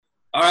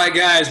All right,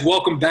 guys,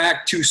 welcome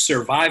back to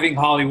Surviving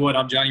Hollywood.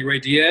 I'm Johnny Ray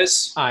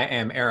Diaz. I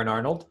am Aaron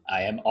Arnold.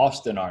 I am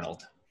Austin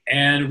Arnold.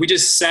 And we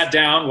just sat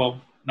down,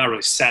 well, not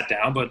really sat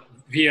down, but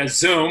via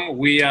Zoom,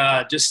 we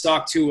just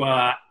talked to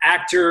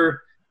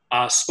actor,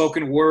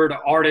 spoken word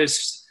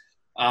artist,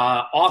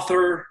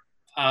 author,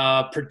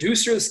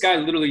 producer. This guy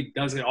literally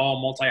does it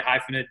all,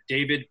 multi-hyphenate,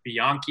 David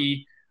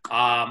Bianchi.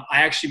 I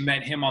actually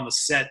met him on the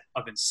set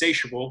of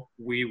Insatiable.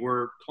 We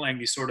were playing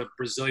these sort of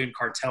Brazilian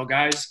cartel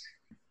guys.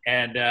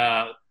 And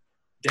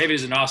David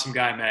is an awesome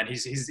guy, man.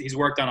 He's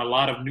worked on a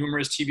lot of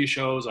numerous TV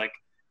shows like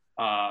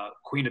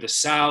Queen of the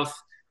South.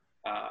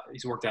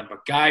 He's worked on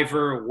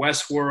MacGyver,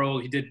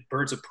 Westworld. He did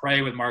Birds of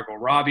Prey with Margot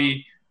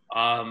Robbie.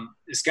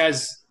 This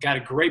guy's got a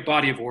great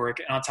body of work.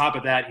 And on top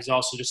of that, he's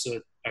also just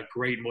a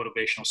great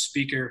motivational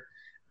speaker.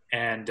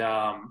 And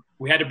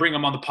we had to bring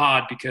him on the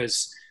pod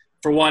because,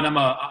 for one,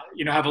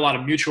 have a lot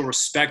of mutual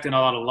respect and a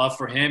lot of love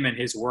for him and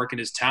his work and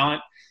his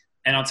talent.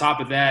 And on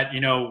top of that,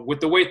 with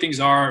the way things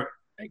are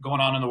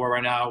going on in the world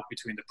right now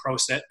between the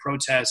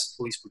protests,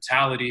 police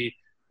brutality,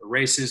 the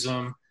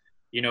racism,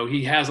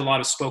 he has a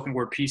lot of spoken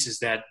word pieces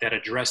that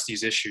address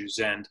these issues.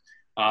 And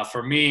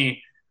for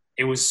me,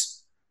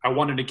 I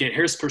wanted to get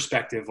his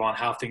perspective on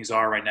how things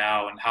are right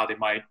now and how they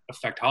might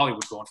affect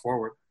Hollywood going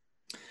forward.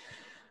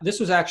 This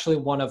was actually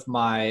one of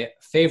my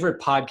favorite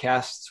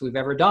podcasts we've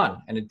ever done,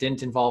 and it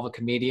didn't involve a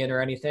comedian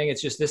or anything.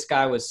 It's just this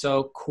guy was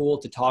so cool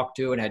to talk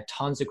to and had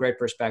tons of great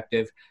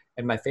perspective.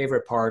 And my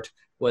favorite part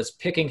was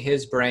picking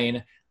his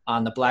brain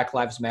on the Black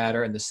Lives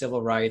Matter and the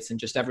civil rights and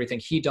just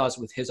everything he does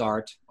with his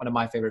art. One of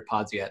my favorite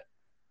pods yet.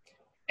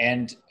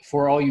 And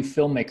for all you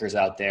filmmakers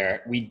out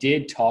there, we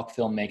did talk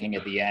filmmaking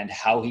at the end,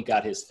 how he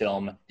got his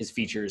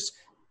features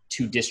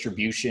to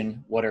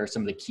distribution. What are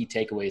some of the key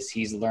takeaways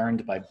he's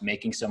learned by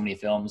making so many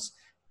films?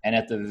 And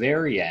at the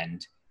very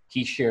end,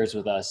 he shares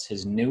with us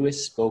his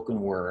newest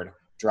spoken word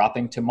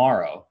dropping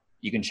tomorrow.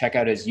 You can check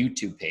out his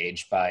YouTube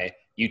page by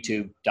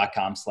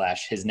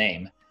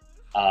youtube.com/hisname.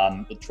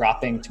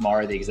 Dropping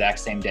tomorrow, the exact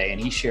same day.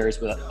 And he shares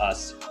with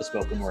us the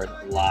spoken word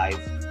live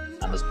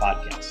on this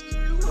podcast.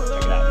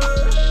 Check it out.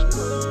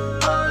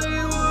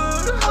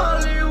 Hollywood,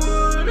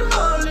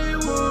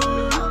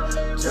 Hollywood.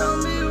 Tell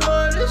me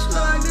what it's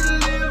like to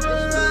live a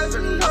life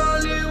in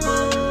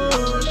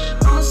Hollywood.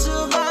 I'ma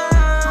survive.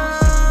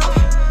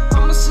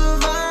 I'ma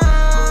survive.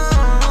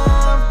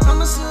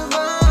 I'ma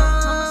survive.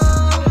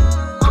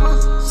 I'ma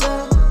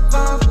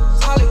survive.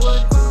 Hollywood.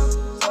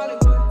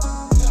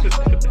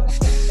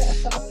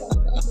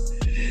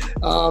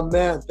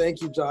 Man,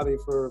 thank you, Johnny,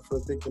 for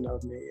thinking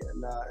of me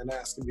and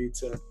asking me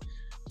to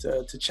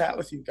chat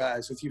with you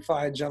guys, with you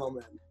fine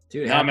gentlemen.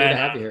 Dude, happy to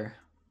have you here.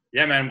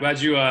 Yeah, man, I'm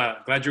glad you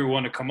were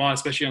willing to come on,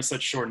 especially on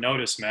such short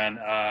notice, man.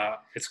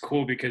 It's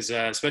cool because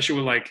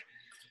especially with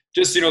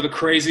just the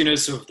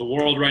craziness of the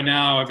world right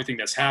now, everything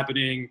that's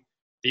happening,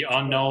 the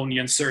unknown, the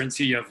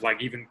uncertainty of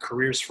even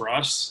careers for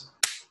us.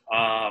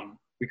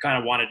 We kind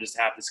of wanted to just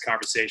have this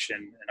conversation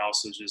and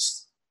also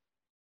just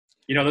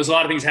there's a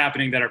lot of things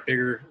happening that are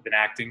bigger than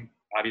acting,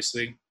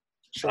 obviously.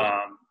 Sure.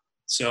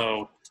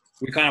 So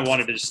we kind of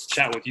wanted to just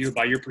chat with you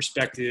about your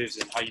perspectives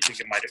and how you think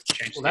it might have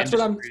changed. Well, that's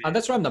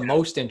what I'm the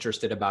most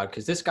interested about,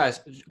 because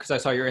I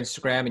saw your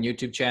Instagram and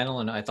YouTube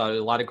channel, and I thought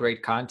a lot of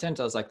great content.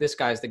 I was like, this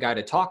guy's the guy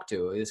to talk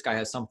to. This guy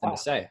has something to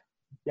say.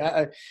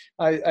 Yeah,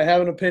 I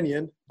have an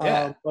opinion,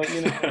 Yeah. but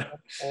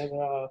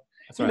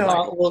That's what I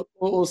like.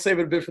 we'll save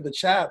it a bit for the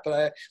chat.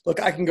 But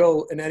I can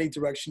go in any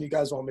direction you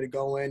guys want me to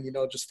go in.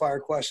 Just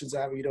fire questions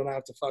at me. You don't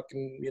have to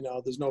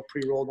there's no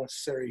pre-roll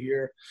necessary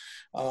here.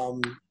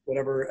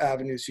 Whatever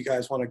avenues you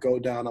guys want to go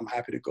down, I'm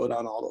happy to go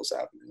down all those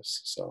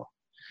avenues. So,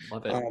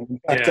 Love it. in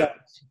fact,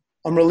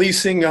 I'm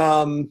releasing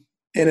in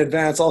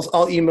advance.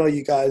 I'll email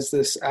you guys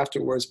this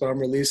afterwards. But I'm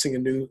releasing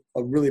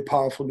a really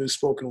powerful new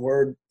spoken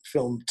word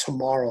film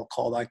tomorrow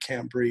called "I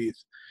Can't Breathe."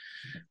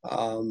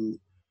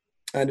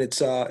 And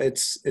it's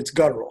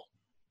guttural.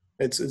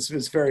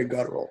 It's very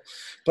guttural.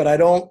 But I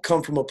don't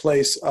come from a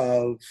place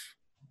of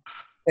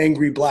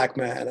angry black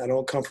man. I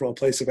don't come from a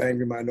place of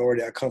angry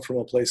minority. I come from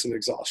a place of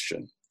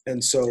exhaustion.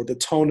 And so the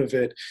tone of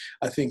it,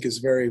 I think, is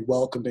very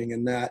welcoming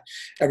in that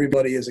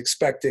everybody is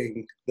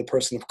expecting the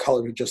person of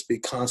color to just be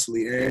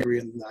constantly angry.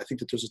 And I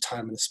think that there's a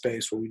time and a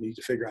space where we need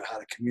to figure out how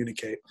to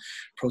communicate,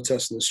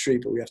 protest in the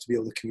street, but we have to be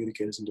able to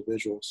communicate as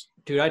individuals.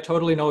 Dude, I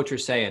totally know what you're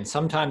saying.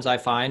 Sometimes I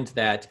find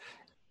that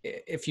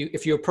if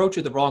you approach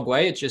it the wrong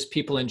way, it's just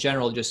people in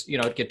general just,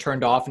 get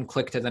turned off and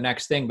click to the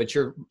next thing. But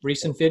your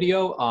recent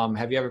video,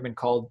 have you ever been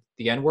called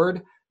the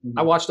N-word? Mm-hmm.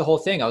 I watched the whole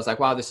thing. I was like,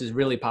 wow, this is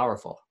really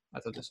powerful. I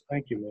thought this.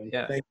 Thank you, man.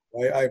 Yeah. Thank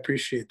you. I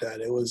appreciate that.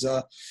 It was,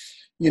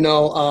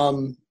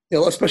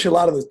 especially a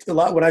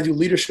lot when I do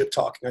leadership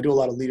talking, I do a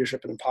lot of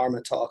leadership and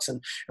empowerment talks.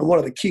 And one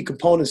of the key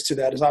components to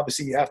that is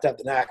obviously you have to have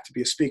the knack to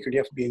be a speaker. You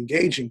have to be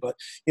engaging, but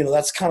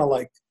that's kind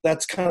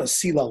of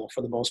sea level for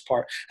the most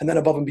part. And then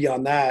above and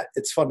beyond that,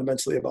 it's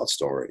fundamentally about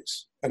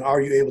stories. And are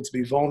you able to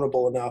be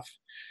vulnerable enough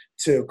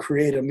to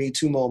create a Me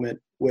Too moment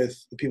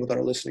with the people that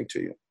are listening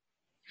to you?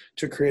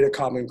 to create a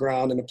common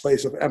ground and a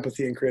place of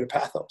empathy and create a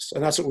pathos.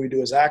 And that's what we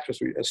do as actors,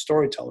 as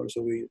storytellers.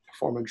 When we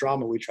perform in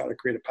drama, we try to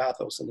create a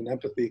pathos and an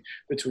empathy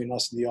between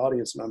us and the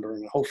audience member,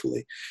 and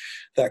hopefully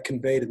that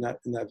conveyed in that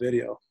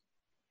video.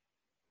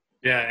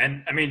 Yeah,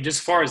 and I mean, just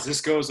as far as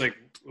this goes, like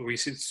we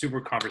see it's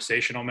super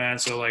conversational, man.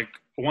 So like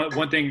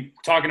one thing,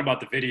 talking about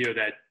the video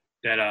that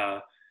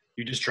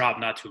you just dropped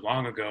not too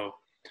long ago,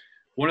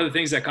 one of the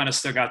things that kind of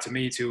stuck out to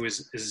me too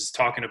is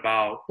talking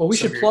about. Well, we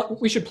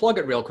should plug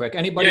it real quick.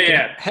 Anybody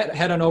can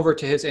head on over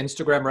to his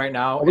Instagram right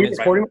now. Are we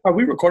recording? Are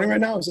we recording right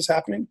now? Is this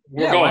happening?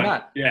 We're going. Why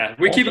not? Yeah,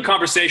 we keep it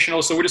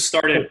conversational, so we just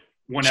started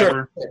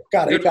whenever. Sure.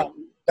 Got it.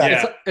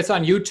 Yeah. It's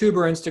on YouTube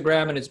or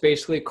Instagram, and it's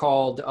basically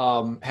called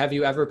 "Have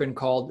You Ever Been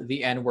Called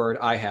the N-Word?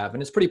 I Have,"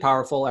 and it's pretty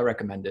powerful. I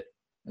recommend it.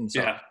 And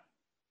so,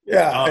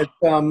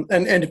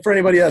 and for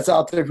anybody that's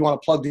out there, if you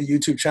want to plug the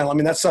YouTube channel, I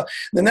mean that's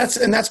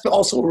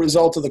also a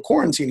result of the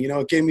quarantine. You know,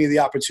 it gave me the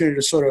opportunity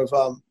to sort of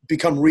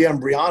become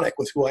re-embryonic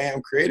with who I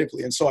am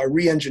creatively, and so I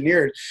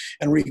re-engineered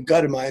and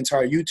re-gutted my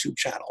entire YouTube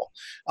channel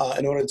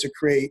in order to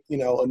create, you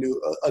know,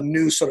 a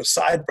new sort of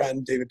side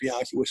brand, David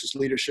Bianchi, which is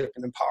leadership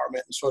and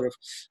empowerment, and sort of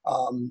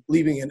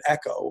leaving an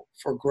echo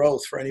for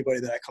growth for anybody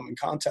that I come in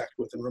contact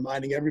with, and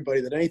reminding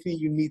everybody that anything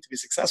you need to be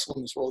successful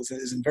in this world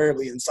is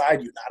invariably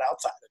inside you, not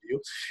outside of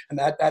you, and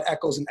that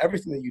echoes in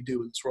everything that you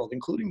do in this world,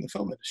 including the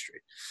film industry.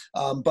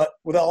 But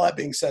with all that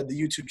being said,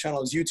 the YouTube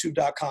channel is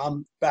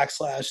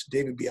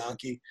youtube.com/David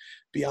Bianchi.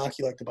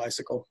 Bianchi like the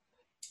bicycle,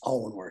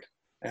 all one word.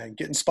 And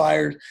get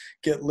inspired,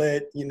 get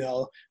lit, you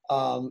know.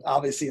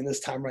 Obviously in this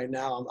time right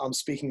now, I'm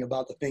speaking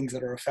about the things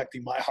that are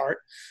affecting my heart.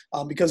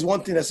 Because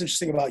one thing that's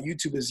interesting about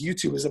YouTube is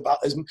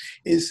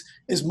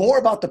more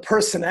about the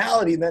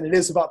personality than it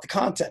is about the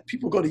content.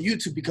 People go to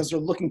YouTube because they're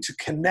looking to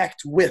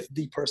connect with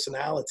the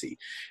personality.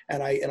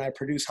 And I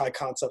produce high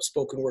concept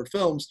spoken word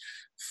films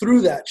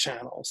through that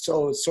channel.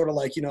 So it's sort of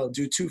like, you know,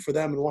 do two for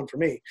them and one for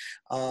me.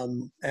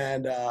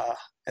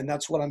 And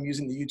that's what I'm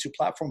using the YouTube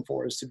platform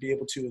for, is to be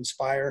able to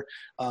inspire,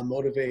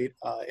 motivate,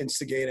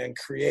 instigate, and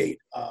create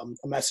a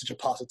message of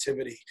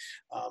positivity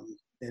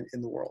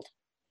in the world.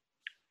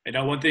 And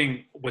now, one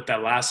thing with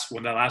that last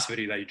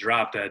video that you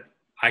dropped that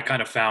I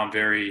kind of found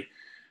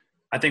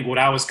I think what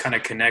I was kind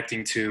of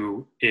connecting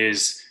to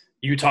is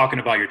you talking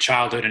about your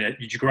childhood. And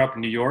did you grow up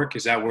in New York?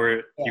 Is that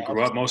where you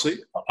grew up mostly?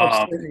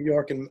 Upstate New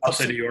York and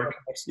upstate New York.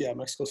 Yeah,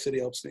 Mexico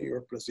City, upstate New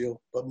York, Brazil.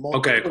 But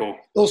okay, cool.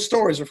 Those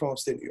stories are from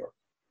upstate New York.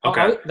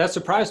 Okay. That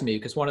surprised me,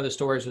 because one of the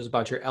stories was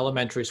about your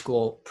elementary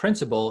school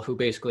principal who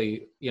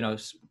basically, you know,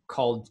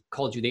 called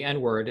you the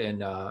N-word in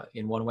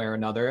one way or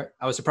another.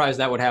 I was surprised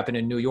that would happen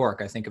in New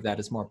York. I think of that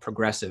as more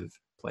progressive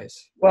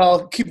place.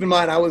 Well, keep in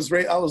mind, I was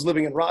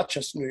living in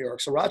Rochester, New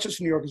York. So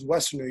Rochester, New York is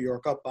Western New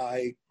York, up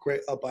by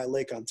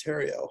Lake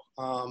Ontario.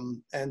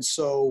 And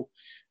so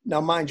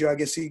now, mind you, I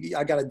guess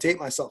I got to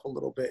date myself a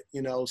little bit,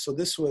 you know. So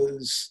this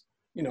was,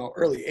 you know,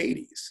 early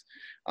 80s.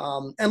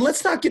 And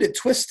let's not get it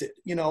twisted,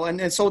 you know,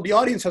 and so the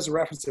audience has a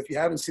reference if you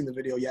haven't seen the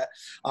video yet.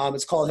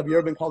 It's called, Have You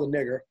Ever Been Called a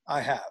Nigger?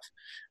 I have.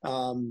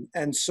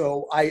 And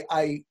so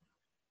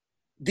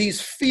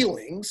these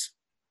feelings,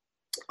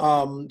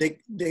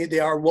 they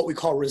are what we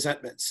call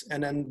resentments.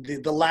 And then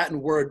the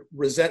Latin word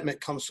resentment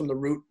comes from the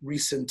root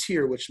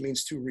resentire, which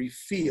means to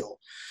refeel.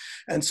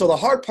 And so the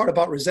hard part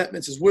about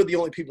resentments is we're the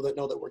only people that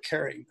know that we're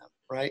carrying them,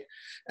 right?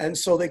 And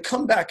so they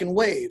come back in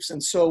waves.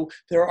 And so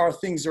there are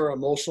things that are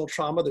emotional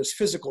trauma, there's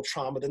physical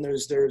trauma, then there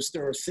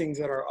are things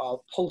that are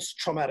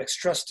post-traumatic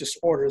stress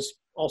disorders,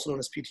 also known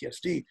as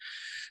PTSD.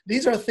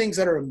 These are things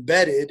that are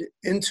embedded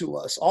into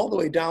us all the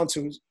way down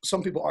to,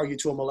 some people argue,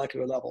 to a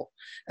molecular level.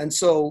 And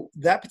so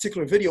that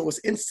particular video was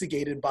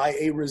instigated by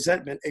a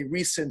resentment, a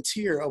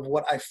resentire of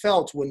what I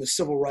felt when the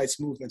civil rights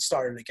movement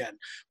started again,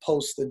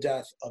 post the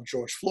death of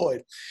George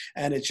Floyd.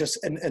 And it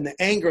just, and the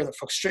anger and the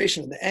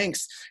frustration and the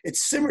angst, it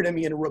simmered in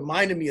me and it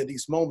reminded me of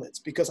these moments,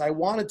 because I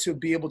wanted to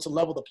be able to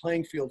level the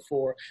playing field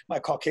for my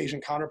Caucasian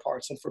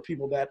counterparts and for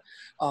people that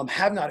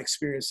have not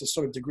experienced this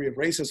sort of degree of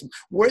racism,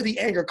 where the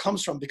anger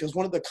comes from. Because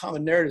one of the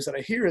common narratives that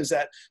I hear is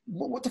that,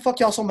 what the fuck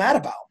y'all so mad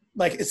about?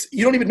 Like,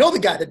 you don't even know the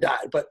guy that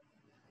died. But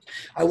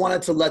I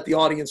wanted to let the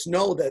audience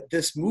know that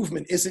this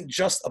movement isn't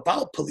just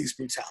about police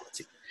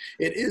brutality.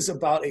 It is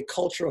about a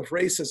culture of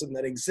racism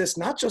that exists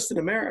not just in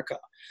America,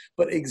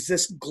 but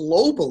exists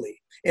globally.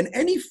 In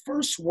any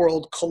first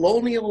world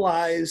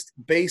colonialized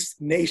based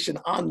nation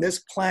on this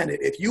planet,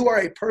 if you are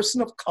a person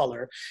of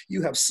color,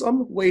 you have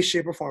some way,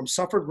 shape, or form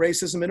suffered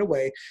racism in a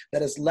way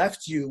that has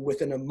left you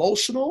with an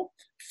emotional,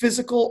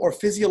 physical, or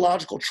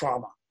physiological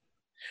trauma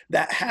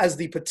that has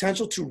the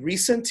potential to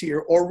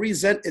resentire or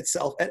resent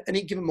itself at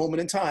any given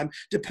moment in time,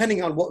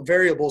 depending on what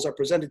variables are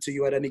presented to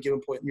you at any given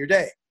point in your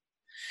day.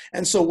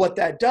 And so what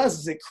that does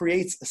is it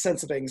creates a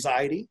sense of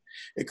anxiety.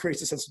 It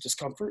creates a sense of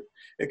discomfort.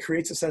 It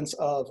creates a sense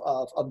of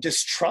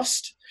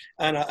distrust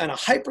and a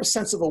hyper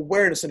sense of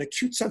awareness, an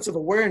acute sense of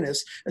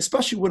awareness,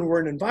 especially when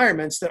we're in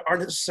environments that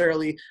aren't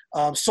necessarily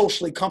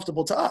socially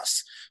comfortable to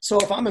us. So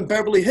if I'm in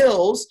Beverly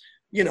Hills,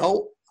 you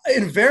know,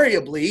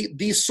 invariably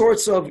these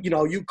sorts of,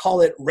 you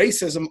call it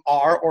racism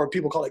are, or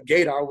people call it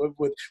gaydar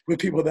with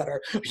people that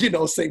are,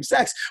 same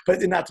sex,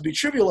 but not to be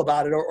trivial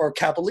about it or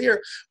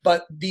cavalier,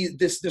 but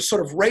this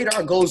sort of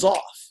radar goes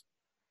off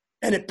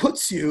and it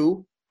puts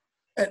you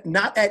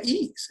not at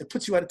ease. It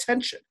puts you at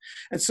attention.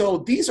 And so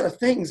these are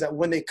things that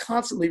when they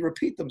constantly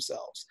repeat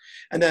themselves,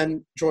 and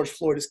then George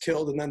Floyd is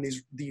killed, and then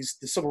the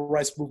civil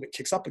rights movement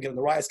kicks up again, and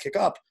the riots kick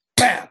up,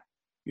 bam,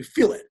 you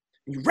feel it,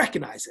 and you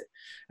recognize it.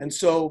 And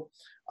so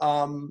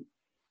I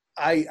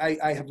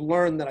have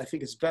learned that I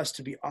think it's best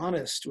to be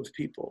honest with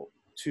people,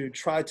 to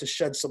try to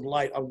shed some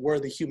light on where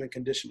the human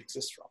condition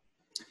exists from.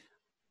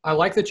 I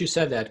like that you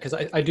said that, because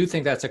I do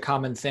think that's a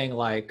common thing,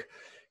 like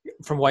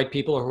from white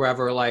people or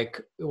whoever, like,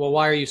 well,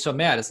 why are you so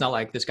mad? It's not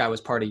like this guy was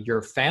part of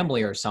your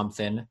family or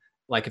something.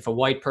 Like if a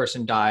white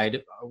person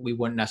died, we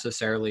wouldn't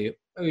necessarily,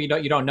 you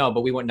don't know,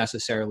 but we wouldn't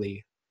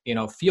necessarily,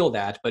 feel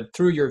that. But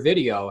through your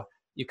video,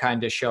 you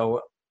kind of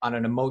show on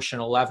an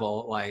emotional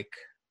level, like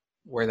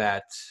where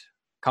that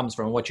comes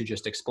from, what you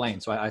just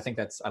explained. So I think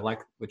I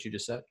like what you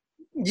just said.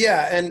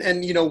 Yeah. And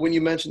when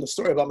you mentioned the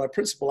story about my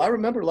principal, I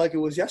remember like it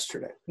was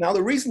yesterday. Now,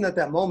 the reason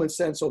that moment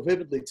stands so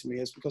vividly to me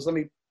is because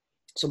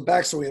some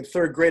backstory. In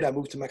third grade, I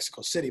moved to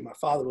Mexico City. My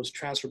father was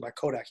transferred by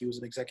Kodak. He was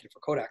an executive for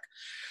Kodak.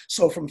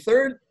 So from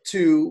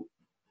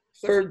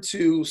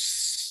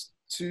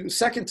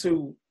second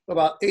to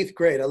about eighth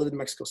grade, I lived in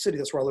Mexico City.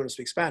 That's where I learned to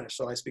speak Spanish.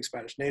 So I speak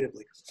Spanish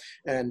natively.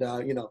 And,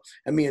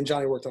 and me and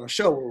Johnny worked on a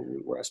show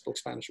where I spoke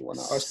Spanish and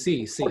whatnot.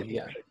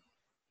 Yeah.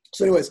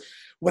 So anyways,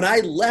 when I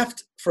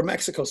left for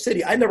Mexico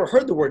City, I never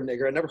heard the word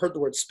nigger. I never heard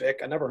the word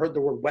spick. I never heard the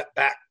word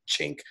wetback,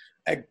 chink,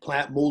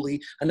 eggplant, mooly.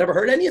 I never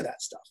heard any of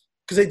that stuff,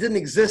 because they didn't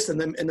exist in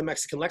the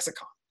Mexican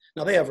lexicon.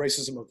 Now they have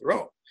racism of their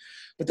own.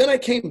 But then I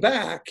came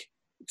back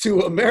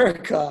to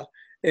America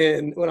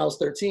when I was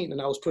 13,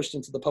 and I was pushed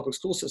into the public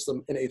school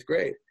system in eighth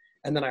grade.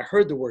 And then I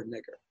heard the word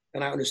nigger,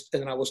 and I understood,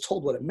 and I was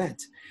told what it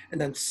meant.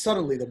 And then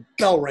suddenly the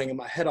bell rang in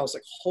my head. I was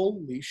like,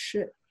 holy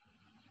shit.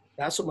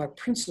 That's what my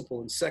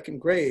principal in second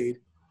grade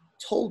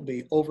told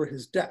me over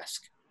his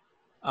desk.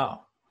 Oh,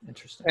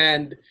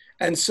 interesting.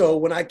 And so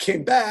when I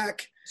came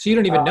back, so you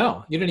didn't even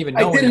know. You didn't even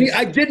know.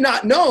 I did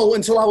not know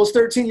until I was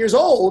 13 years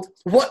old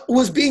what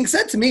was being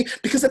said to me,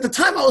 because at the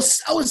time I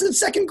was in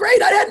second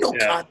grade. I had no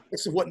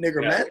context of what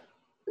nigger meant.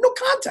 No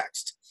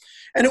context.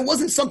 And it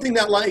wasn't something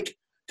that like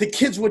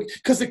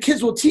because the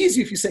kids will tease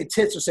you if you say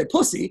tits or say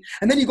pussy,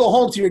 and then you go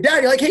home to your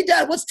dad. You're like, hey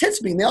dad, what's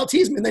tits mean? They all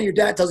tease me, and then your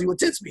dad tells you what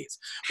tits means.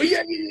 But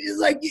yeah, it's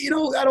like,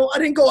 I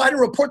didn't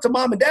report to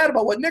mom and dad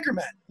about what nigger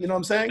meant. You know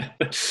what I'm saying?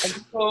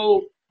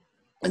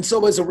 And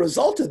so as a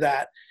result of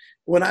that,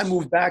 when I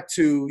moved back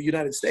to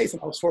United States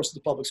and I was forced to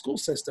the public school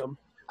system,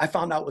 I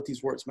found out what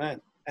these words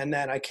meant. And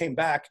then I came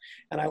back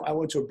and I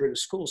went to a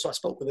British school. So I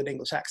spoke with an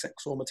English accent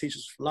because all my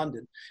teachers were from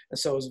London. And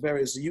so it was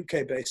a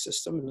UK-based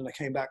system. And then I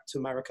came back to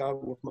America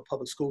with my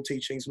public school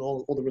teachings and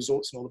all the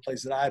resorts and all the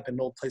places that I've been,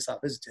 all the places I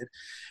visited.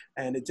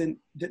 And it didn't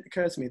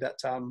occur to me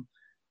that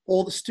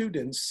all the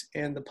students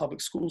in the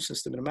public school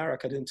system in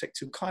America didn't take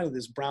too kind of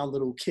this brown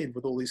little kid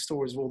with all these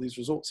stories of all these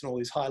resorts and all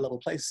these high-level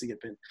places he had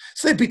been.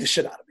 So they beat the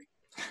shit out of me.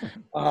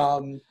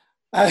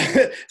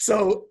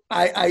 So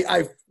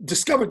I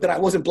discovered that I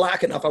wasn't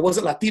black enough. I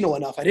wasn't Latino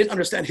enough. I didn't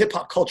understand hip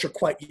hop culture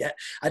quite yet.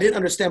 I didn't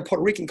understand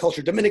Puerto Rican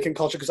culture, Dominican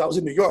culture, because I was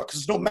in New York,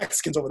 because there's no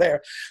Mexicans over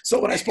there.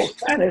 So when I spoke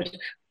Spanish,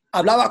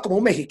 hablaba como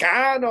un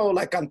mexicano,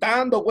 like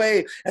cantando,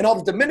 güey. And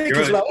all the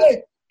Dominicans were like,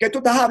 hey, ¿qué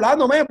tú estás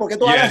hablando, man? ¿Por qué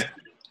tú hablas?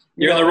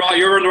 You're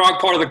in the wrong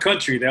part of the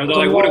country. They're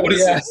like, what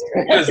is this?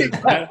 What is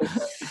it, man?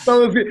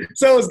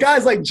 So it was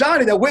guys like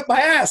Johnny that whipped my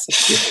ass.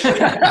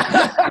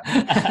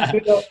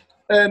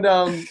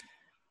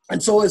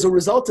 And so as a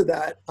result of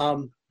that,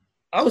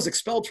 I was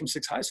expelled from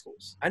 6 high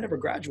schools. I never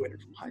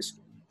graduated from high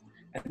school.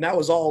 And that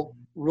was all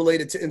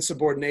related to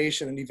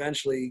insubordination and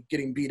eventually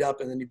getting beat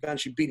up and then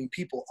eventually beating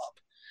people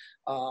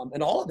up.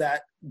 And all of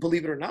that,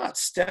 believe it or not,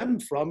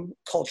 stemmed from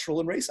cultural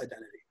and race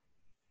identity.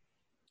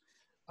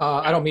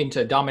 I don't mean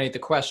to dominate the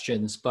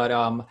questions, but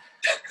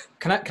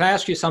can I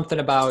ask you something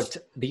about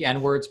the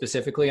N-word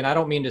specifically? And I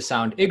don't mean to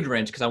sound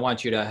ignorant, because I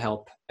want you to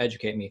help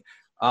educate me.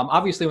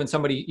 Obviously, when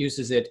somebody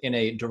uses it in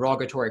a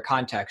derogatory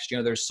context,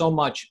 there's so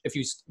much, if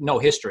you know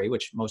history,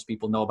 which most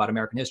people know about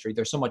American history,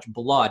 there's so much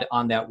blood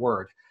on that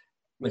word.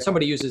 When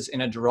somebody uses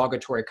in a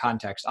derogatory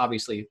context,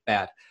 obviously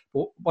bad.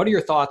 What are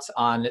your thoughts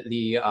on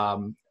the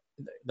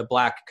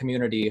black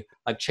community,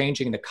 like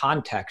changing the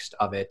context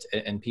of it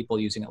and people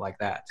using it like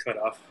that? Cut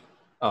off.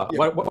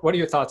 What are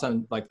your thoughts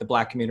on like the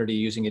black community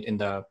using it in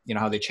the,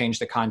 how they change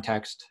the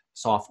context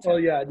soft? Well,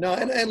 yeah, no.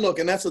 And look,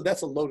 and that's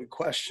a loaded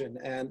question.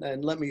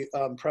 And let me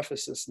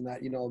preface this in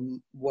that,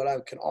 what I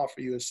can offer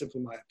you is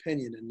simply my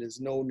opinion, and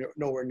is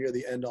nowhere near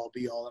the end all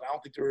be all. And I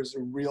don't think there is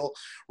a real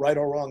right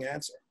or wrong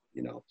answer.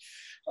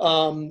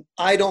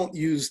 I don't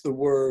use the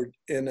word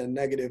in a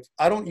negative.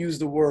 I don't use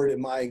the word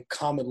in my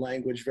common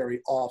language very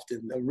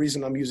often. The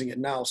reason I'm using it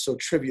now so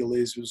trivial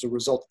is as a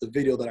result of the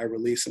video that I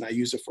released, and I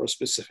use it for a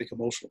specific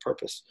emotional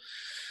purpose.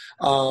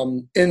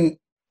 In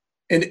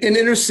in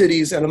inner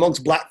cities and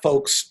amongst black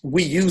folks,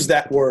 we use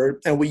that word,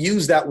 and we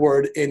use that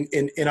word in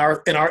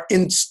our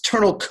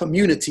internal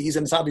communities,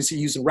 and it's obviously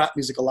used in rap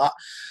music a lot,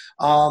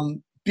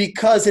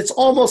 because it's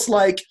almost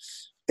like,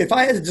 if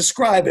I had to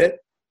describe it,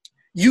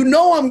 you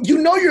know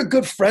you're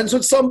good friends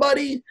with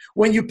somebody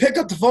when you pick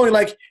up the phone, you're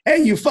like,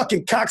 hey, you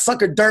fucking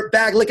cocksucker,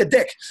 dirtbag, lick a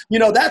dick. You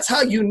know, that's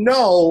how you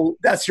know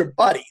that's your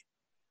buddy,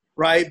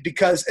 right?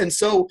 And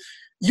so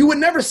you would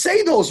never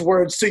say those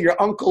words to your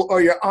uncle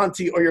or your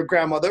auntie or your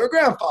grandmother or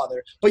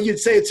grandfather, but you'd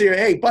say it to your,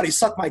 hey, buddy,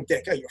 suck my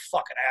dick. Oh, you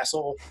fucking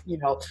asshole. You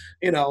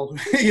know.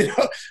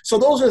 So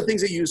those are the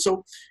things that you use.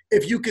 So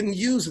if you can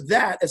use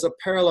that as a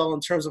parallel in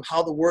terms of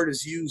how the word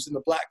is used in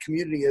the black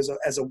community as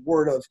a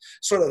word of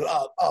sort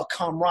of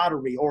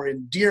camaraderie or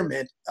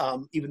endearment,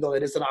 even though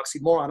it is an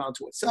oxymoron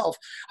unto itself,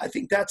 I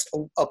think that's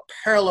a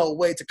parallel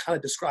way to kind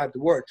of describe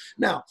the word.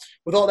 Now,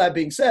 with all that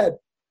being said,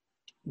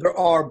 there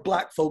are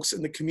black folks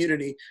in the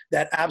community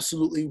that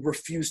absolutely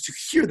refuse to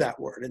hear that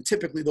word. And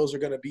typically those are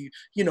going to be,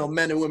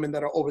 men and women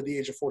that are over the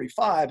age of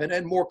 45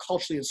 and more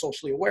culturally and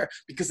socially aware,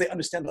 because they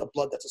understand the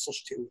blood that's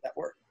associated with that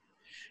word.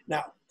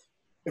 Now,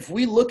 if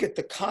we look at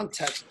the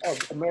context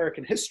of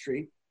American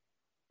history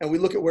and we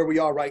look at where we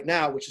are right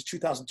now, which is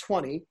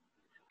 2020,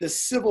 the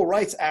Civil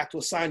Rights Act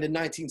was signed in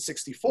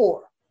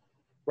 1964,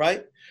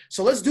 right?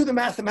 So let's do the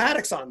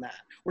mathematics on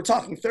that. We're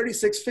talking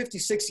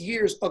 56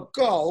 years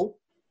ago.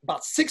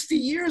 About 60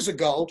 years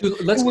ago.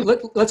 Dude,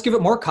 let's give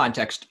it more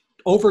context.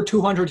 Over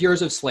 200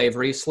 years of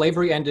slavery.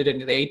 Slavery ended in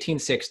the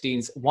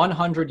 1860s,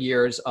 100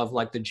 years of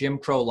like the Jim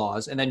Crow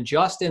laws. And then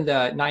just in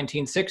the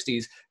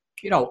 1960s,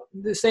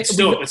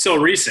 it's so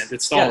recent.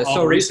 It's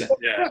all recent.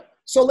 Yeah.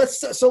 So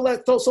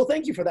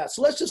thank you for that.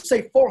 So let's just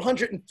say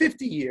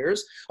 450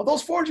 years. Of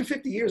those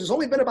 450 years, there's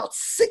only been about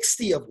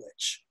 60 of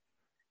which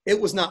it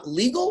was not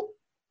legal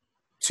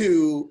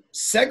to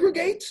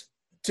segregate,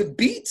 to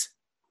beat,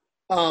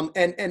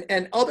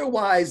 and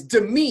otherwise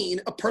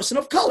demean a person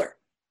of color,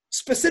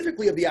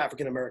 specifically of the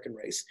African American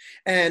race.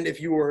 And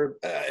if you were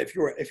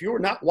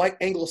not white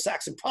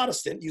Anglo-Saxon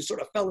Protestant, you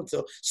sort of fell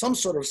into some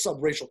sort of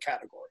subracial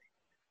category.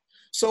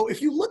 So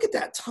if you look at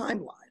that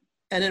timeline,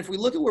 and if we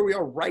look at where we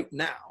are right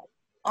now,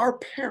 our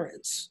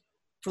parents,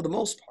 for the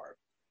most part,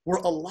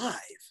 were alive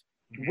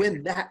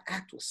when that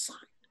act was signed.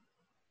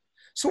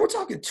 So we're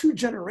talking 2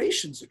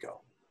 generations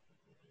ago.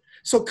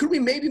 So could we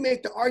maybe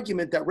make the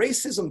argument that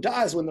racism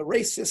dies when the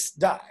racists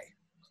die?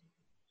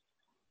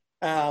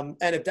 And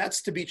if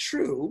that's to be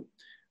true,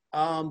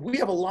 we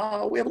have a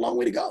long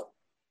way to go.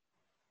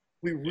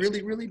 We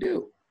really, really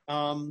do.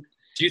 Do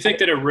you think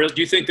that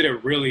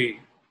it really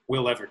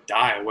will ever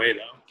die away,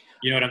 though?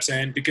 You know what I'm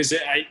saying? Because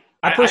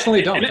I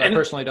personally don't. I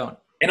personally don't.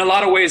 In a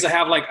lot of ways, I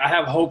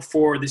have hope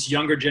for this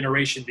younger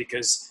generation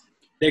because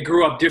they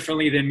grew up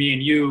differently than me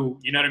and you.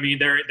 You know what I mean?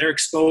 They're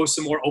exposed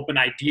to more open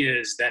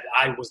ideas that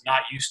I was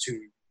not used to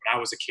when I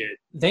was a kid.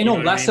 They know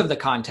less of the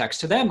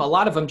context. To them, a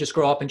lot of them just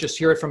grow up and just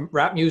hear it from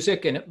rap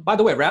music. And by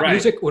the way, rap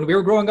music, when we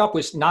were growing up,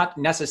 was not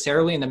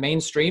necessarily in the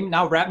mainstream.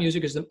 Now rap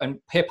music and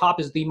hip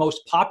hop is the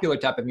most popular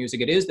type of music.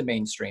 It is the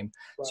mainstream.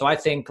 Right. So I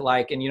think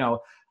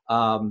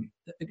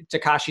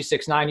Tekashi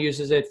 6ix9ine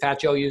uses it. Fat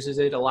Joe uses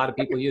it. A lot of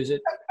people use it.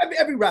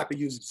 Every rapper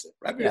uses it.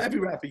 Every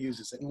rapper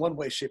uses it in one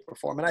way, shape, or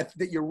form. And I think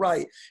that you're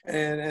right.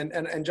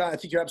 And John, I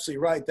think you're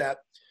absolutely right that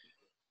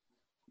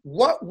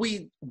what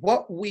we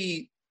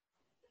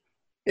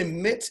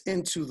emit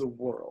into the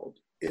world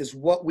is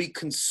what we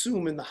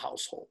consume in the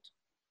household.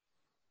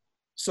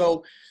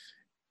 So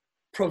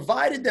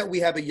provided that we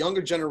have a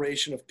younger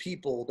generation of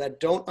people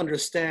that don't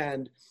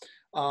understand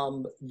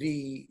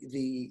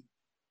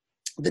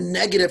the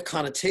negative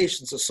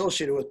connotations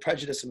associated with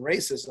prejudice and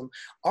racism,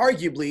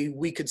 arguably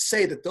we could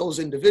say that those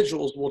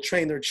individuals will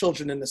train their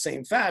children in the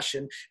same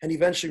fashion, and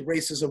eventually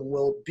racism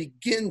will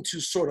begin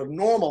to sort of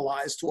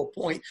normalize to a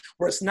point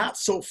where it's not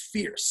so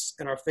fierce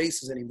in our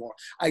faces anymore.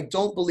 I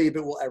don't believe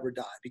it will ever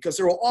die, because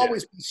there will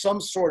always be some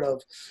sort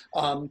of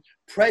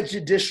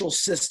prejudicial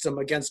system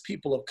against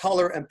people of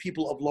color and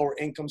people of lower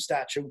income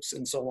statutes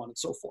and so on and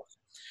so forth.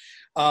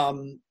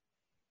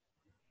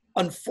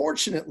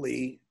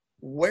 Unfortunately,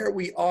 where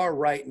we are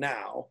right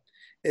now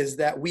is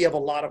that we have a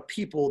lot of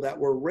people that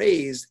were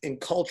raised in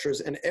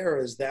cultures and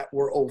eras that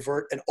were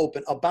overt and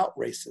open about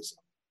racism.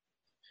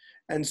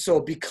 And so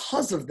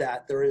because of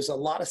that, there is a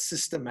lot of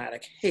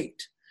systematic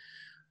hate.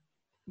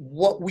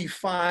 What we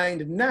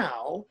find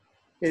now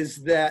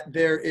is that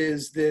there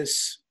is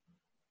this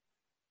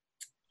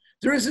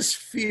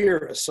fear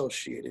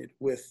associated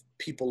with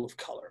people of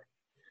color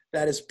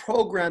that is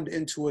programmed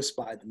into us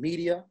by the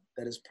media,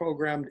 that is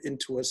programmed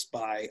into us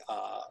by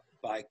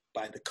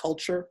the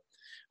culture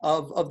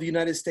of the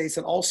United States,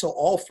 and also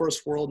all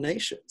first world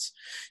nations.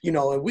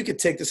 And we could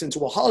take this into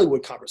a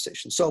Hollywood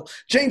conversation. So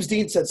James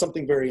Dean said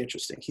something very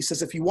interesting. He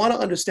says, if you want to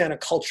understand a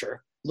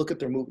culture, look at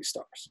their movie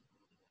stars,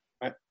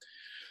 right?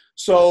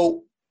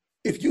 So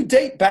if you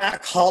date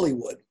back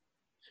Hollywood,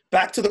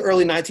 back to the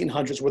early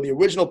 1900s, where the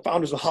original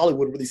founders of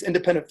Hollywood were these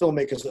independent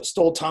filmmakers that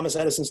stole Thomas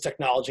Edison's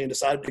technology and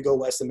decided to go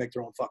west and make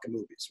their own fucking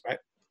movies, right?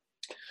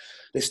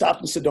 They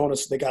stopped in Sedona,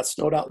 so they got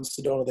snowed out in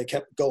Sedona. They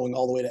kept going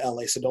all the way to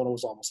LA. Sedona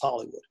was almost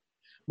Hollywood.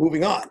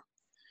 Moving on.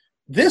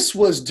 This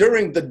was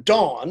during the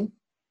dawn,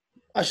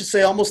 I should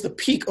say almost the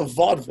peak of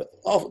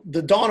vaudeville,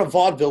 the dawn of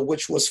vaudeville,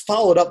 which was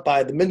followed up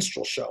by the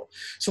minstrel show.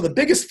 So the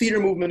biggest theater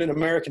movement in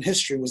American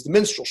history was the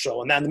minstrel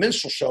show. And then the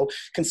minstrel show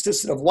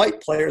consisted of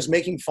white players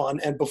making fun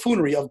and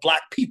buffoonery of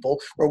black people,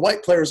 where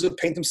white players would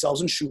paint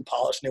themselves in shoe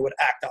polish and they would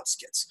act out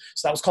skits.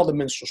 So that was called the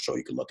minstrel show.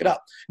 You can look it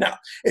up. Now,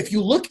 if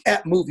you look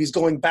at movies,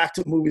 going back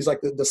to movies like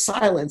the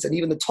Silence and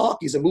even the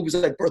Talkies and movies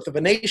like Birth of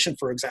a Nation,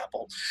 for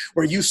example,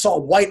 where you saw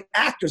white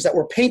actors that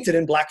were painted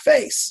in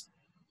blackface,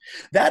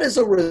 that is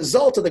a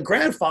result of the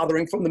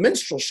grandfathering from the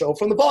minstrel show,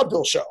 from the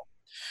vaudeville show.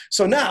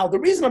 So now, the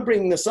reason I'm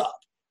bringing this up,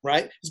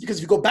 right, is because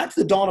if you go back to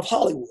the dawn of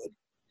Hollywood,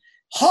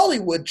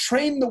 Hollywood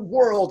trained the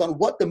world on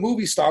what the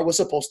movie star was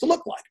supposed to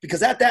look like.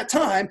 Because at that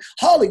time,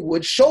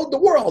 Hollywood showed the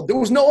world there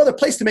was no other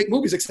place to make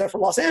movies except for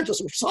Los Angeles,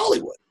 which was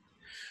Hollywood.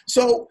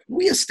 So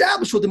we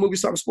established what the movie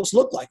star was supposed to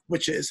look like,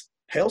 which is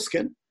pale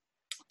skin,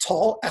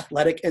 tall,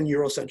 athletic, and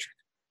Eurocentric.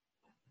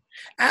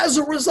 As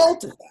a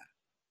result of that,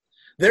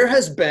 there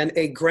has been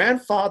a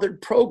grandfathered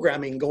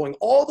programming going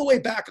all the way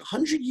back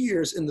 100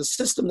 years in the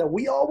system that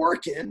we all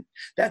work in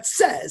that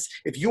says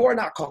if you are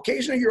not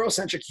Caucasian or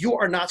Eurocentric, you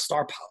are not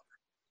star power.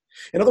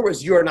 In other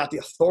words, you are not the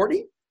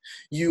authority,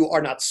 you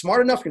are not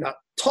smart enough, you're not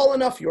tall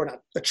enough, you are not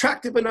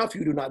attractive enough,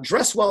 you do not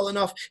dress well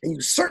enough, and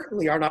you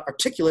certainly are not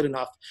articulate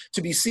enough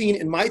to be seen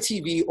in my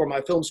TV or my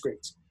film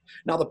screens.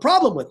 Now, the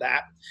problem with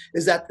that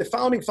is that the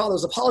founding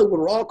fathers of Hollywood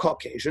were all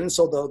Caucasian,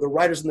 so the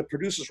writers and the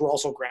producers were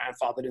also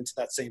grandfathered into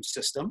that same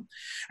system.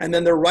 And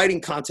then they're writing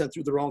content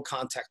through their own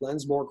contact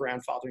lens, more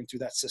grandfathering through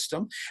that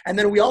system. And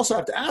then we also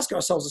have to ask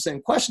ourselves the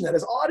same question, that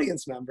as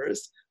audience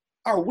members,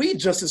 are we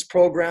just as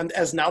programmed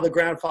as now the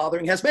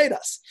grandfathering has made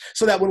us?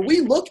 So that when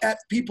we look at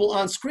people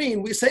on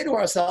screen, we say to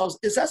ourselves,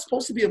 is that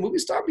supposed to be a movie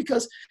star?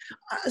 Because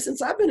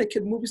since I've been a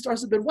kid, movie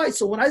stars have been white.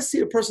 So when I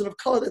see a person of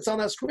color that's on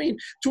that screen,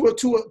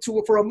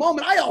 for a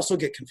moment, I also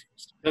get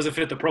confused. Doesn't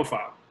fit the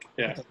profile.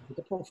 Yeah. Doesn't fit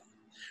the profile.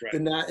 Right.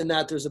 In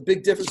that there's a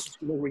big difference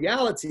between the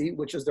reality,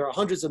 which is there are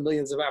hundreds of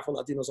millions of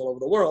Afro-Latinos all over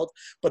the world,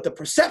 but the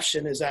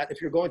perception is that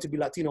if you're going to be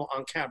Latino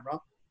on camera,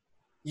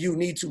 you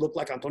need to look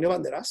like Antonio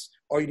Banderas,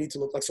 or you need to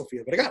look like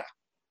Sofia Vergara.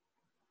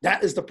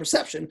 That is the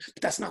perception,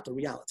 but that's not the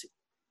reality.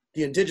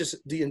 The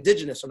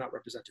indigenous are not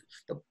represented.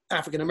 The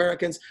African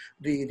Americans,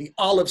 the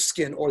olive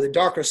skin or the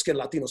darker skin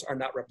Latinos are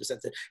not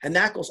represented. And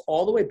that goes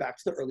all the way back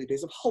to the early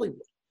days of Hollywood.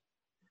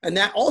 And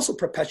that also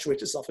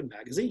perpetuates itself in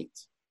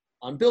magazines,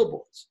 on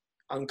billboards,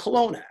 on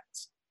cologne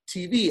ads,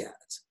 TV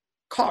ads,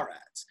 car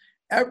ads.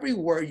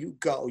 Everywhere you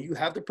go, you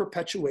have the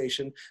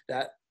perpetuation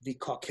that the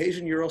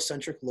Caucasian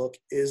Eurocentric look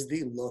is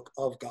the look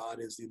of God,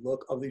 is the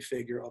look of the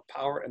figure of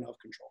power and of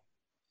control.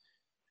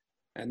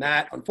 And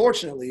that,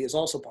 unfortunately, is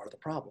also part of the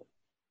problem.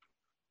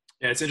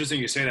 Yeah, it's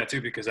interesting you say that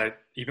too, because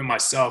even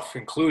myself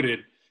included,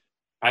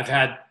 I've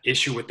had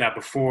issue with that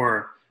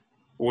before,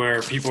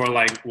 where people are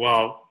like,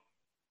 well,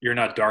 you're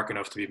not dark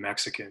enough to be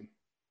Mexican.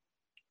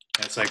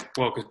 And it's like,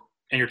 well,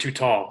 and you're too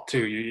tall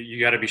too. You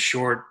got to be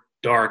short,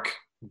 dark,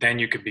 then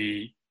you could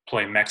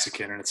play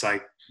Mexican. And it's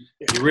like,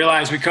 you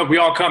realize we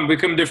all come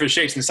different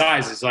shapes and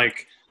sizes.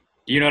 Like,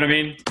 you know what I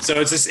mean? So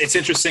it's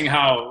interesting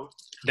how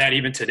that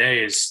even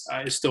today is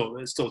still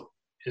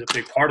a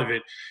big part of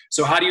it.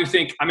 So how do you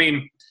think, I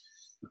mean,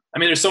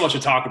 there's so much to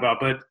talk about,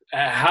 but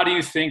how do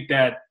you think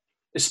that,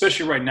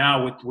 especially right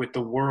now with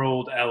the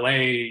world, LA,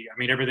 I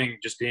mean, everything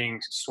just being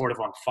sort of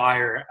on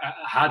fire,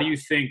 how do you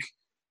think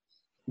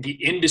the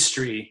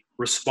industry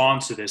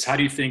responds to this? How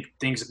do you think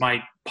things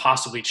might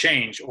possibly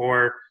change,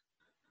 or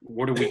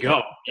where do we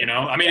go? You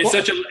know, I mean,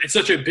 it's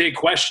such a big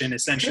question,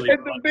 essentially.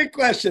 It's a big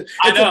question.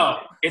 I know.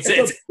 It's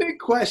a big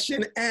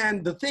question.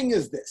 And the thing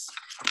is this,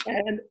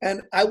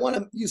 and I want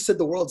to, you said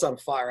the world's on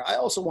fire. I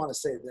also want to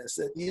say this,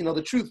 that, you know,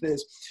 the truth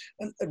is,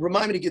 and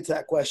remind me to get to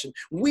that question.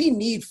 We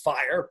need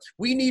fire.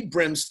 We need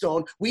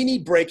brimstone. We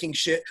need breaking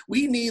shit.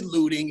 We need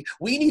looting.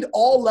 We need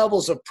all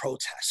levels of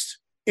protest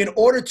in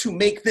order to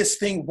make this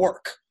thing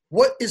work.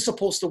 What is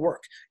supposed to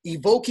work?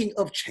 Evoking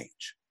of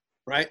change.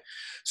 Right?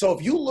 So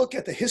if you look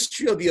at the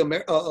history of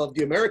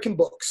the American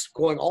books,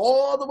 going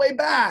all the way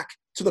back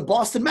to the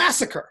Boston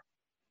Massacre,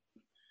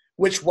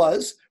 which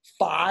was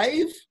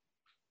 5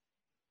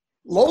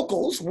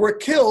 locals were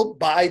killed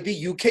by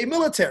the UK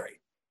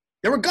military.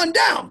 They were gunned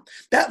down.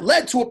 That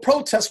led to a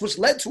protest, which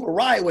led to a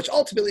riot, which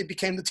ultimately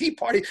became the Tea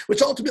Party,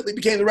 which ultimately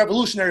became the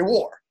Revolutionary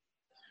War.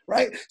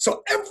 Right?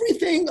 So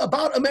everything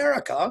about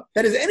America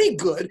that is any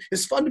good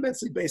is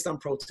fundamentally based on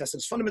protest,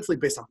 it's fundamentally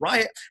based on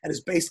riot, and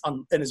is based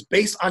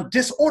on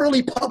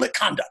disorderly public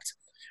conduct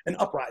and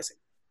uprising.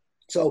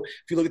 So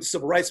if you look at the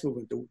civil rights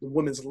movement, the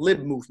women's lib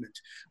movement,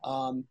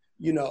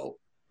 you know,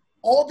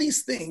 all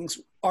these things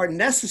are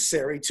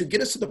necessary to get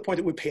us to the point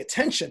that we pay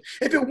attention.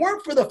 If it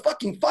weren't for the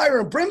fucking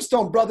fire and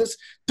brimstone brothers,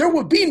 there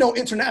would be no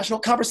international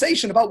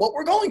conversation about what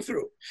we're going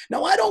through.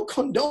 Now, I don't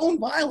condone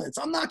violence.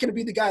 I'm not going to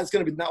be the guy that's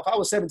going to be, now, if I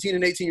was 17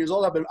 and 18 years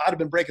old, I'd have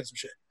been breaking some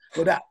shit,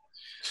 no doubt.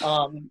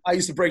 I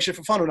used to break shit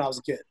for fun when I was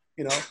a kid,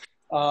 you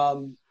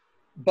know.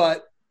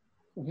 But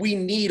we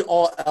need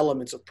all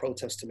elements of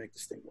protest to make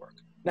this thing work.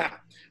 Now,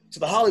 to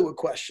the Hollywood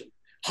question.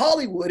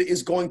 Hollywood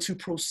is going to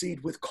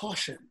proceed with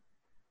caution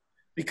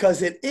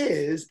because it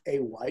is a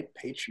white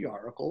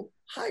patriarchal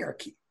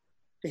hierarchy.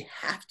 They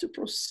have to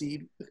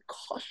proceed with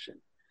caution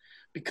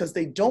because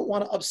they don't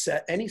want to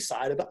upset any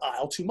side of the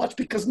aisle too much,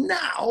 because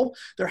now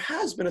there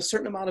has been a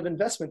certain amount of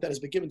investment that has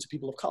been given to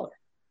people of color.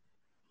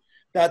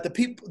 That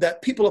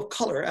people of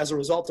color, as a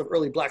result of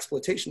early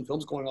blaxploitation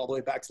films, going all the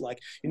way back to, like,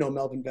 you know,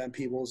 Melvin Van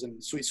Peebles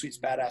and Sweet Sweet's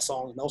Badass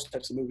Song and those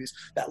types of movies,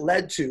 that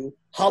led to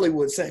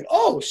Hollywood saying,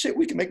 oh shit,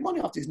 we can make money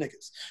off these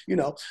niggas, you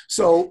know?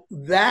 So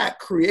that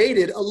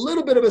created a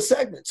little bit of a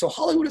segment. So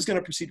Hollywood is going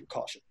to proceed with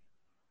caution.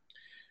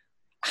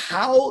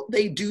 How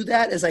they do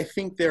that is, I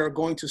think they're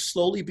going to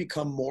slowly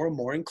become more and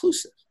more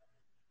inclusive.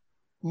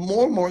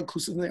 More and more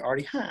inclusive than they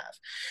already have.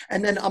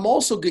 And then you're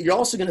also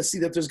going to see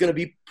that there's going to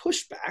be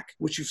pushback,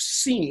 which you've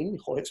seen,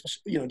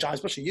 you know, John,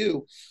 especially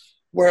you,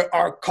 where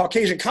our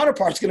Caucasian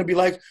counterparts going to be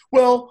like,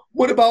 well,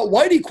 what about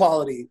white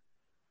equality?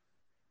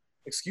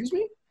 Excuse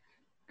me?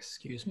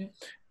 Excuse me?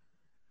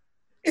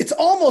 It's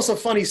almost a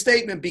funny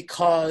statement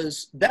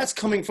because that's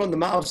coming from the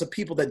mouths of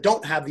people that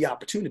don't have the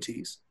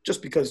opportunities.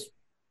 Just because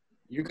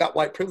you got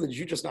white privilege,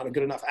 you're just not a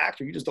good enough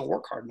actor. You just don't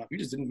work hard enough. You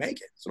just didn't make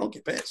it. So don't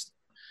get pissed,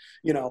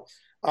 you know.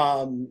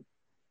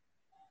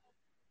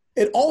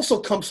 It also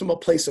comes from a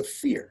place of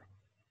fear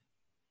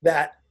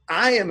that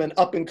I am an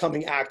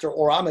up-and-coming actor,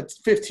 or I'm a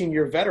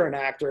 15-year veteran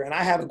actor and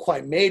I haven't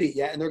quite made it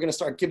yet, and they're going to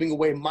start giving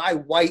away my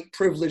white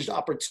privileged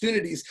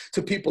opportunities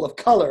to people of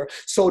color.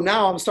 So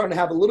now I'm starting to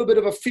have a little bit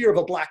of a fear of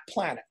a black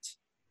planet.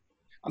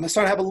 I'm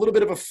starting to have a little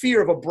bit of a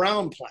fear of a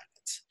brown planet.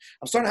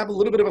 I'm starting to have a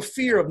little bit of a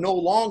fear of no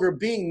longer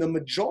being the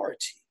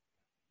majority.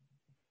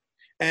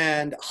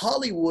 And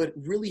Hollywood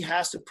really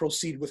has to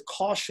proceed with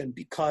caution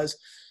because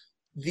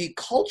the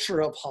culture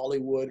of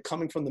Hollywood,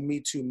 coming from the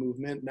Me Too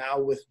movement, now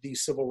with the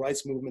civil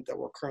rights movement that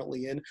we're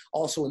currently in,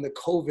 also in the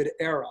COVID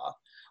era,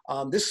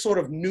 this sort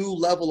of new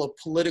level of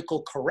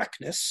political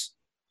correctness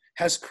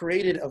has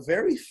created a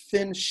very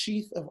thin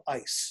sheath of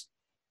ice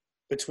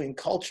between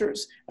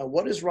cultures and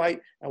what is right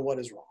and what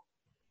is wrong.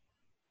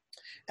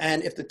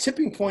 And if the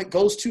tipping point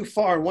goes too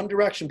far in one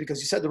direction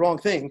because you said the wrong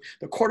thing,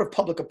 the court of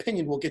public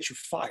opinion will get you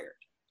fired.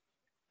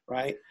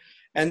 Right.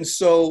 And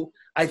so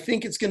I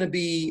think it's going to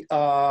be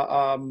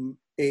a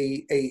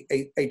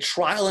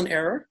trial and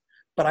error.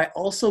 But I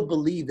also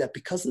believe that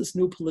because of this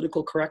new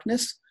political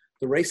correctness,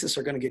 the racists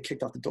are going to get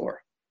kicked out the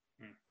door.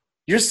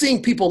 You're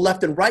seeing people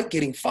left and right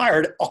getting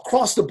fired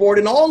across the board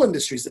in all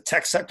industries, the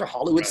tech sector,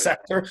 Hollywood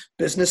sector,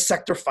 business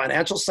sector,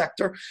 financial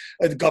sector,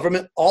 the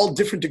government, all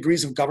different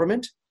degrees of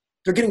government.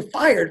 They're getting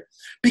fired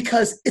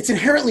because it's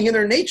inherently in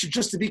their nature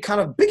just to be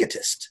kind of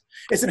bigotist.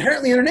 It's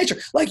inherently in their nature.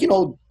 Like, you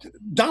know,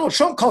 Donald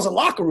Trump calls it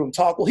locker room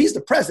talk. Well, he's the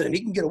president.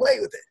 He can get away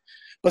with it.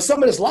 But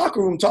some of this locker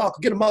room talk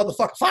will get a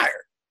motherfucker fired,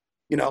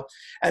 you know?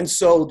 And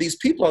so these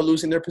people are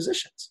losing their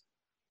positions.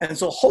 And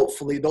so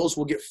hopefully those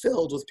will get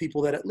filled with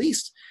people that at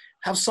least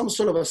have some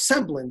sort of a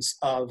semblance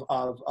of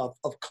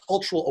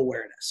cultural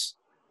awareness.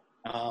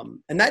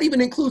 And that even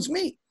includes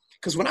me.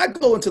 Because when I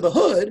go into the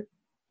hood,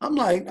 I'm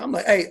like,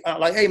 hey,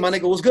 my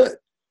nigga was good,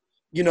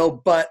 you know,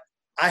 but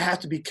I have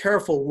to be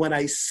careful when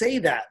I say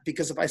that,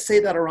 because if I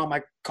say that around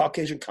my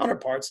Caucasian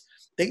counterparts,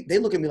 they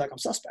look at me like I'm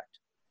suspect,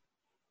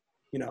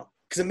 you know,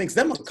 because it makes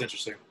them uncomfortable. It's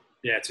interesting.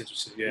 Yeah, it's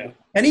interesting. Yeah.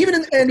 And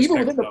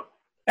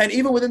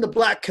even within the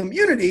black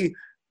community,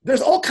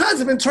 there's all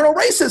kinds of internal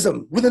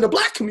racism within the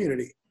black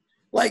community.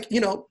 Like, you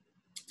know,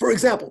 for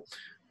example,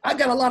 I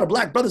got a lot of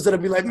black brothers that'll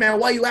be like, man,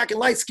 why you acting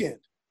light skinned?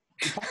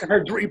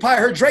 You probably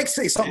heard Drake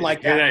say something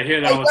like that. Hear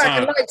that all the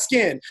time. Light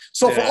skin.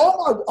 So for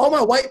all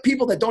my white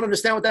people that don't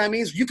understand what that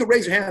means, you can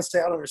raise your hand and say,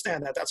 I don't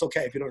understand that. That's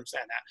okay if you don't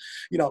understand that.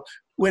 You know,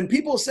 when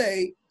people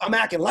say I'm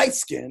acting light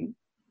skin,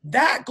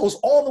 that goes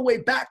all the way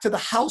back to the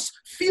house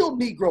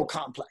field Negro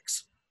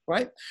complex,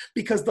 right?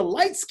 Because the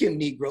light skinned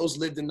Negroes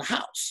lived in the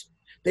house.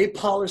 They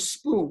polished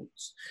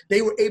spoons.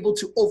 They were able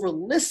to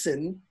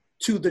over-listen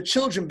to the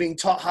children being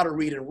taught how to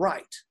read and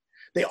write.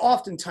 They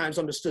oftentimes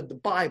understood the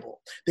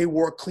Bible. They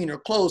wore cleaner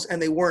clothes and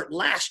they weren't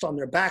lashed on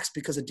their backs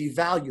because it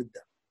devalued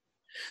them.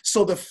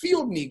 So the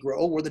field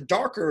Negro were the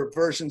darker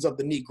versions of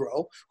the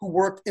Negro who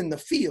worked in the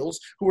fields,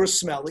 who were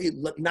smelly,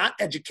 not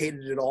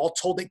educated at all,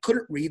 told they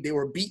couldn't read. They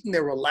were beaten, they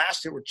were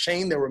lashed, they were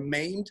chained, they were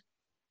maimed,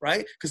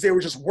 right? Because they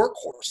were just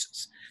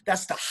workhorses.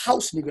 That's the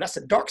house Negro. That's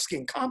a dark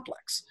skin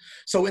complex.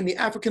 So in the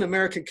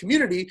African-American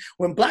community,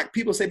 when black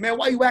people say, man,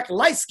 why you acting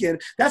light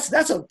skinned? That's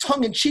a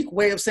tongue-in-cheek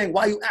way of saying,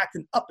 why you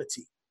acting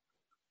uppity?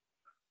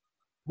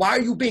 Why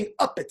are you being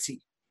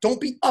uppity? Don't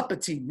be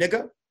uppity,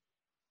 nigga.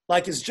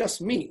 Like it's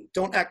just me.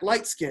 Don't act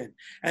light skinned.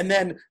 And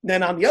then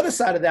on the other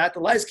side of that, the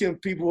light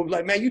skinned people will be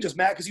like, man, you just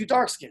mad because you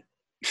dark skinned.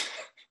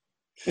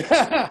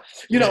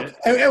 You know,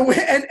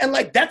 and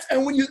like that's,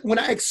 and when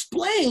I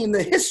explain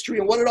the history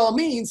and what it all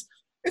means,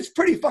 it's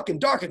pretty fucking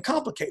dark and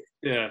complicated.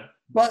 Yeah.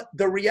 But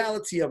the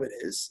reality of it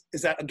is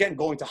that, again,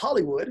 going to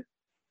Hollywood,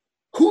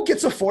 who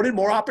gets afforded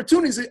more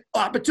opportunities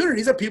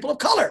of people of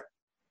color?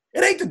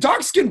 It ain't the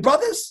dark skinned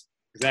brothers.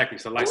 Exactly.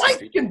 So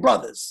light-skinned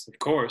brothers. Of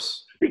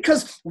course.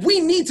 Because we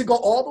need to go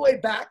all the way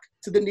back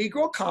to the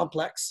Negro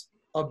complex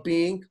of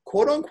being,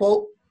 quote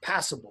unquote,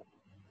 passable.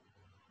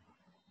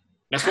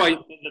 That's why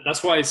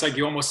it's like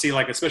you almost see,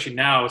 like, especially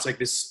now, it's like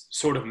this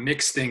sort of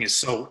mixed thing is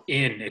so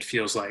in, it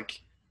feels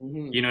like.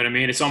 Mm-hmm. You know what I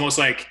mean? It's almost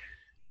like,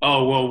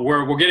 oh, well,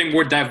 we're getting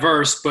more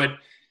diverse, but,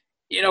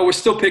 you know, we're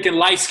still picking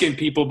light-skinned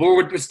people,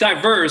 but it's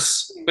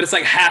diverse, but it's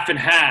like half and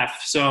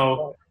half.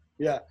 So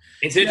yeah,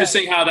 it's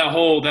interesting how that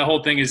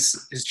whole thing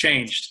is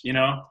changed, you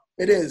know?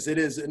 It is.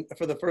 And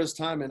for the first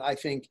time, and I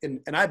think, and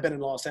I've been in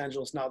Los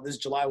Angeles now, this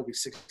July will be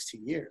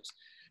 16 years.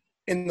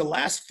 In the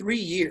last 3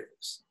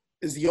 years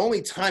is the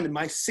only time in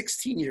my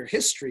 16-year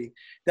history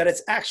that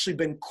it's actually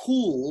been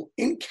cool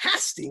in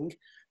casting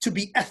to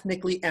be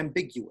ethnically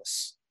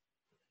ambiguous.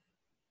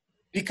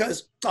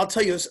 Because I'll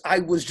tell you this, I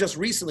was just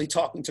recently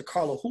talking to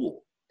Carla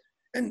Houle,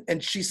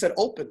 and she said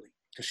openly,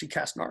 because she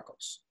cast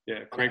Narcos. Yeah,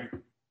 great.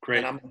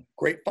 And I'm a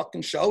great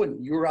fucking show,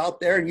 and you were out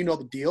there, and you know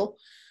the deal.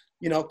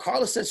 You know,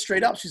 Carla said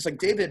straight up, she's like,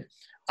 David,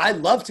 I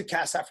love to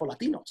cast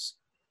Afro-Latinos.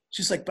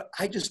 She's like, but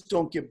I just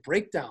don't give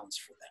breakdowns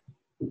for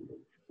them.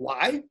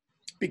 Why?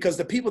 Because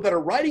the people that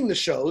are writing the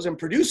shows and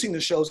producing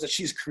the shows that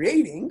she's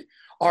creating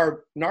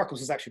are,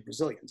 Narcos is actually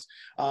Brazilians,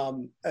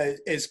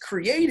 is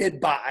created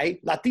by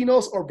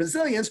Latinos or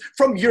Brazilians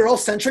from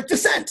Eurocentric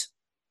descent.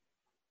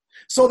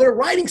 So they're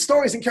writing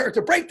stories and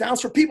character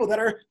breakdowns for people that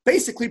are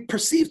basically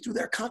perceived through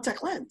their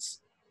contact lens.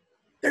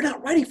 They're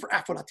not writing for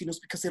Afro-Latinos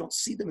because they don't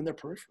see them in their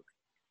periphery.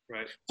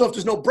 Right. So if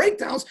there's no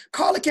breakdowns,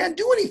 Carla can't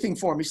do anything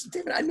for me. She said,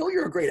 David, I know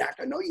you're a great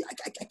actor. I know you. I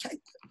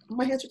can't.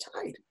 My hands are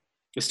tied.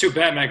 It's too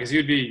bad, man, because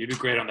you'd do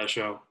great on that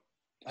show.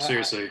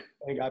 Seriously.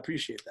 I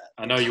appreciate that.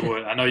 I know you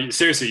would.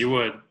 Seriously, you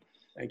would.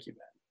 Thank you, man.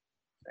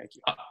 Thank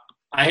you.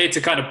 I hate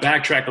to kind of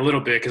backtrack a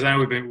little bit because I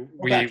know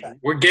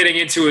we're getting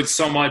into it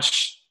so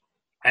much,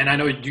 and I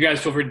know you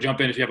guys feel free to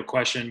jump in if you have a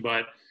question,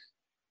 but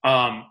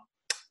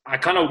I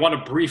kind of want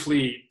to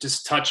briefly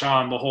just touch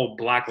on the whole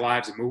Black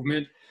Lives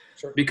movement.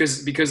 Sure.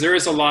 Because there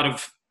is a lot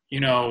of, you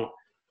know,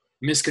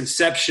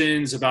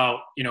 misconceptions about,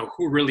 you know,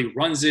 who really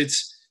runs it,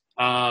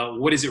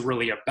 what is it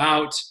really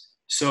about.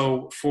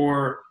 So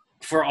for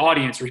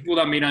audience, for people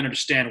that may not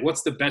understand,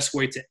 what's the best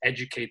way to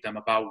educate them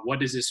about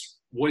what is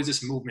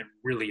this movement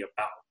really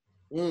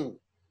about?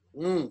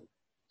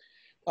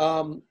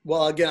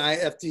 Well, again, I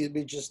have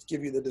to just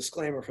give you the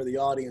disclaimer for the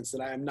audience that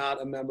I am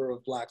not a member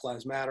of Black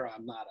Lives Matter.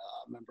 I'm not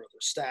a member of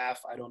their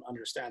staff. I don't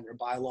understand their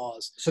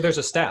bylaws. So there's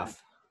a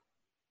staff.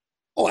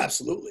 Oh,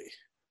 absolutely.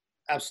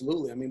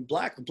 Absolutely. I mean,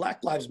 Black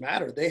Lives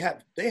Matter,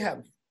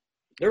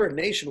 they're a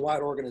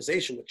nationwide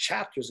organization with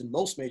chapters in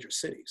most major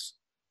cities.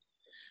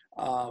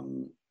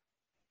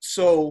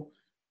 So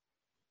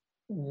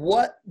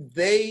what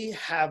they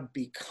have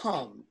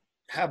become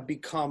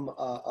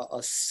a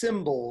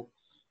symbol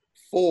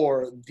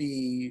for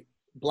the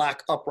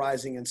Black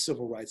uprising and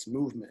civil rights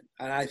movement.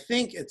 And I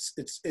think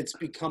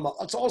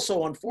it's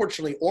also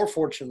unfortunately or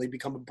fortunately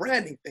become a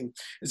branding thing.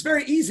 It's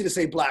very easy to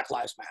say Black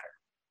Lives Matter.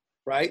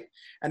 Right,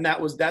 and that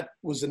was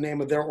the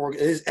name of their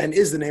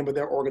is the name of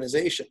their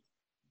organization.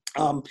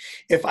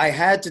 If I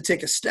had to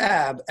take a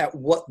stab at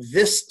what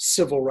this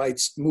civil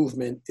rights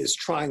movement is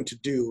trying to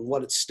do,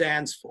 what it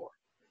stands for,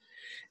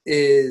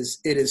 it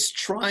is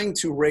trying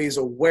to raise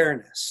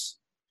awareness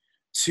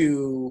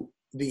to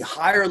the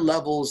higher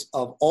levels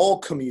of all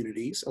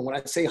communities. And when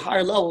I say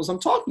higher levels, I'm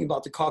talking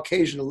about the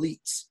Caucasian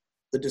elites,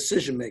 the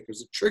decision makers,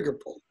 the trigger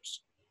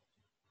pullers,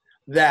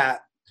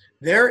 that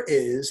there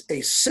is a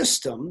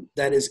system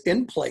that is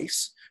in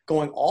place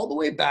going all the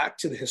way back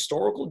to the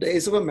historical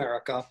days of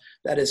America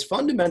that is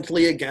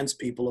fundamentally against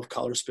people of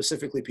color,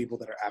 specifically people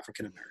that are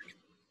African American,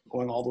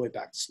 going all the way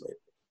back to slavery.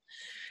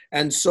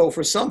 And so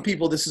for some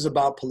people, this is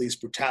about police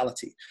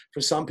brutality.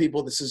 For some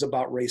people, this is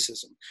about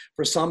racism.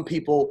 For some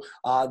people,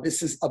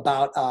 this is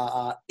about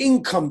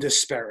income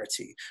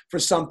disparity. For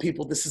some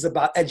people, this is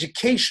about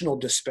educational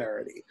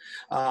disparity.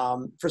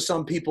 For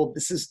some people,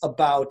 this is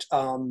about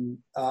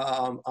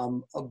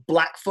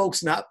Black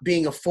folks not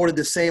being afforded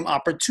the same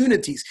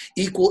opportunities,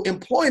 equal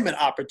employment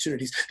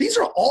opportunities. These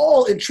are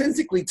all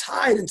intrinsically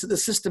tied into the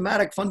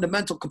systematic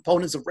fundamental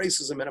components of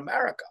racism in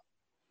America.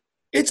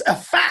 It's a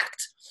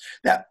fact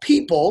that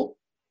people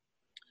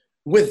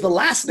with the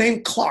last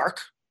name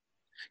Clark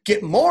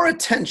get more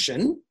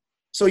attention.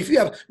 So if you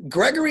have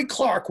Gregory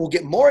Clark will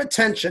get more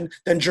attention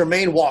than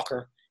Jermaine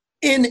Walker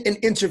in an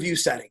interview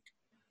setting.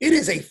 It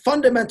is a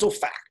fundamental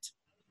fact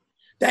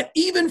that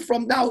even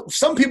from now,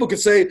 some people could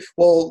say,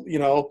 well, you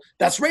know,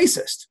 that's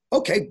racist.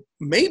 Okay,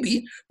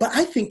 maybe, but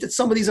I think that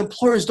some of these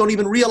employers don't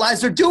even realize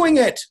they're doing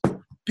it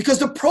because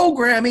the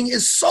programming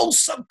is so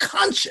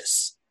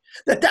subconscious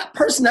that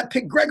person that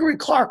picked Gregory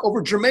Clark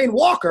over Jermaine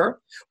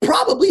Walker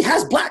probably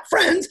has Black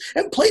friends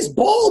and plays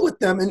ball with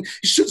them and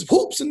shoots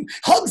hoops and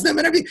hugs them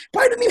and everything.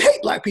 Probably doesn't even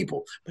hate Black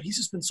people, but he's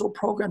just been so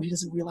programmed he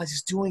doesn't realize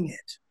he's doing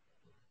it.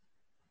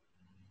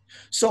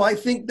 So I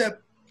think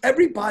that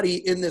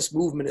everybody in this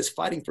movement is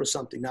fighting for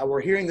something. Now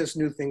we're hearing this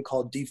new thing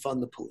called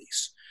defund the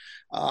police.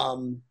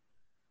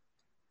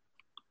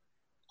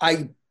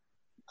 I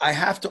I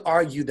have to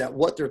argue that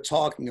what they're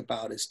talking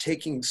about is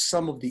taking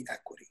some of the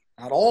equity,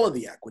 not all of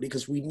the equity,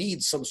 because we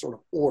need some sort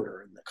of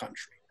order in the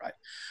country, right?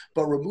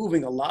 But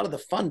removing a lot of the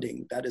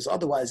funding that is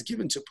otherwise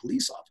given to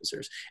police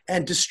officers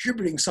and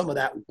distributing some of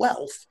that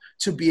wealth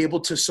to be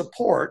able to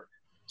support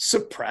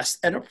suppressed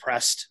and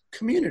oppressed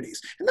communities.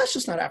 And that's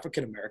just not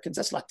African Americans,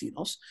 that's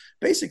Latinos,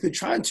 basically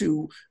trying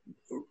to,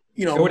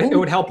 it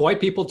would help white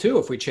people too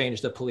if we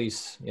changed the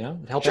police,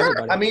 help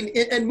everybody. I mean,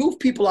 and move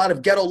people out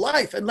of ghetto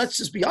life. And let's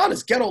just be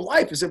honest, ghetto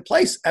life is in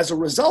place as a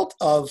result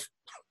of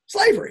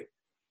slavery.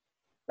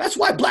 That's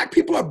why black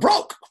people are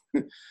broke.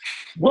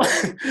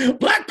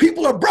 Black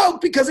people are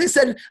broke because they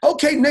said,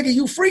 okay, nigga,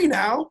 you free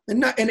now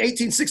in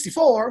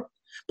 1864,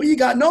 but you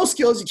got no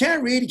skills, you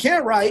can't read, you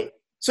can't write.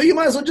 So you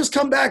might as well just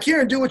come back here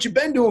and do what you've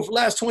been doing for the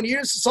last 20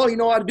 years. That's all you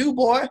know how to do,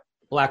 boy.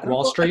 Black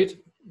Wall Street.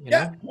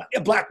 Yeah,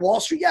 Black Wall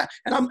Street. Yeah,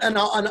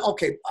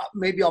 okay,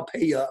 maybe I'll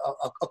pay you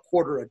a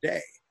quarter a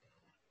day,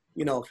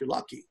 if you're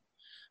lucky.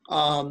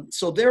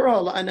 So there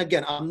are, and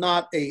again, I'm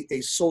not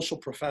a social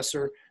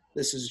professor.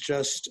 This is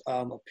just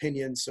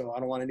opinion. So I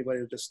don't want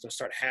anybody to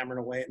start hammering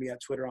away at me on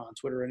Twitter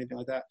or anything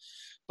like that.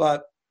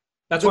 But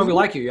that's why we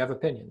like you. You have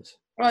opinions.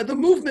 The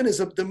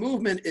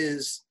movement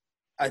is,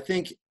 I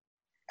think,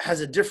 has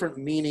a different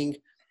meaning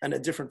and a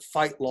different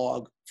fight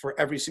log for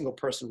every single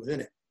person within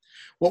it.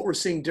 What we're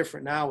seeing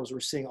different now is we're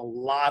seeing a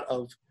lot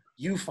of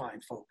fine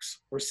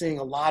folks. We're seeing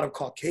a lot of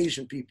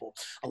Caucasian people,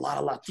 a lot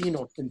of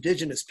Latino,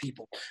 indigenous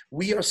people.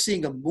 We are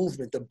seeing a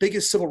movement, the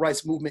biggest civil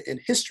rights movement in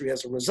history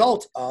as a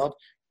result of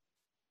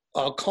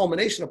a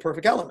culmination of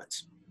perfect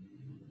elements.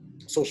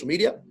 Social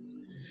media,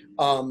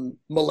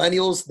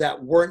 millennials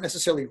that weren't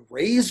necessarily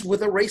raised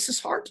with a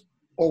racist heart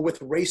or with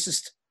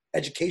racist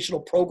educational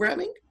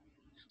programming.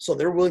 So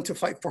they're willing to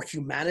fight for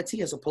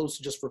humanity as opposed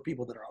to just for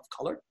people that are of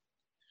color.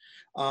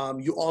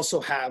 You also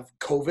have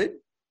COVID.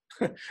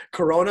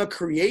 Corona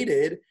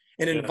created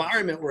an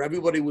environment where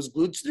everybody was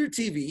glued to their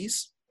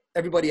TVs.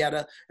 Everybody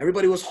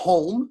was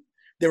home.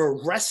 They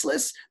were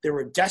restless. They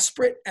were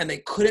desperate, and they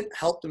couldn't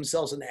help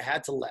themselves, and they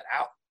had to let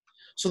out.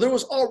 So there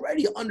was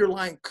already an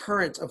underlying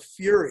current of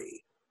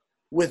fury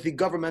with the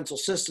governmental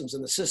systems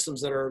and the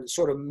systems that are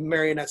sort of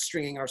marionette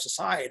stringing our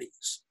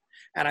societies.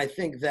 And I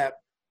think that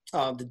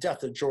the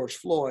death of George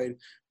Floyd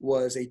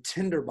was a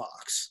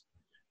tinderbox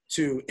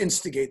to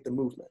instigate the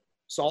movement.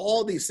 So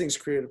all these things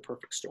created a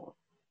perfect storm.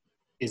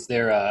 Is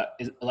there a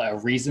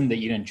reason that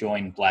you didn't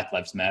join Black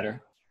Lives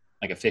Matter,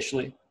 like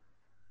officially?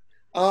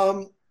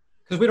 Because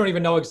we don't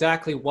even know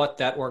exactly what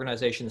that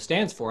organization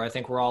stands for. I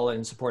think we're all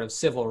in support of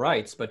civil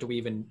rights, but do we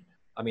even,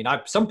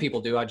 some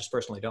people do, I just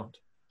personally don't.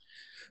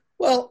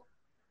 Well,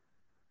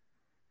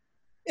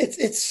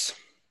 it's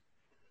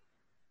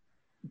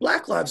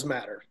Black Lives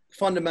Matter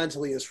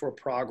fundamentally is for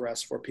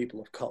progress for people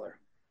of color.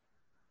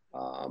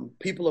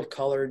 People of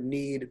color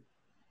need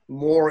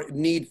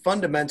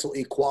fundamental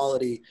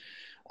equality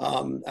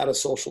at a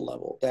social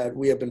level that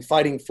we have been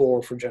fighting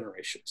for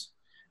generations.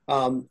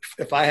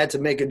 If I had to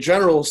make a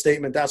general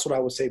statement, that's what I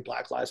would say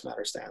Black Lives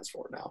Matter stands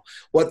for now.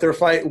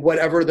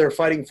 Whatever they're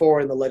fighting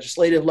for in the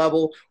legislative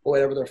level, or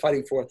whatever they're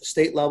fighting for at the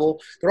state level,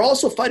 they're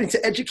also fighting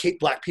to educate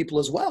Black people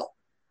as well.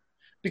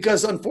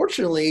 Because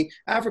unfortunately,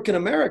 African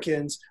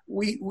Americans,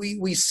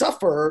 we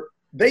suffer.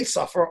 They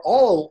suffer.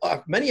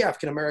 Many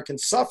African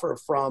Americans suffer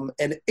from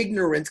an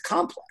ignorant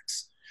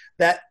complex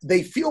that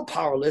they feel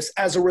powerless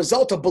as a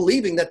result of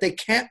believing that they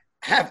can't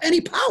have any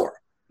power.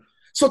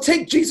 So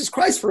take Jesus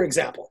Christ, for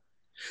example.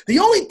 The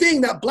only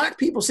thing that Black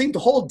people seem to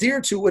hold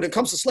dear to when it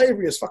comes to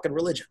slavery is fucking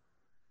religion.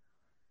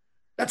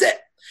 That's it.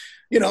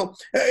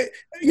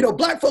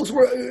 Black folks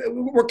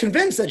were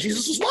convinced that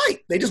Jesus was white.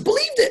 They just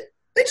believed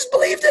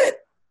it.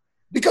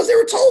 Because they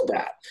were told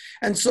that.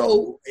 And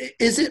so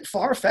is it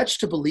far-fetched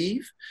to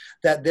believe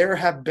that there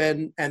have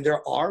been, and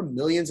there are,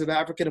 millions of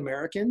African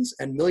Americans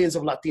and millions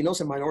of Latinos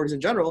and minorities in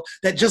general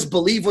that just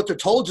believe what they're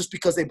told just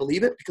because they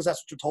believe it, because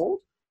that's what you're told?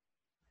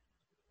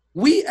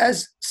 We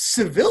as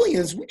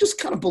civilians, we just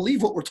kind of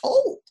believe what we're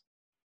told.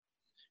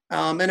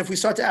 And if we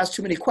start to ask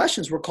too many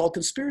questions, we're called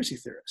conspiracy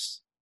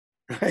theorists,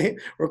 right?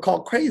 We're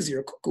called crazy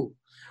or cuckoo.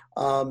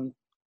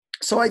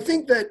 So I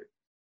think that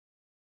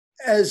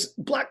as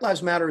Black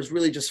Lives Matter is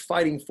really just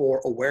fighting for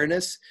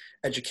awareness,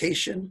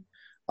 education,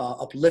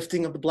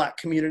 uplifting of the Black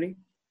community,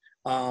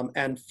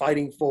 and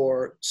fighting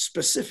for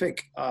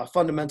specific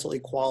fundamental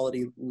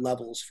equality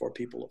levels for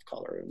people of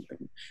color.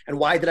 And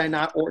why did I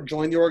not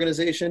join the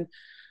organization?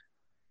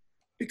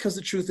 Because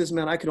the truth is,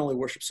 man, I can only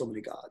worship so many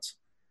gods.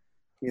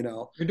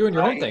 You're doing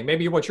your own thing.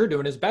 Maybe what you're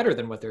doing is better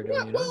than what they're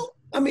doing. Yeah, well,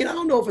 I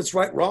don't know if it's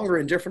right, wrong, or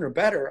indifferent or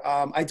better.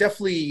 I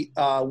definitely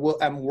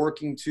am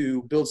working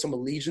to build some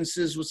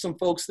allegiances with some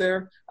folks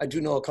there. I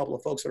do know a couple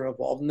of folks that are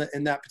involved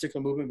in that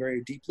particular movement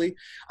very deeply.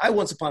 I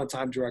once upon a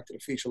time directed a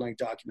feature-length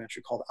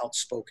documentary called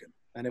Outspoken,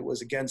 and it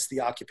was against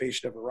the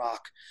occupation of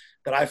Iraq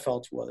that I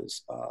felt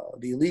was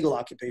the illegal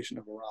occupation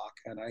of Iraq.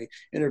 And I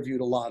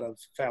interviewed a lot of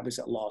families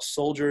that lost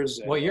soldiers.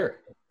 What year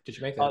did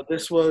you make that?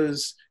 This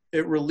was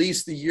it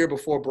released the year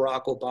before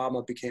Barack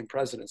Obama became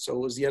president. So it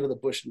was the end of the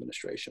Bush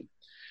administration.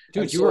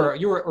 Dude, And you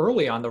so- were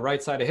early on the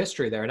right side of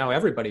history there. Now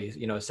everybody,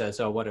 says,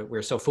 "Oh,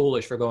 we're so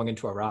foolish for going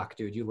into Iraq."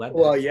 Dude, you led that.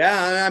 Well,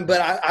 yeah,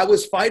 but I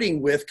was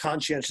fighting with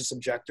conscientious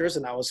objectors,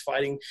 and I was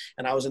fighting,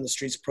 and I was in the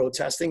streets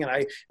protesting, and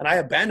I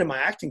abandoned my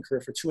acting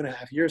career for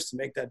 2.5 years to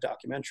make that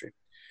documentary.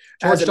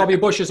 George W.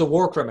 Bush is a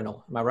war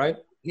criminal. Am I right?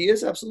 He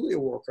is absolutely a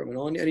war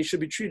criminal, and he should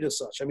be treated as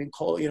such. I mean,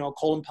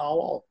 Colin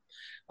Powell.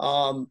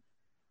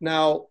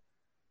 Now,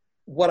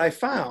 what I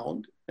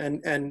found,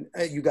 and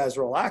you guys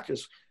are all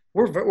actors,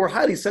 we're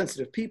highly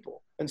sensitive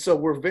people, and so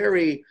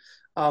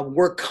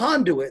we're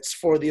conduits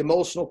for the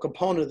emotional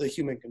component of the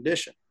human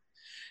condition.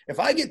 If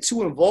I get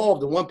too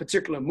involved in one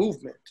particular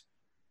movement,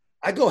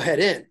 I go head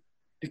in,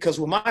 because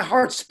when my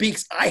heart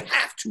speaks, I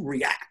have to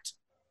react.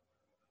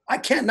 I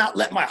cannot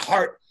let my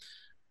heart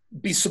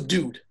be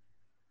subdued.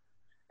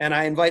 And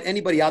I invite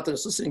anybody out there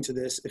that's listening to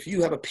this, if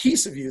you have a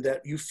piece of you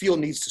that you feel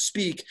needs to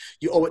speak,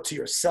 you owe it to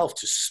yourself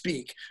to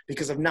speak,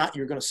 because if not,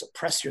 you're going to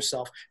suppress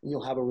yourself and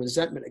you'll have a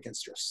resentment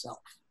against yourself.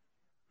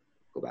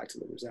 Go back to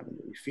the resentment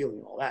that you're feeling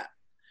and all that.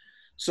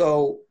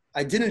 So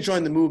I didn't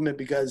join the movement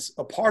because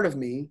a part of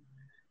me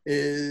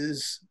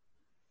is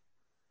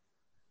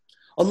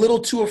a little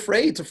too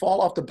afraid to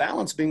fall off the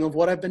balance beam of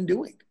what I've been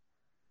doing.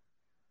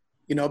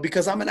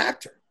 Because I'm an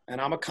actor and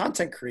I'm a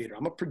content creator.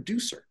 I'm a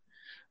producer.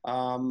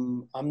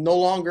 I'm no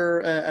longer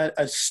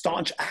a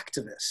staunch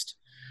activist,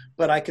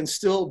 but I can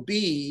still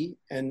be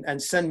and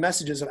send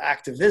messages of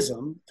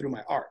activism through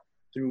my art,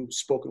 through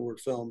spoken word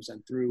films,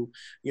 and through,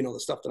 the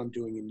stuff that I'm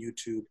doing in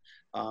YouTube,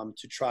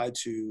 to try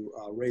to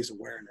raise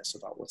awareness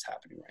about what's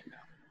happening right now.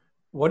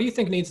 What do you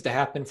think needs to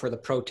happen for the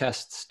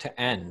protests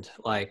to end?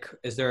 Like,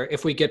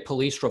 if we get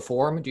police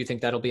reform, do you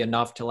think that'll be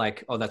enough to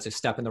that's a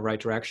step in the right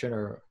direction?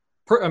 Or,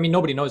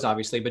 nobody knows,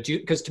 obviously, but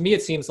because to me,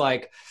 it seems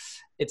like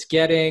it's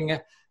getting,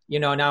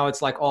 now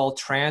it's like all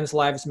trans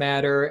lives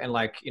matter, and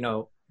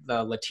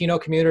the Latino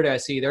community, I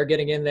see they're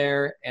getting in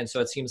there. And so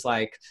it seems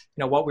like,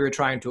 what we were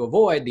trying to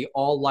avoid, the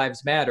all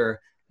lives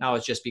matter, now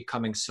it's just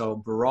becoming so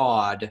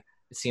broad.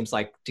 It seems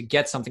like to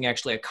get something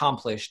actually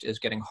accomplished is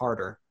getting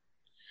harder.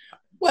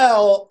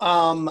 Well,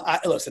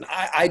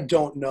 I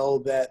don't know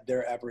that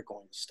they're ever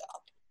going to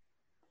stop.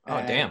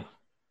 Damn.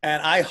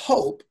 And I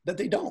hope that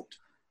they don't.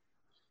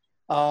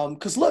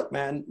 Because look,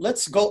 man,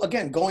 let's go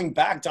again, going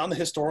back down the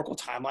historical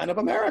timeline of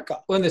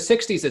America. Well, in the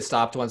 60s, it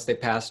stopped once they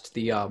passed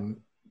the,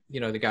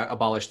 they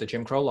abolished the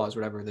Jim Crow laws,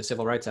 whatever, the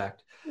Civil Rights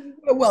Act.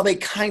 Well, they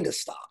kind of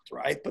stopped,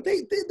 right? But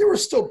there were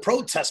still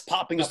protests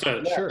popping up.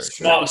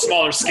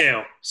 Smaller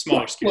scale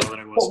than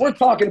it was. What we're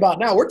talking about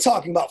now, we're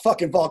talking about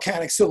fucking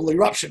volcanic civil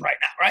eruption right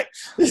now, right?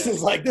 This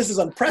is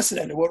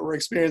unprecedented what we're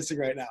experiencing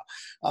right now.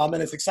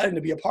 And it's exciting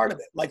to be a part of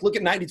it. Like, look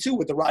at 92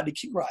 with the Rodney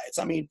King riots.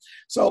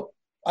 So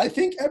I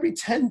think every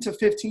 10 to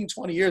 15,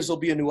 20 years, there'll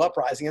be a new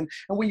uprising. And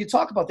when you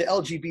talk about the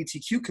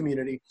LGBTQ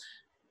community,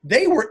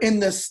 they're in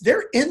the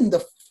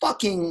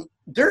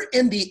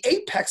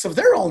apex of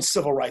their own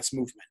civil rights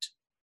movement.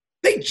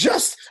 They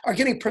just are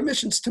getting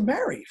permissions to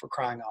marry, for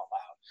crying out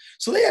loud.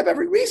 So they have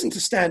every reason to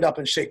stand up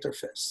and shake their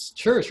fists.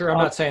 Sure. I'm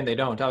not saying they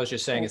don't. I was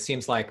just saying it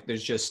seems like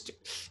there's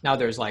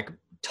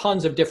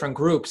tons of different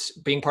groups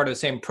being part of the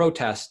same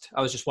protest.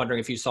 I was just wondering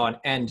if you saw an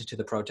end to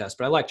the protest,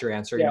 but I liked your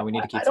answer. We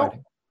need to keep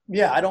fighting.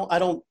 Yeah, I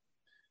don't.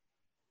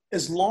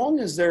 As long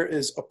as there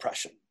is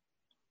oppression,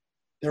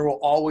 there will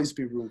always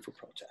be room for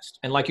protest.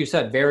 And like you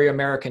said, very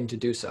American to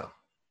do so.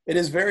 It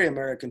is very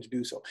American to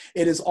do so.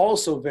 It is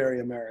also very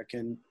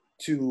American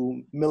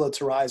to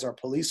militarize our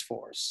police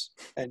force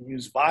and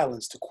use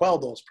violence to quell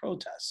those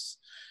protests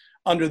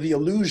under the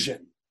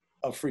illusion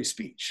of free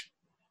speech.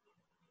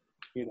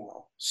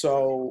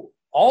 So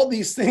all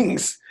these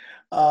things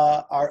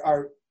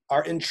are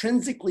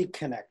intrinsically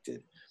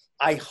connected.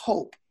 I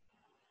hope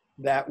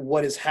that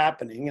what is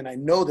happening, and I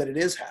know that it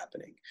is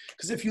happening,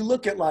 because if you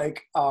look at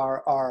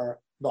the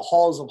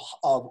halls of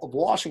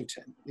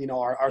Washington,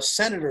 our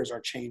senators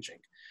are changing.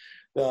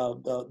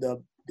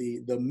 The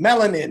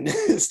melanin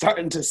is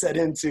starting to set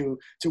into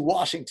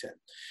Washington.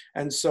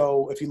 And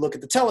so if you look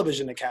at the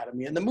television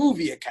academy and the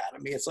movie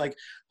academy, it's like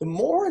the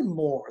more and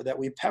more that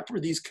we pepper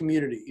these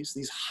communities,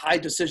 these high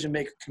decision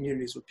maker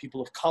communities with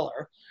people of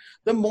color,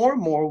 the more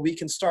and more we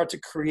can start to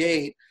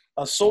create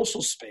a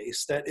social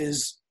space that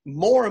is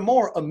more and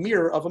more a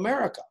mirror of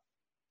America.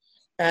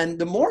 And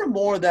the more and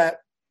more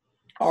that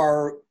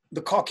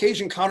the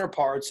Caucasian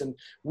counterparts and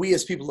we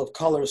as people of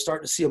color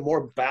start to see a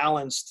more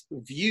balanced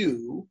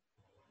view,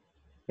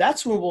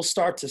 that's when we'll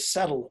start to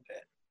settle a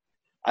bit.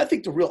 I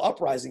think the real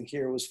uprising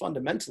here was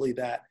fundamentally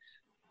that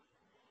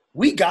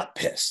we got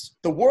pissed.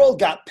 The world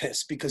got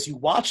pissed because you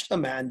watched a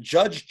man,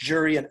 judge,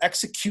 jury, and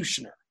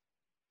executioner,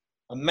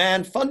 a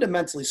man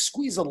fundamentally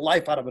squeeze the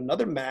life out of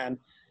another man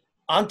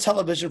on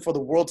television for the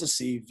world to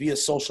see via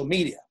social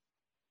media.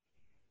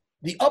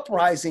 The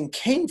uprising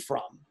came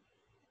from,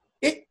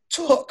 it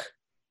took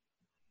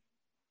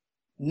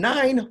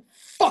 9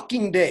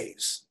 fucking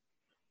days,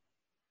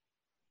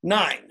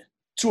 9,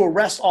 to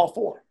arrest all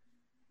 4.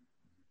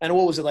 And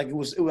what was it like? I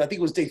think it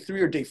was day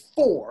 3 or day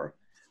 4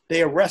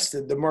 they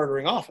arrested the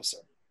murdering officer.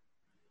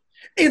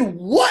 In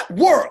what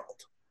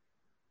world,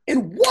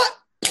 in what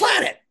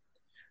planet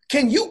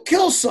can you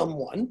kill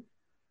someone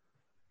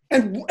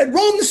and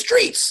roam the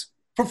streets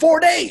for 4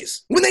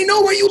 days when they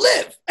know where you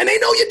live and they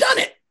know you done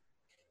it?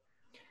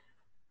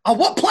 On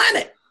what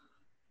planet?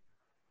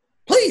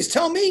 Please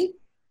tell me.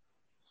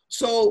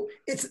 So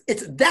it's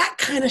that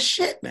kind of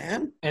shit,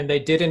 man. And they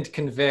didn't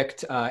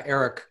convict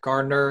Eric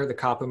Gardner, the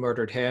cop who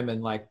murdered him,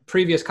 and like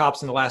previous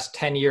cops in the last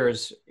 10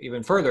 years,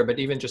 even further, but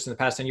even just in the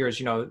past 10 years,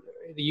 you know,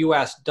 the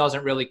U.S.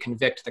 doesn't really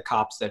convict the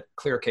cops that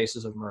clear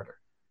cases of murder.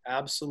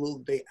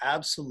 Absolutely. They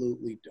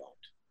absolutely don't.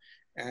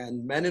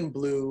 And Men in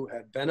Blue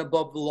have been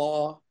above the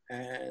law,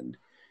 and,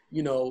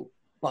 you know,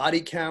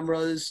 body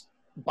cameras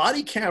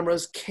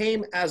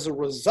came as a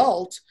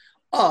result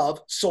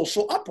of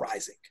social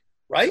uprising.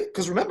 Right?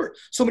 Because remember,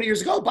 so many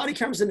years ago, body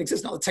cameras didn't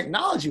exist. Now the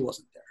technology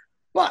wasn't there.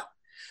 But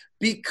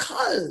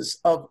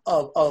because of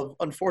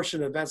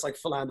unfortunate events like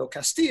Philando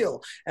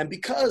Castile, and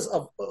because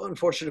of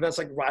unfortunate events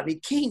like Rodney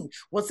King,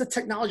 once the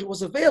technology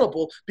was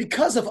available,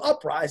 because of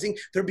uprising,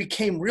 there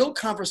became real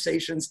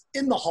conversations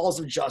in the halls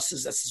of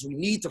justice that says we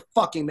need to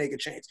fucking make a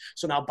change.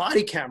 So now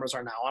body cameras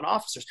are now on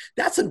officers.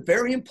 That's a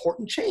very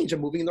important change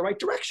and moving in the right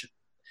direction.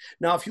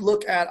 Now, if you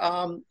look at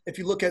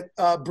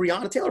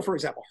Breonna Taylor, for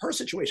example, her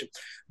situation,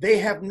 they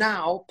have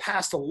now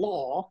passed a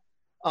law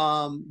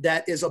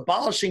that is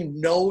abolishing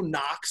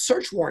no-knock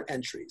search warrant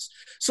entries.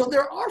 So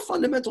there are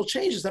fundamental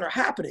changes that are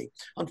happening.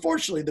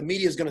 Unfortunately, the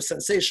media is going to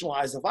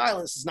sensationalize the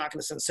violence. It's not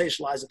going to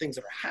sensationalize the things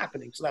that are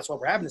happening. So that's why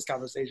we're having this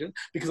conversation,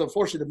 because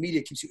unfortunately, the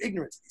media keeps you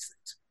ignorant to these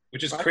things.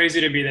 Which is crazy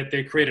to me that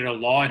they created a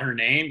law in her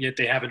name, yet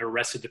they haven't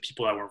arrested the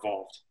people that were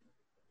involved.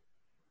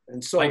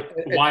 And so, like,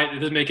 why? It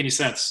doesn't make any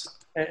sense.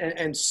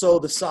 And so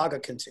the saga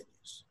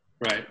continues.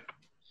 Right.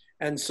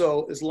 And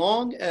so as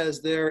long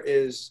as there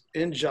is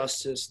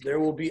injustice, there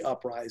will be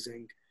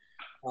uprising.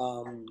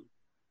 I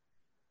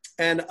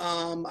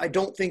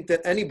don't think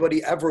that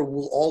anybody ever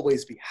will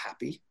always be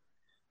happy.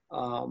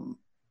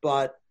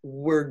 But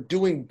we're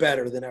doing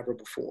better than ever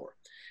before.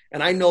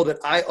 And I know that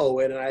I owe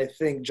it. And I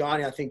think,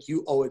 Johnny, I think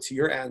you owe it to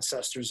your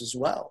ancestors as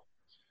well,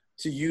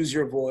 to use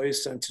your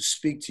voice and to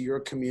speak to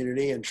your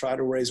community and try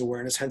to raise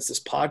awareness, hence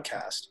this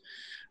podcast.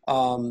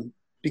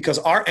 Because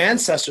our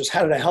ancestors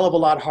had it a hell of a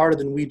lot harder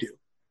than we do,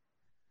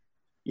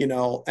 you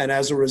know, and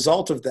as a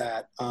result of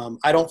that,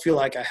 I don't feel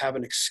like I have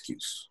an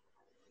excuse,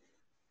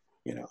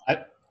 you know.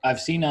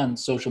 I've seen on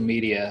social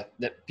media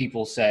that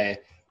people say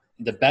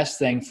the best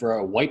thing for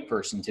a white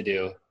person to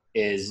do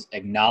is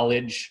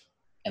acknowledge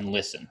and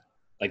listen.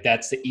 Like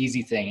that's the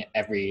easy thing.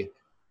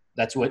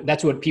 That's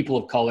what people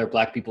of color,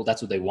 Black people,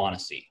 that's what they want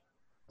to see.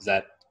 Is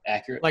that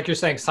accurate? Like you're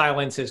saying,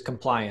 silence is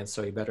compliance,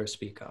 so you better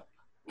speak up.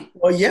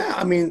 Well, yeah,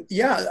 I mean,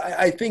 yeah,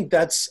 I think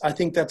that's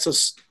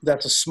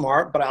a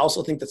smart, but I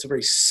also think that's a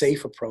very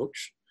safe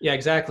approach. Yeah,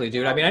 exactly,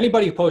 dude. I mean,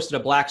 anybody who posted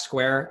a black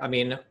square, I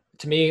mean,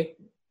 to me,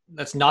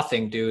 that's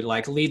nothing, dude.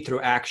 Like, lead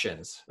through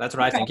actions. That's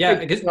what I think. Yeah,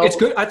 it's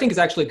good. I think it's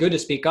actually good to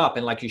speak up,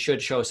 and like you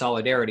should show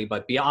solidarity.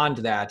 But beyond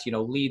that, you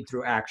know, lead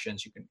through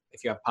actions. You can,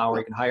 if you have power,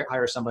 you can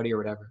hire somebody or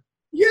whatever.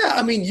 Yeah,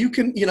 I mean, you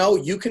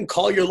can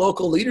call your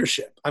local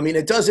leadership. I mean,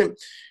 it doesn't.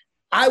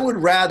 I would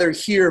rather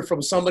hear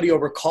from somebody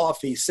over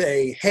coffee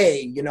say, hey,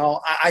 you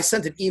know, I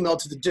sent an email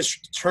to the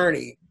district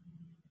attorney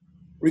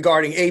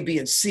regarding A, B,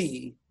 and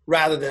C,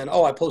 rather than,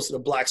 oh, I posted a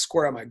black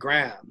square on my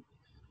gram.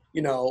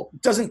 You know,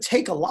 it doesn't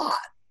take a lot.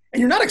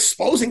 And you're not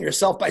exposing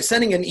yourself by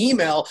sending an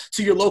email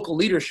to your local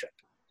leadership.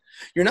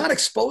 You're not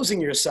exposing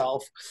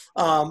yourself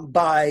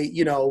by,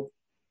 you know,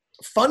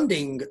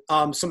 funding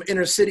some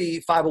inner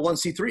city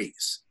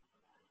 501c3s.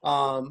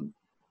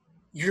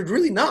 You're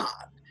really not.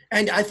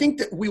 And I think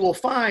that we will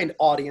find,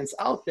 audience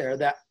out there,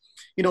 that,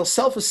 you know,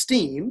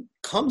 self-esteem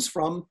comes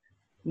from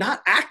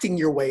not acting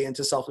your way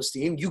into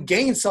self-esteem. You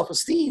gain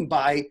self-esteem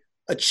by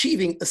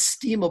achieving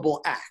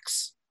esteemable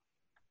acts.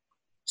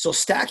 So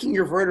stacking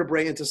your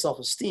vertebrae into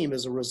self-esteem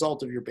is a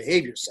result of your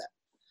behavior set.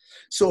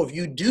 So if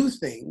you do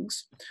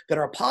things that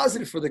are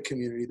positive for the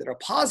community, that are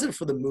positive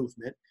for the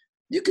movement,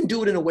 you can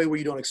do it in a way where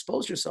you don't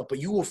expose yourself, but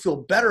you will feel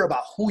better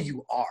about who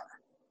you are,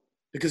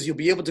 because you'll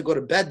be able to go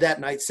to bed that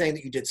night saying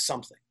that you did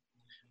something,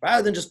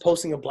 rather than just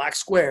posting a black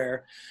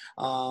square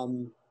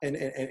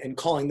and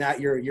calling that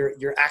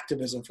your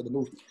activism for the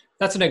movement.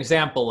 That's an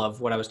example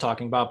of what I was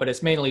talking about, but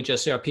it's mainly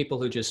just, you know,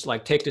 people who just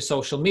like take to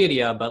social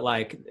media. But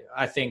like,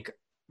 I think,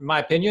 in my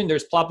opinion,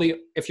 there's probably,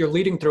 if you're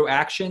leading through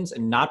actions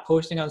and not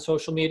posting on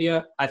social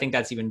media, I think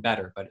that's even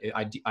better, but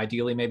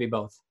ideally maybe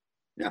both.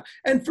 Yeah.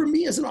 And for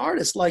me as an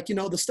artist, like, you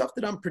know, the stuff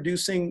that I'm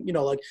producing, you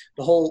know, like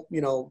the whole,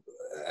 you know,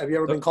 have you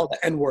ever been called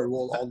the N-word?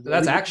 Well,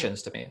 that's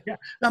actions to me. Yeah.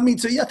 I mean,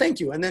 so yeah, thank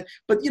you. And then,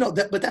 but you know,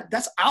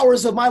 that's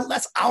hours and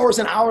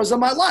hours of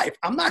my life.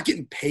 I'm not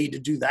getting paid to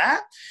do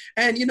that.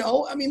 And, you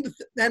know, I mean,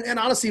 and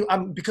honestly,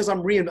 because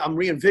I'm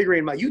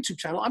reinvigorating my YouTube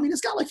channel. I mean,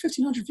 it's got like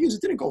 1,500 views.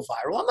 It didn't go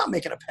viral. I'm not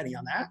making a penny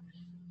on that.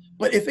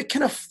 But if it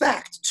can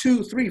affect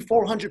 200, 300,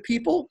 400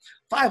 people,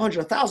 500,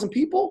 1,000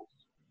 people,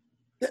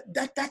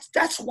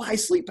 that's why I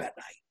sleep at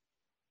night,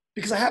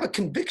 because I have a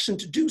conviction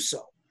to do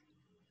so.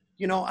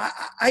 You know,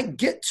 I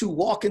get to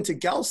walk into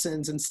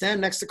Gelson's and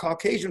stand next to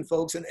Caucasian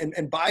folks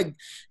and buy,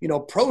 you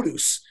know,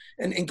 produce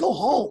and go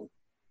home.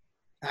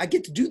 I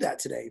get to do that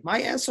today.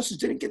 My ancestors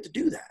didn't get to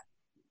do that.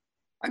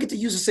 I get to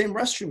use the same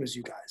restroom as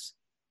you guys.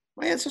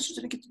 My ancestors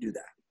didn't get to do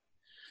that.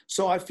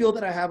 So I feel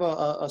that I have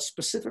a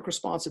specific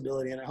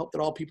responsibility, and I hope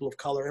that all people of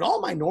color and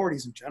all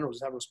minorities in general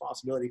just have a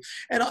responsibility.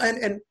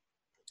 And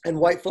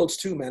white folks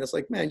too, man. It's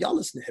like, man, y'all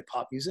listen to hip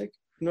hop music.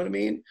 You know what I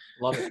mean?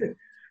 Love it.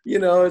 You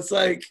know, it's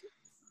like,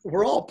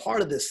 we're all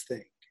part of this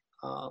thing.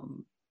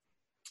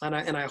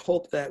 And I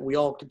hope that we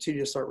all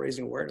continue to start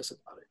raising awareness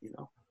about it, you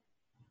know?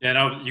 Yeah,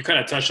 no, you kind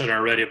of touched on it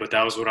already, but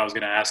that was what I was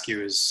going to ask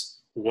you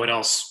is what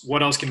else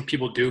can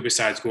people do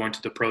besides going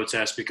to the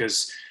protests?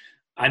 Because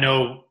I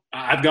know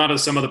I've gone to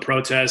some of the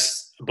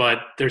protests, but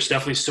there's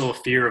definitely still a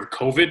fear of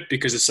COVID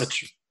because it's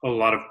such a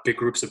lot of big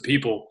groups of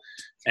people.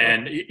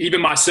 And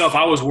even myself,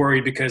 I was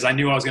worried because I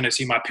knew I was going to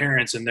see my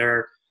parents and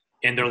they're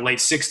in their late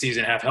 60s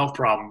and have health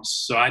problems.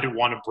 So I didn't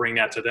want to bring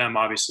that to them,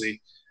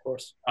 obviously. Of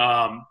course.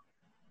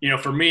 You know,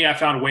 for me, I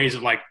found ways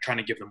of like trying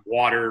to give them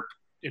water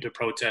into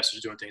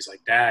protesters, doing things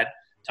like that,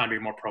 trying to be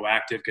more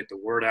proactive, get the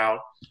word out.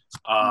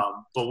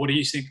 But what do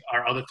you think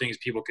are other things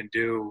people can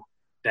do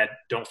that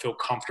don't feel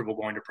comfortable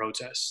going to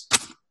protests?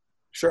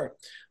 Sure.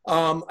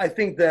 I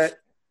think that,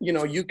 you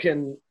know, you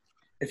can,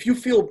 if you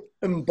feel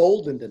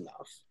emboldened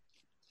enough,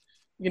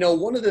 you know,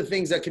 one of the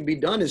things that can be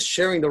done is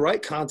sharing the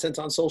right content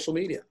on social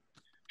media.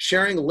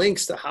 Sharing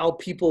links to how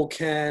people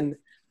can,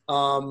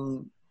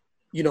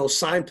 you know,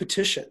 sign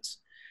petitions,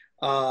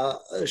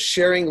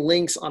 sharing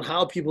links on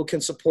how people can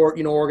support,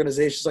 you know,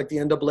 organizations like the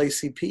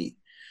NAACP.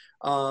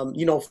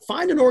 You know,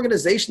 find an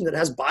organization that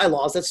has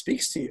bylaws that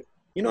speaks to you.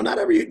 You know, not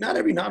every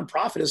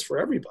nonprofit is for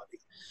everybody.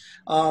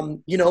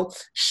 You know,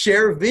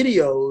 share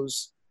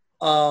videos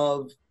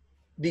of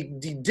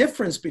the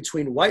difference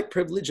between white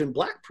privilege and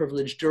black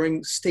privilege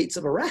during states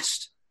of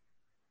arrest.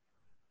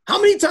 How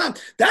many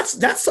times?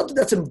 That's something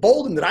that's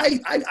emboldened that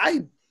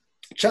I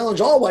challenge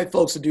all white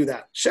folks to do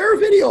that. Share a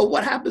video of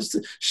what happens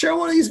to share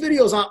one of these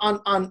videos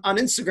on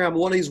Instagram of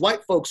one of these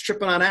white folks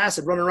tripping on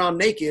acid, running around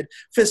naked,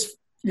 fist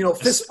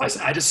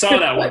fighting. I just saw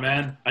that one,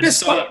 man. I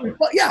just saw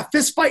that. Yeah,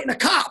 fist fighting a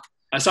cop.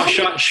 I saw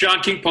Sean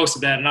King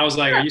posted that, and I was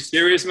like, are you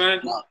serious, man?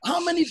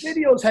 How many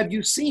videos have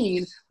you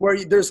seen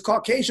where there's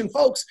Caucasian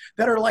folks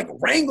that are like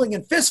wrangling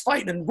and fist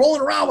fighting and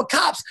rolling around with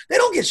cops? They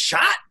don't get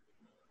shot.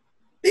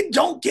 They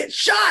don't get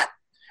shot.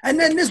 And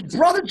then this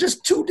brother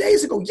just 2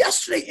 days ago,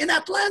 yesterday in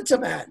Atlanta,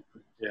 man.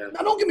 Yeah.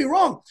 Now, don't get me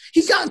wrong.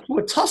 He got into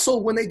a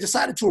tussle when they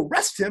decided to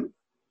arrest him.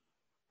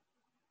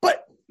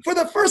 But for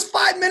the first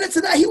 5 minutes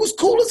of that, he was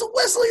cool as a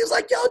whistle. He was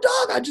like, yo,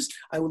 dog,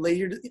 I would lay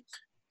here.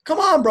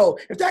 Come on, bro.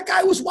 If that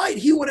guy was white,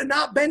 he would have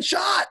not been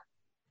shot.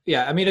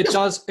 Yeah, I mean, it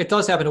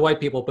does happen to white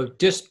people, but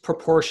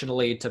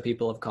disproportionately to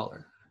people of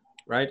color,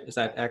 right? Is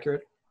that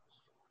accurate?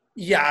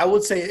 Yeah, I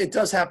would say it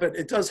does happen.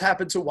 It does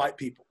happen to white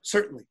people,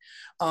 certainly.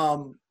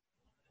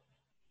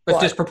 But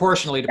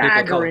disproportionately to people of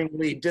color.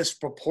 Staggeringly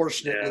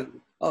disproportionately.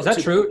 Yeah. Is that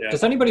true? Yeah.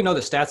 Does anybody know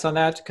the stats on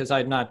that? Because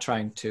I'm not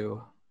trying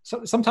to.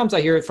 Sometimes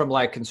I hear it from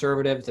like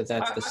conservatives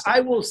that's the. I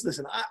will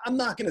listen. I'm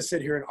not going to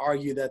sit here and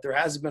argue that there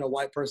hasn't been a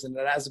white person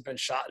that hasn't been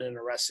shot in an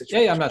arrest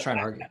situation. Yeah, I'm not trying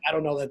to argue. I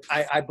don't know that.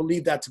 I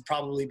believe that to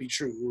probably be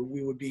true.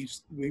 We'd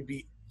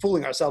be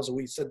fooling ourselves if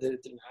we said that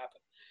it didn't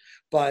happen.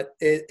 But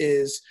it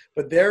is.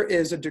 But there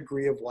is a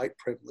degree of white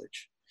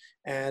privilege,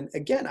 and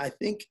again, I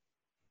think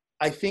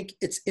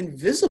it's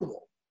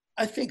invisible.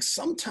 I think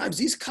sometimes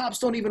these cops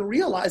don't even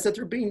realize that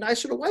they're being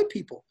nicer to white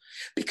people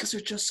because they're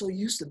just so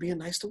used to being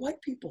nice to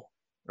white people.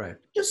 Right.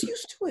 Just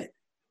used to it.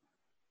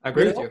 I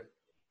agree with you.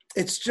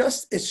 It's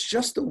just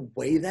the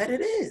way that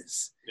it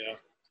is. Yeah.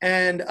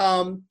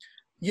 And,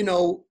 you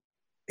know,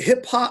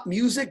 hip hop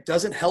music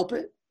doesn't help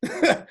it.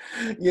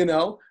 You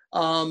know,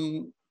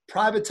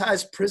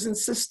 privatized prison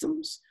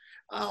systems.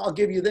 I'll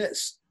give you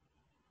this.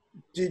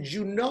 Did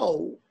you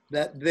know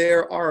that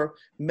there are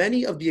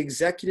many of the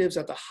executives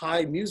at the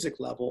high music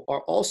level are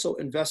also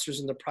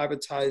investors in the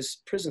privatized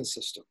prison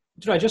system?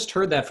 Dude, I just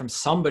heard that from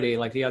somebody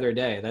like the other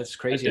day. That's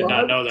crazy. I did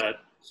not know that.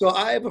 So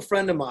I have a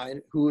friend of mine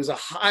who is a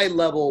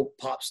high-level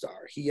pop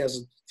star. He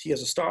has a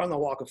star on the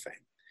Walk of Fame.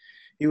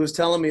 He was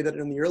telling me that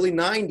in the early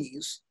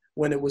 90s,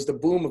 when it was the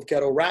boom of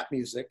ghetto rap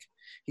music,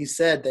 he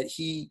said that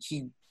he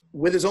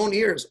with his own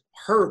ears,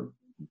 heard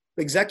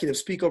executives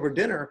speak over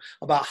dinner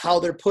about how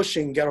they're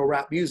pushing ghetto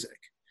rap music.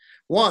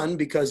 One,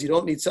 because you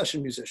don't need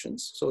session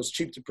musicians, so it's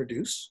cheap to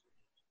produce.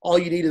 All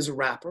you need is a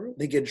rapper.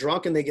 They get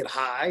drunk and they get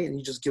high, and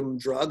you just give them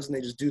drugs and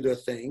they just do their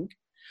thing.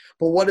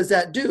 But what does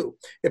that do?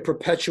 It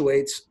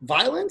perpetuates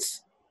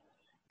violence,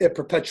 it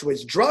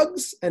perpetuates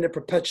drugs, and it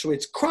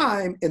perpetuates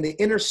crime in the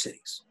inner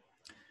cities.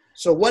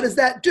 So what does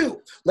that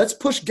do? Let's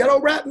push ghetto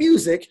rap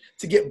music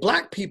to get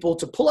black people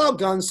to pull out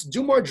guns, to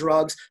do more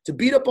drugs, to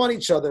beat up on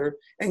each other,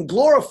 and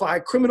glorify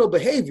criminal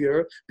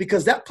behavior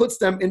because that puts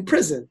them in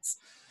prisons.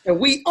 And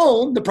we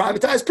own the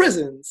privatized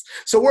prisons.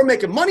 So we're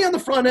making money on the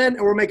front end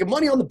and we're making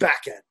money on the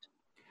back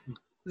end.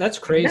 That's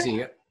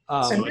crazy.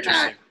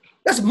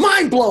 That's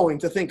mind-blowing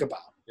to think about.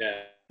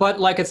 Yeah.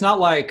 But like, it's not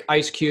like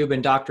Ice Cube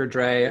and Dr.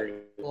 Dre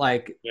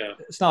Like, Yeah.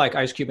 it's not like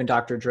Ice Cube and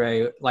Dr.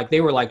 Dre, like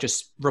they were like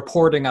just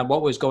reporting on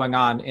what was going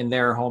on in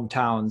their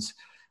hometowns.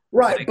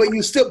 Right, Like,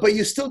 but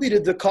you still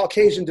needed the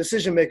Caucasian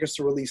decision makers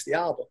to release the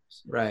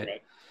albums. right.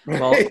 Right.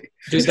 Well, dude,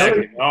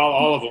 Exactly.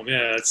 All of them.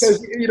 Yeah. It's,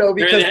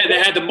 Because they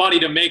had the money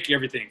to make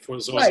everything. So it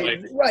was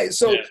like, right.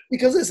 So yeah.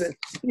 because listen,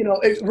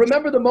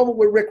 remember the moment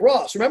with Rick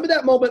Ross. Remember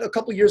that moment a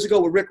couple years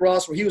ago with Rick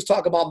Ross where he was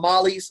talking about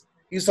Molly's.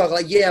 He was talking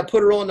like, "Yeah,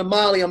 put her on the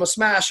Molly. I'm a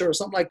smasher," or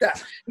something like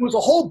that. It was a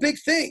whole big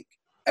thing.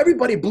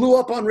 Everybody blew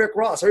up on Rick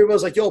Ross. Everybody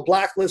was like, "Yo,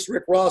 blacklist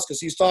Rick Ross,"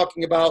 because he's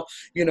talking about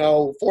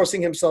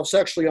forcing himself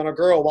sexually on a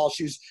girl while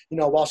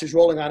she's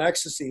rolling on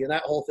ecstasy and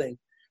that whole thing.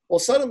 Well,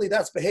 suddenly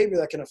that's behavior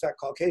that can affect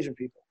Caucasian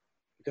people.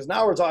 Because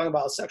now we're talking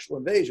about sexual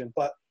invasion,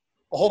 but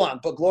hold on,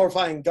 but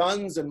glorifying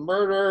guns and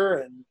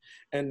murder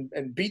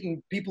and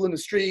beating people in the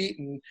street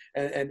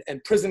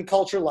and prison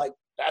culture, like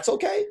that's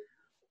okay.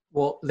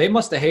 well, they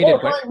must have hated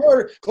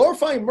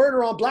Glorifying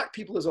murder on black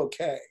people is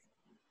okay,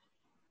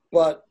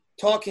 but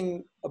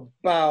talking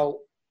about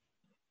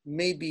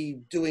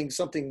maybe doing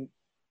something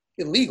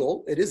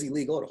illegal, it is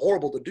illegal and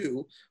horrible to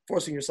do,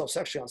 forcing yourself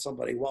sexually on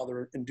somebody while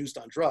they're induced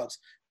on drugs,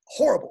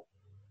 horrible.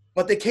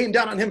 But they came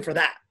down on him for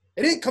that.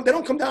 They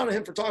don't come down on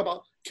him for talking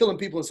about killing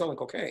people and selling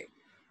cocaine,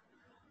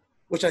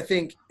 which I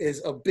think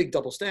is a big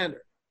double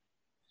standard.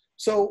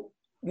 So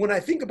when I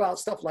think about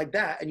stuff like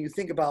that, and you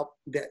think about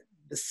the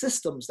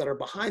systems that are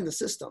behind the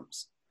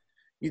systems,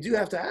 you do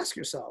have to ask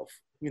yourself,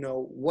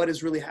 what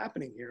is really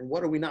happening here, and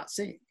what are we not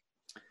seeing?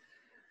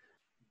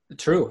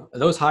 True.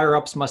 Those higher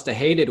ups must have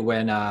hated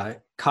when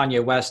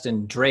Kanye West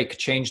and Drake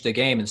changed the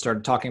game and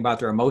started talking about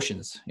their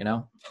emotions,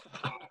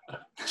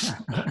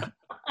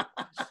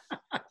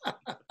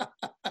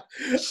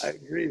 I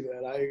agree,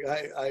 man.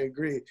 I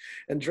agree.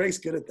 And Drake's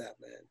good at that,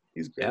 man.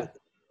 He's great at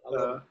that.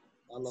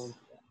 I love him.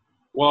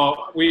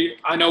 Well,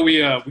 I know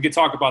we could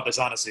talk about this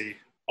honestly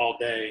all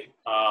day,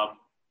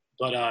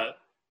 but I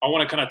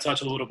want to kind of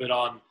touch a little bit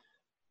on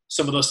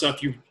some of the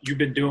stuff you've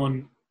been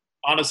doing,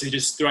 honestly,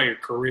 just throughout your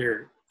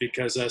career.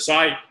 Because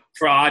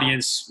for our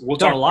audience, we'll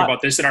talk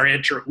about this in our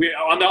intro. For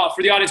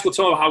the audience, we'll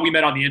tell them how we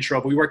met on the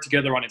intro. But we worked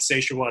together on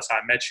Insatiable. That's how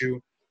I met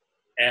you,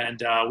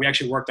 and we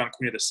actually worked on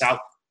Queen of the South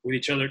with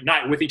each other,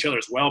 not with each other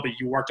as well, but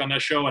you worked on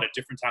that show at a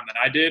different time than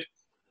I did.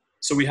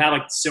 So we had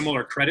like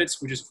similar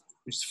credits, which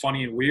is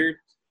funny and weird.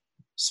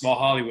 Small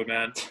Hollywood,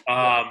 man.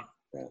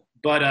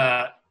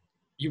 But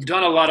you've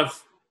done a lot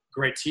of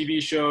great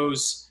TV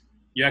shows.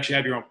 You actually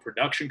have your own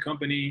production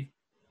company.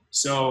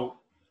 So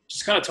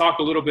just kind of talk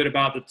a little bit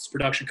about the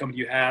production company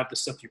you have, the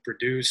stuff you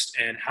produced,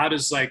 and how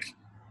does like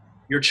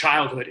your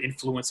childhood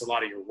influence a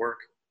lot of your work?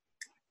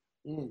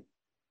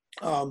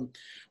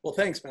 Well,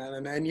 thanks,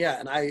 man. And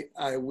yeah,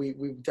 and we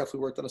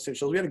definitely worked on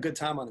Insatiable. We had a good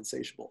time on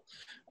Insatiable.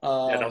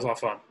 Yeah, that was a lot of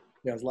fun.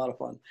 Yeah, it was a lot of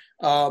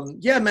fun.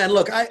 Yeah, man.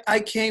 Look, I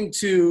came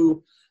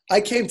to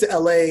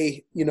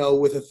LA,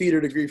 with a theater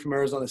degree from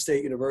Arizona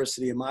State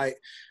University. And my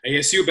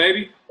ASU,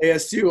 baby.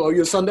 ASU. Oh,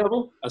 you a Sun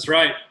Devil? That's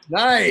right.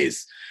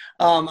 Nice.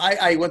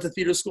 I went to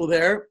theater school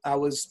there. I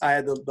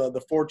had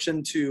the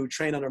fortune to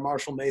train under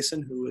Marshall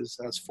Mason, who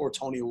has 4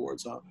 Tony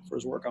Awards for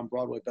his work on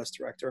Broadway, Best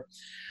Director.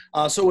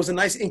 So it was a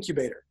nice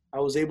incubator. I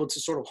was able to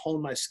sort of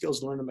hone my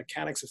skills, learn the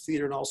mechanics of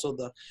theater, and also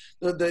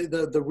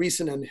the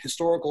recent and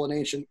historical and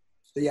ancient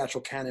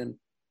theatrical canon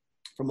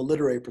from a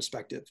literary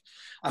perspective.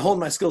 I honed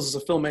my skills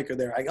as a filmmaker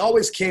there. I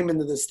always came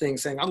into this thing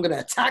saying, I'm going to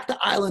attack the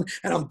island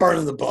and I'm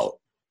burning the boat.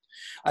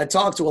 I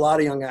talk to a lot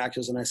of young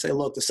actors and I say,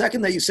 look, the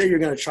second that you say you're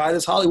going to try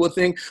this Hollywood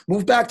thing,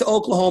 move back to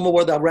Oklahoma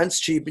where the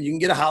rent's cheap and you can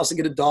get a house and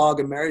get a dog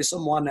and marry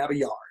someone and have a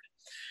yard.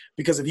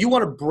 Because if you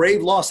want to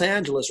brave Los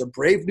Angeles or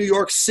brave New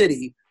York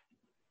City,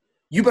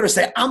 you better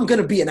say, I'm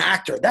going to be an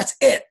actor. That's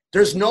it.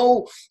 There's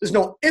no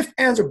ifs,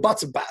 ands, or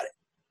buts about it.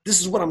 This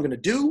is what I'm going to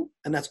do,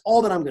 and that's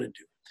all that I'm going to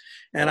do.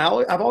 And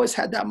I've always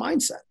had that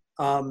mindset.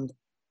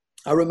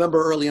 I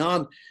remember early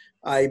on,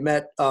 I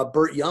met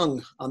Burt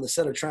Young on the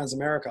set of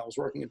Transamerica. I was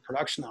working in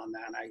production on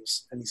that, and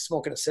he's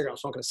smoking a cigarette. I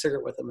was smoking a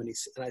cigarette with him, and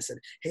I said,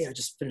 "Hey, I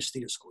just finished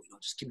theater school.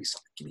 Just give me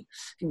something. Give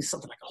me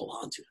something I can hold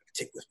on to. I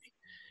can take with me."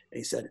 And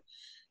he said,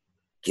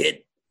 "Kid,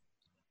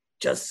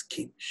 just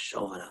keep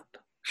showing up."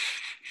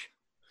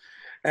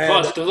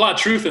 And, there's a lot of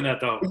truth in that,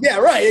 though. Yeah,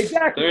 right,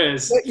 exactly. There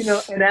is.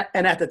 But,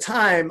 and at the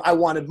time, I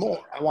wanted more.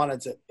 I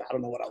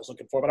don't know what I was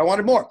looking for, but I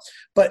wanted more.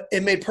 But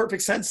it made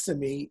perfect sense to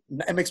me.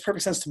 It makes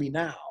perfect sense to me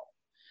now.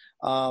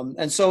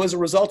 And so as a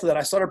result of that,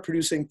 I started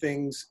producing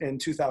things in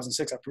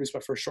 2006. I produced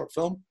my first short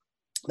film.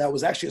 That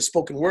was actually a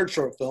spoken word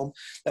short film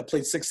that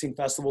played 16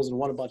 festivals and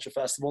won a bunch of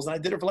festivals. And I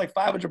did it for like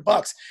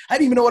 $500. I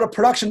didn't even know what a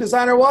production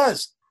designer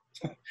was.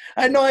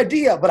 I had no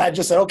idea, but I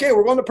just said, okay,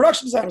 we're going to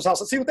production designer's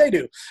house. Let's see what they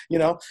do,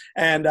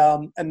 And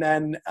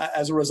then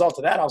as a result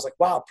of that, I was like,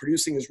 wow,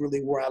 producing is really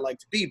where I like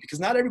to be,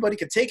 because not everybody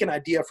can take an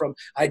idea from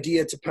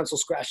idea to pencil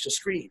scratch to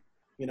screen.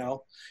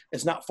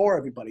 It's not for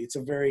everybody. It's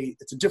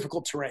a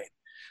difficult terrain.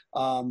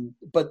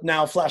 But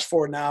now, flash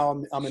forward now,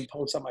 I'm in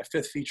post on my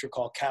 5th feature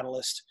called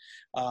Catalyst.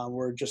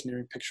 We're just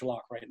nearing picture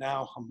lock right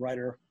now. I'm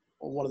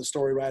one of the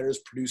story writers,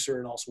 producer,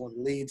 and also one of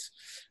the leads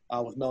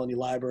with Melanie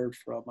Liebert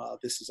from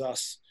This Is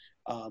Us.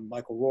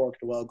 Michael Rourke,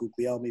 Noel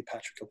Guglielmi,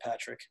 Patrick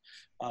Kilpatrick.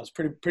 It's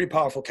pretty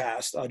powerful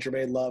cast.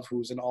 Jermaine Love, who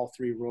was in all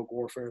 3 Rogue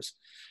Warfares.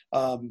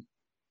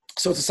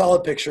 So it's a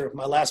solid picture.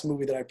 My last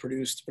movie that I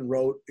produced and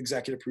wrote,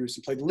 executive produced,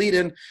 and played the lead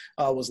in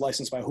was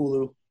licensed by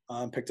Hulu,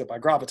 picked up by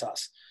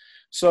Gravitas.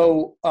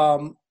 So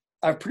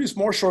I've produced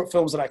more short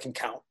films than I can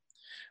count.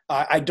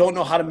 I don't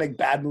know how to make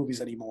bad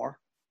movies anymore.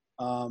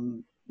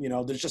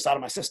 They're just out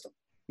of my system.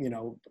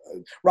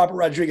 Robert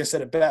Rodriguez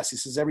said it best. He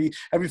says every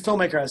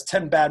filmmaker has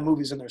 10 bad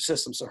movies in their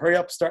system. So hurry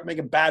up, start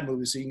making bad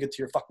movies so you can get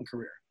to your fucking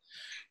career.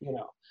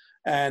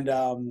 And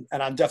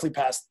I'm definitely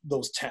past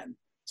those 10.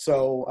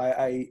 So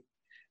I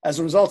as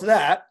a result of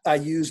that, I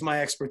use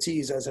my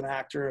expertise as an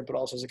actor, but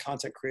also as a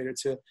content creator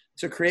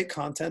to create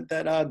content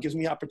that gives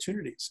me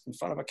opportunities in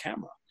front of a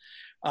camera.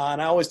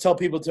 And I always tell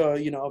people to,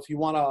 if you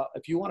want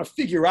to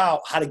figure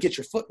out how to get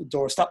your foot in the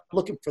door, stop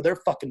looking for their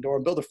fucking door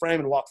and build a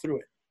frame and walk through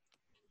it.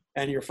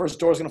 And your first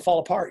door is going to fall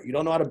apart. You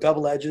don't know how to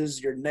bevel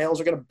edges. Your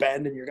nails are going to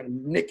bend and you're going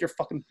to nick your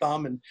fucking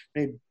thumb and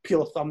maybe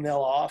peel a thumbnail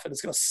off and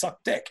it's going to suck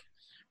dick.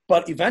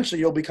 But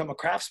eventually you'll become a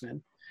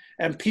craftsman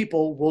and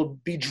people will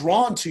be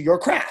drawn to your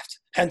craft.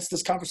 Hence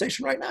this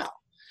conversation right now.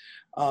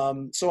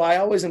 So I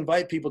always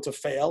invite people to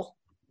fail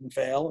and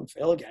fail and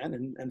fail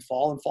again and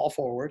fall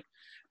forward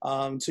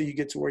until you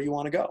get to where you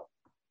want to go.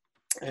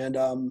 And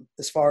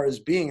as far as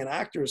being an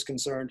actor is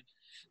concerned,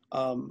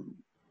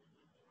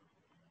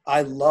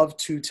 I love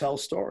to tell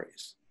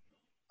stories.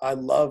 I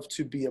love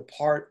to be a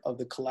part of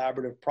the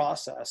collaborative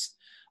process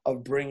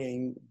of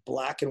bringing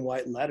black and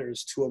white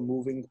letters to a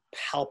moving,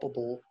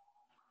 palpable,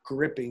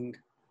 gripping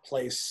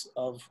place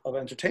of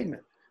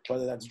entertainment,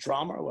 whether that's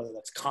drama or whether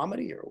that's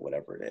comedy or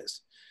whatever it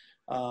is.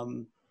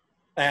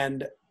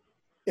 And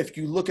if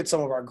you look at some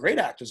of our great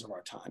actors of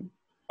our time,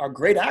 our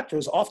great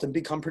actors often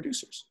become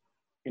producers.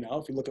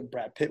 If you look at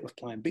Brad Pitt with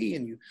Plan B,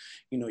 and you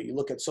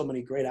look at so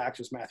many great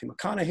actors, Matthew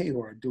McConaughey,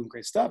 who are doing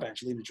great stuff,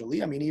 Angelina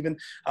Jolie. I mean, even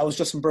I was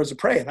just in Birds of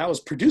Prey, and that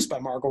was produced by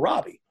Margot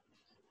Robbie.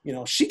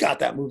 She got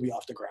that movie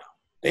off the ground.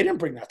 They didn't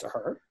bring that to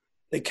her.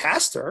 They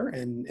cast her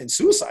in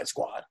Suicide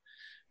Squad,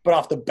 but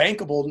off the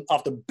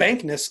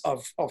bankness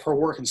of her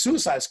work in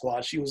Suicide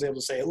Squad, she was able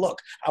to say, "Look,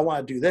 I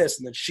want to do this,"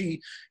 and then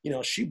she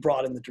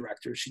brought in the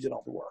director. She did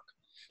all the work.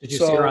 Did you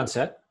see her on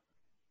set?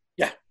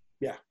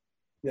 Yeah.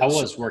 I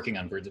was working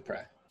on Birds of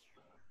Prey.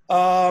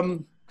 That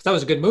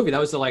was a good movie. That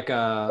was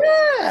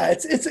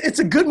it's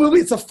a good movie.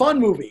 It's a fun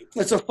movie.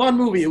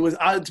 It was,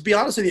 to be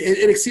honest with you,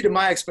 it exceeded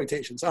my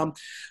expectations.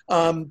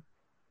 Man,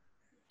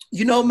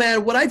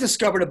 what I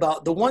discovered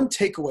about the one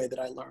takeaway that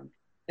I learned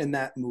in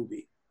that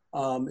movie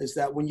is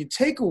that when you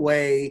take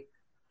away,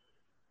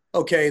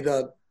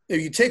 if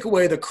you take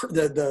away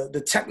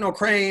the techno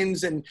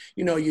cranes and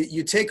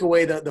you take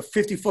away the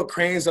 50-foot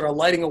cranes that are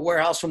lighting a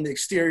warehouse from the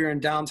exterior in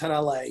downtown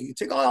LA, you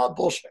take all that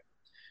bullshit.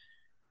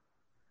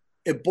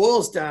 It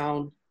boils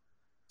down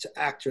to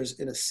actors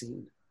in a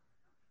scene.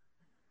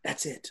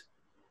 That's it.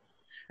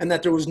 And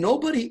that there was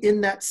nobody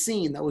in that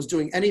scene that was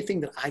doing anything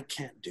that I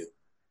can't do.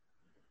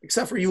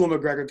 Except for Ewan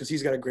McGregor, because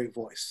he's got a great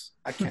voice.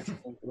 I can't think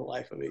for the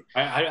life of me.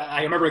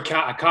 I remember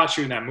I caught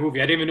you in that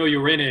movie. I didn't even know you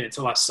were in it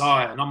until I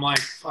saw it. And I'm like,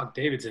 fuck,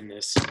 David's in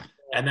this.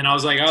 And then I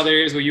was like, oh, there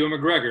he is with Ewan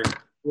McGregor.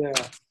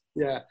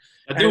 Yeah.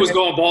 That dude was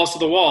going balls to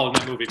the wall in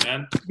that movie,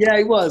 man. Yeah,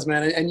 he was,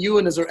 man. And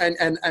Ewan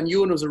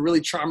Ewan was a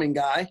really charming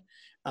guy.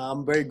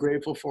 I'm very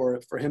grateful for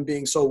him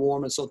being so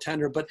warm and so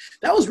tender. But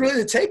that was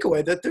really the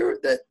takeaway,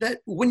 that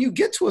when you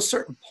get to a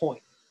certain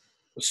point,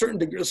 a certain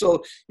degree,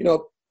 so,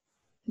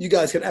 you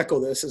guys can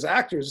echo this as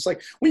actors. It's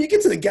like when you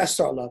get to the guest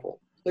star level,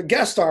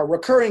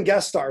 recurring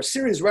guest star,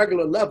 series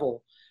regular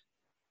level,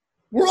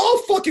 we're all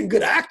fucking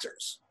good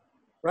actors,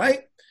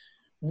 right?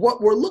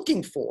 What we're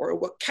looking for,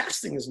 what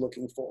casting is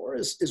looking for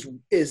is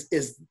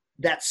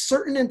that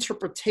certain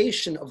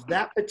interpretation of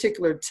that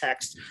particular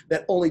text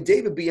that only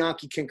David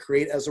Bianchi can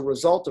create as a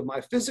result of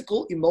my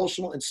physical,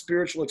 emotional, and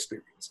spiritual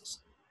experiences.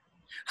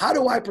 How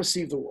do I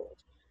perceive the world?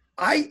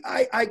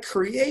 I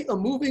create a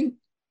moving,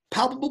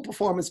 palpable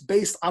performance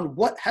based on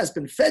what has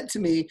been fed to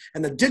me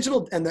and the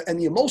digital and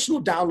the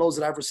emotional downloads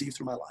that I've received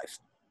through my life,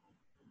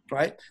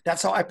 right?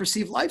 That's how I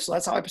perceive life. So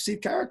that's how I perceive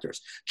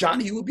characters.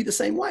 Johnny, you would be the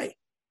same way.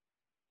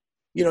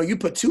 You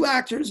put two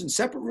actors in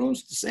separate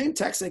rooms, the same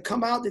text, they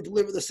come out, they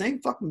deliver the same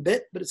fucking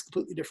bit, but it's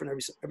completely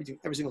different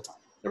every single time.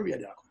 Never be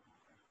identical.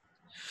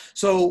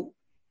 So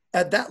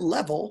at that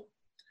level,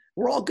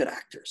 we're all good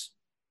actors.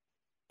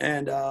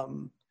 And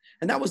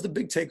that was the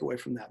big takeaway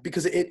from that,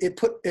 because it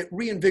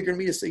reinvigorated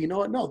me to say, you know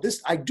what? No,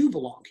 I do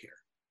belong here.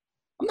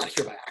 I'm not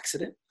here by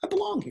accident. I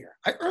belong here.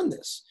 I earned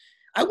this.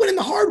 I went in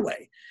the hard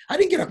way. I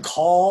didn't get a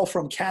call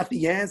from Kathy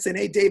Yan saying,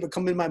 "Hey, David,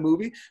 come in my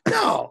movie."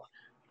 No.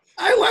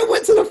 I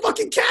went to the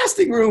fucking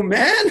casting room,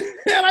 man,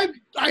 and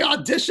I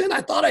auditioned.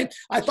 I thought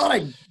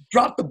I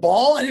dropped the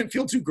ball. I didn't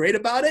feel too great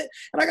about it,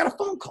 and I got a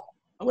phone call.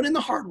 I went in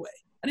the hard way.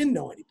 I didn't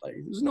know anybody.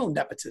 There was no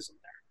nepotism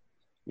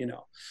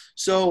there,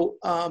 So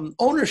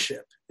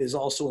ownership is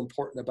also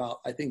important about,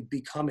 I think,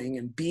 becoming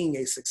and being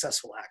a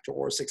successful actor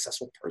or a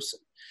successful person,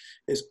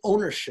 is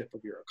ownership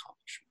of your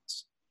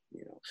accomplishments.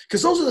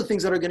 Because those are the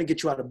things that are going to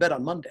get you out of bed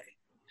on Monday.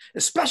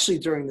 especially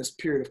during this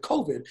period of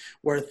COVID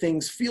where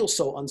things feel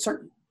so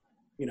uncertain,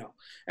 you know.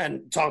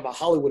 And talk about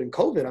Hollywood and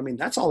COVID, I mean,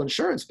 that's all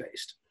insurance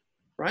based,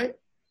 right?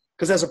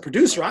 Because as a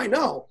producer, I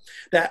know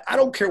that I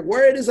don't care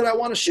where it is that I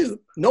want to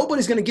shoot.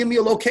 Nobody's going to give me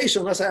a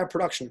location unless I have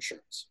production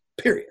insurance,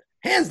 period.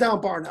 Hands down,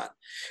 bar none.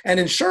 And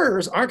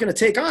insurers aren't going to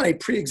take on a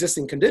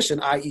pre-existing condition,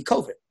 i.e.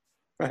 COVID,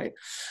 right?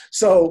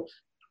 So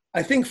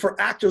I think for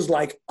actors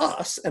like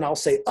us, and I'll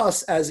say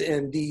us as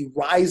in the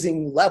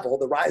rising level,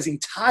 the rising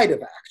tide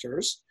of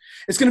actors,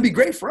 it's going to be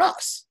great for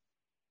us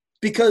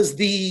because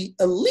the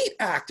elite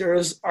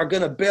actors are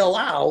going to bail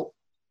out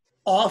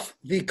off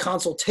the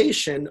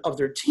consultation of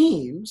their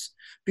teams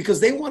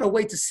because they want to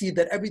wait to see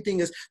that everything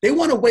is, they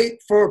want to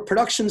wait for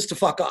productions to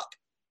fuck up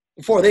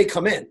before they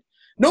come in.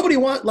 Nobody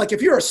want, like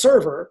if you're a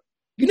server,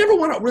 you never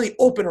want to really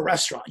open a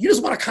restaurant. You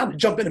just want to kind of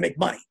jump in and make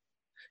money.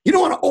 You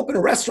don't want to open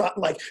a restaurant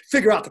and like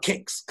figure out the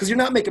kinks because you're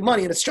not making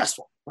money and it's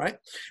stressful, right?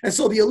 And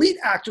so the elite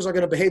actors are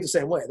going to behave the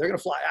same way. They're going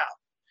to fly out.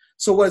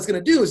 So what it's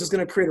going to do is it's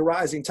going to create a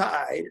rising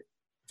tide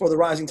for the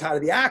rising tide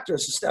of the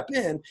actors to step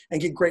in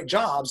and get great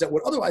jobs that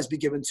would otherwise be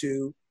given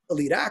to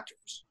elite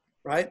actors,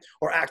 right?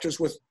 Or actors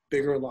with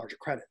bigger and larger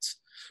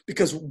credits.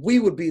 Because we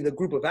would be the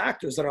group of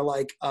actors that are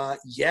like,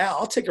 yeah,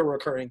 I'll take a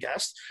recurring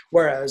guest.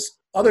 Whereas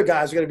other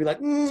guys are going to be like,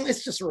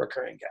 it's just a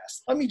recurring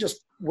guest. Let me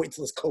just wait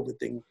till this COVID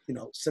thing, you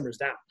know, simmers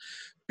down.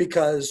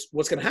 Because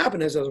what's going to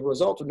happen is as a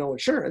result of no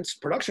insurance,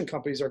 production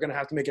companies are going to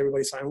have to make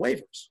everybody sign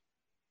waivers,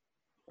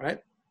 right?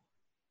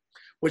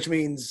 Which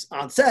means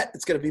on set,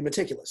 it's going to be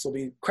meticulous. There'll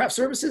be craft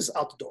services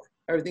out the door.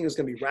 Everything is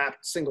going to be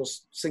wrapped single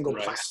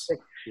Right. plastic.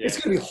 Yeah. It's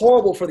going to be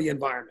horrible for the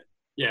environment.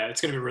 Yeah,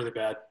 it's going to be really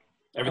bad.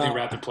 Everything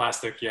wrapped in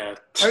plastic, yeah.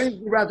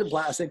 Everything wrapped in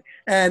plastic.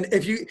 And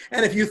if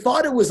you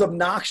thought it was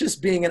obnoxious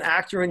being an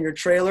actor in your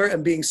trailer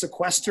and being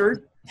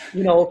sequestered,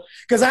 you know,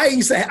 because I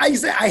used to I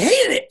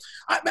hated it.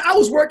 I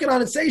was working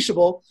on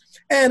Insatiable,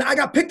 and I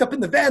got picked up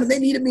in the van, and they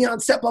needed me on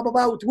set, blah blah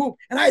blah, with the whoop,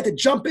 and I had to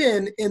jump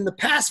in the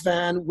pass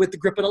van with the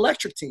Grip and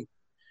Electric team.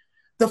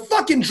 The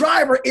fucking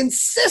driver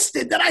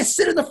insisted that I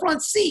sit in the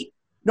front seat.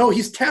 No,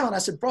 he's talent. I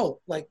said, bro,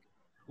 like,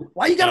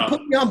 why you got to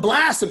put me on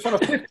blast in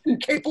front of 15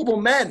 capable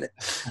men,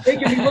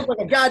 making me look like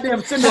a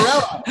goddamn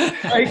Cinderella?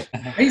 Right?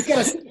 He's got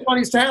to sit on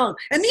his talent.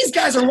 And these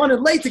guys are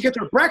running late to get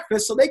their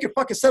breakfast so they can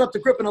fucking set up the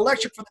Grip and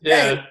Electric for the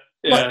day.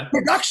 Yeah. But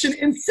production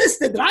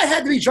insisted that I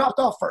had to be dropped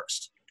off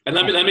first. And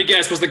let me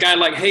guess, was the guy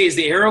like, hey, is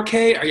the air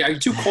okay? Are you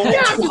too cold,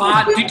 too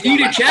hot? Do you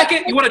need a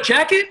jacket? You want a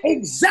jacket?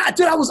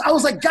 Exactly. Dude, I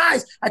was like,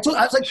 guys, I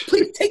was like,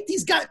 please take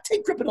these guys,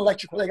 take Grip and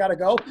Electric where they got to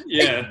go.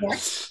 Yeah.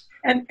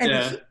 And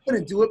he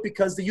couldn't do it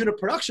because the unit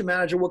production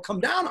manager will come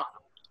down on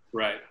him.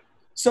 Right.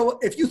 So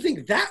if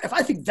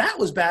I think that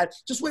was bad,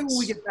 just wait when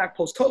we get back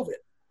post-COVID.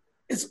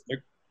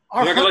 You're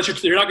not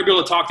gonna be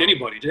able to talk to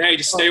anybody. Hey,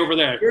 just stay over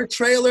there. Your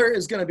trailer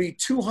is gonna be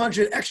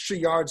 200 extra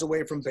yards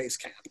away from base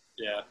camp.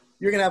 Yeah.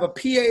 You're gonna have a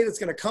PA that's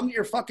gonna come to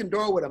your fucking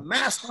door with a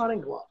mask on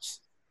and gloves,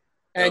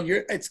 and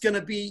we're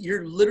gonna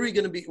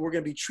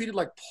be treated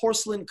like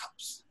porcelain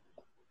cups.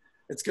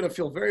 It's gonna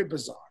feel very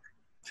bizarre.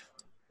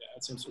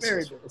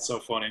 It's so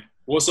funny.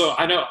 Well, so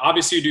I know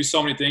obviously you do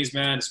so many things,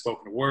 man.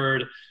 Spoken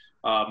word,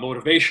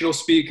 motivational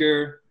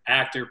speaker,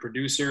 actor,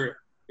 producer.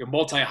 You're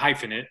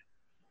multi-hyphenate.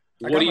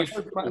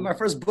 My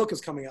first book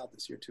is coming out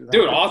this year too.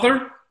 Dude,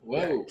 author?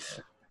 Whoa.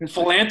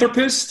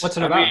 Philanthropist? What's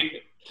it about?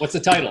 What's the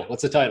title?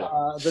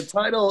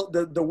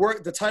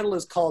 The title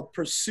is called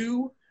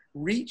Pursue,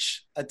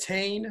 Reach,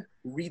 Attain,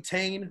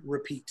 Retain,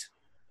 Repeat.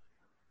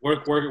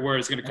 Where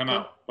is it going to come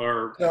out?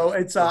 Or so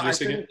it's I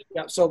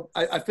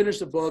finished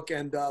the book,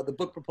 and the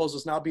book proposal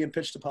is now being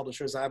pitched to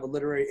publishers. I have a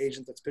literary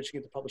agent that's pitching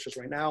it to publishers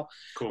right now.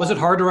 Cool. Was it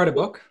hard to write a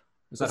book?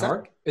 Is that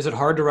hard? Is it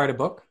hard to write a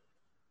book?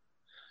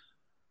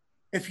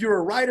 If you're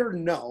a writer,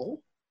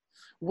 no.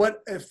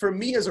 For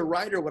me as a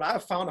writer, what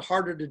I've found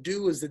harder to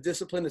do is the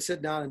discipline to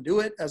sit down and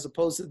do it, as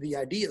opposed to the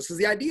ideas, because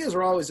the ideas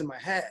are always in my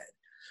head.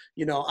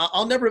 You know,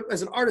 I'll never,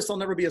 as an artist, I'll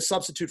never be a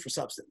substitute for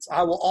substance.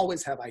 I will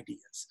always have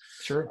ideas.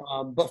 Sure.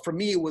 But for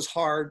me, it was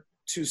hard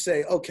to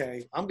say,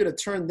 okay, I'm going to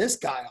turn this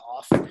guy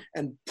off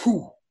and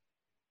poof,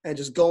 and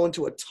just go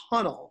into a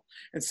tunnel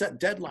and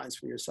set deadlines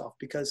for yourself,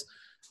 because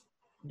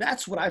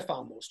that's what I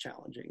found most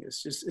challenging.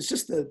 It's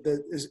just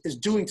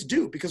doing to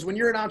do, because when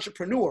you're an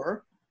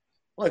entrepreneur,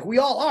 like we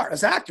all are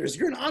as actors,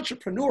 you're an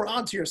entrepreneur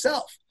onto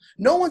yourself.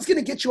 No one's going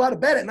to get you out of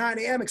bed at 9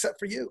 a.m. except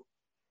for you.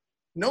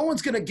 No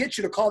one's going to get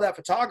you to call that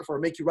photographer or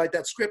make you write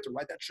that script or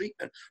write that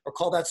treatment or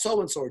call that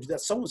so-and-so or do that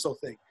so-and-so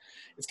thing.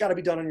 It's got to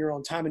be done on your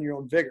own time and your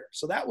own vigor.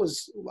 So that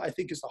was, I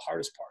think, is the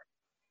hardest part,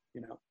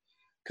 you know,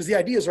 because the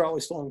ideas are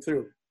always flowing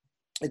through.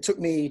 It took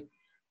me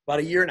about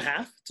a year and a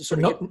half to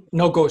sort of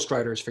no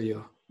ghostwriters for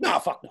you. No,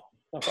 fuck no.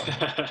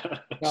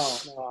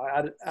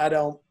 I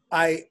don't.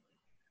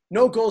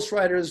 No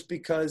ghostwriters,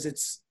 because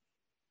it's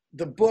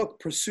the book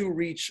Pursue,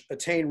 Reach,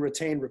 Attain,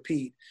 Retain,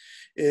 Repeat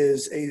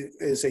is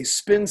a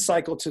spin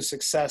cycle to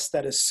success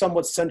that is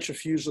somewhat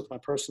centrifuged with my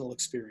personal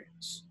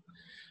experience.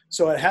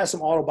 So it has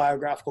some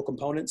autobiographical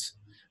components,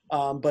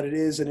 but it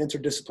is an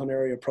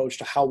interdisciplinary approach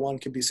to how one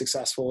can be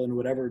successful in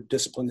whatever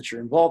discipline that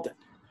you're involved in.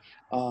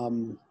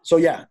 So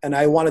yeah, and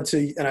I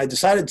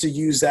decided to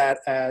use that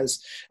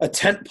as a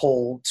tent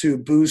pole to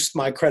boost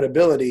my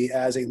credibility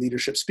as a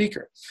leadership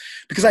speaker,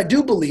 because I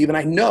do believe, and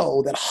I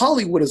know that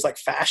Hollywood is like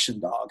fashion,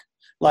 dog.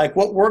 Like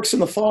what works in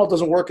the fall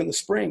doesn't work in the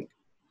spring.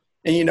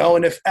 And,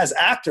 and if as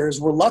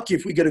actors, we're lucky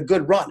if we get a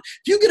good run.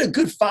 If you get a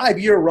good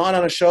 5-year run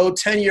on a show,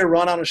 10-year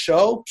run on a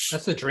show,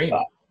 that's the dream.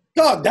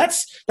 Dog,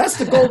 that's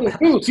the golden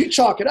goose. You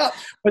chalk it up.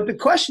 But the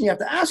question you have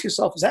to ask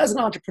yourself is, as an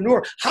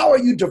entrepreneur, how are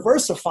you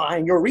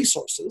diversifying your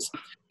resources?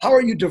 How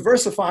are you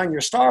diversifying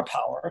your star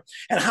power?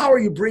 And how are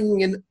you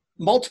bringing in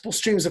multiple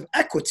streams of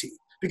equity?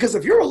 Because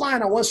if you're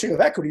relying on one stream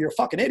of equity, you're a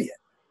fucking idiot.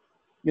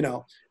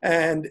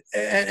 And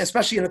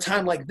especially in a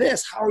time like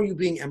this, how are you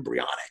being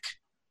embryonic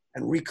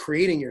and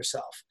recreating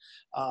yourself?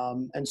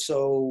 And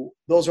so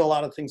those are a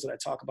lot of things that I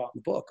talk about in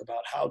the book,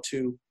 about how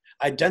to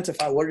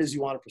identify what it is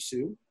you want to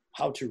pursue,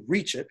 how to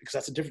reach it, because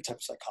that's a different type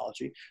of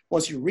psychology.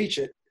 Once you reach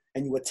it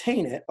and you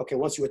attain it, okay,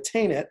 once you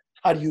attain it,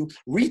 how do you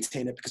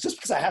retain it? Because just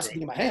because I have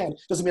something in my hand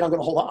doesn't mean I'm going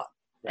to hold on,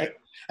 right?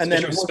 And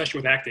especially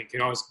with acting, it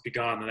can always be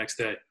gone the next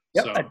day.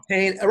 Yep, so.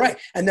 attain, right.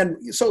 And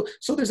then, so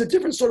there's a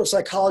different sort of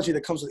psychology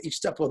that comes with each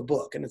step of the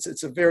book. And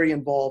it's a very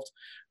involved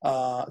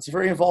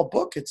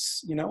book.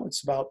 It's,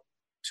 it's about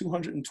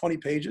 220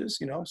 pages,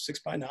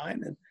 6x9,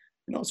 and,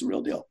 it's a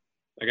real deal.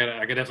 I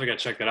definitely got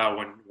to check that out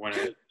when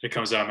it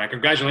comes out, man.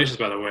 Congratulations,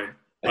 by the way.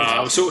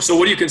 So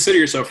what do you consider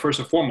yourself first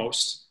and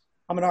foremost?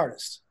 I'm an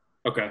artist.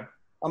 Okay.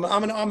 I'm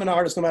an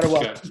artist no matter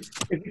what. Okay.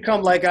 If you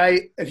come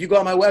if you go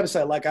on my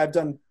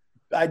website,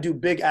 I do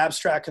big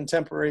abstract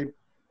contemporary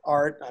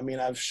art. I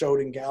mean, I've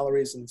showed in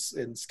galleries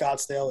in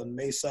Scottsdale and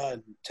Mesa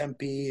and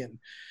Tempe and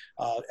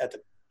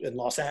in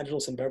Los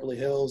Angeles and Beverly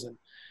Hills. And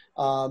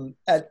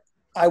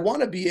I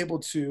want to be able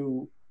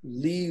to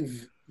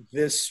leave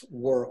this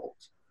world,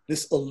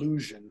 this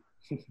illusion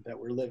that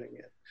we're living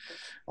in.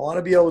 I want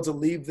to be able to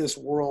leave this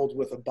world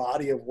with a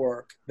body of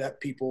work that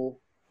people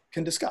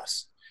can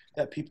discuss,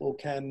 that people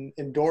can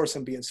endorse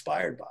and be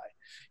inspired by.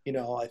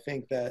 I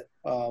think that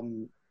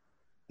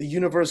the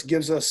universe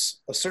gives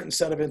us a certain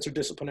set of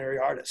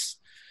interdisciplinary artists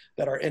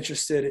that are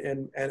interested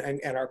in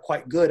and are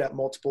quite good at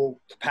multiple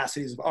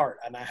capacities of art.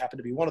 And I happen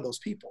to be one of those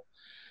people.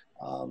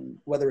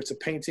 Whether it's a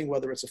painting,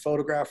 whether it's a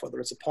photograph, whether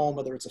it's a poem,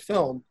 whether it's a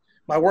film,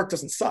 my work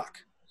doesn't suck.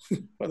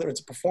 Whether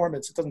it's a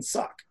performance, it doesn't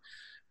suck.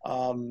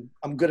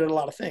 I'm good at a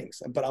lot of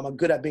things, but I'm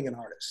good at being an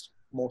artist,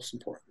 most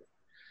importantly.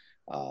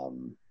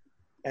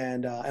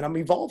 And I'm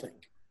evolving,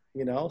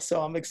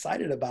 so I'm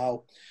excited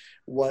about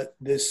what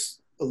this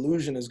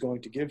illusion is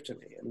going to give to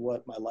me and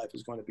what my life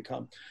is going to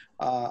become.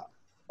 A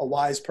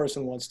wise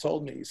person once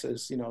told me, he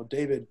says,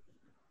 David,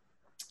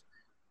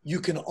 you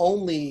can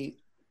only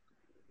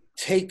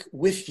take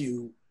with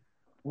you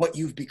what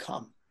you've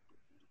become.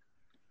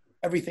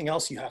 Everything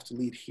else you have to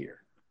leave here,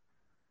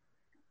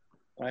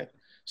 right?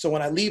 So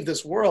when I leave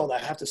this world, I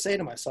have to say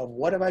to myself,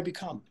 what have I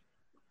become?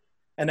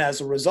 And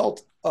as a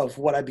result of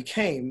what I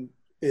became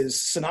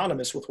is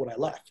synonymous with what I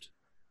left.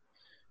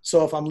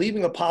 So if I'm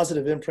leaving a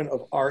positive imprint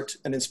of art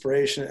and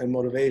inspiration and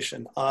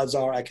motivation, odds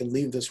are I can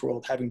leave this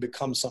world having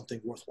become something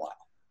worthwhile.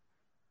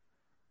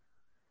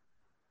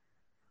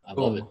 I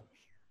love it.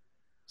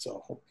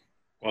 So.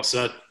 Well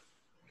said.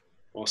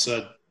 Well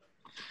said.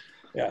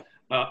 Yeah.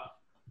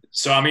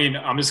 So, I mean,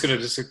 I'm just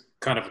a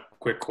kind of a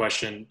quick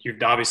question.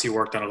 You've obviously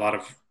worked on a lot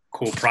of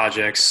cool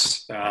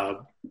projects.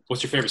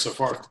 What's your favorite so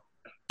far?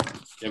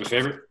 You have a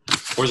favorite?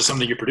 Or is it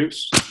something you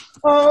produce?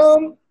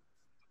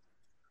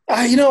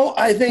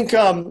 I think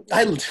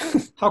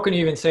How can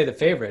you even say the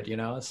favorite?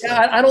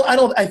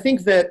 I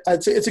think that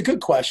it's a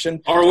good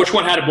question. Or which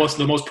one had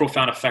the most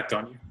profound effect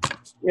on you?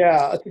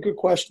 Yeah, that's a good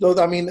question.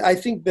 Though, I mean, I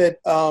think that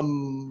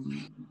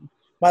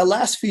my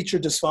last feature,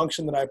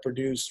 Dysfunction, that I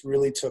produced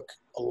really took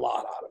a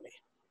lot out of me.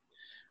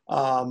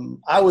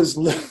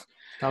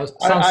 Sounds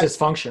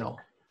dysfunctional.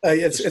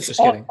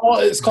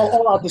 It's called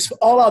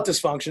All Out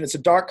Dysfunction. It's a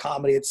dark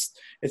comedy. It's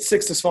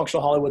 6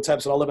 dysfunctional Hollywood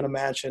types that all live in a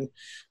mansion.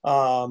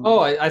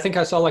 I think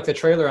I saw like the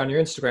trailer on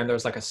your Instagram. There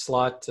was like a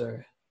slut.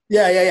 Or...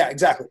 Yeah,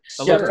 exactly.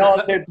 Well,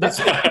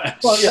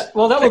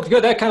 that looked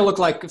good. That kind of looked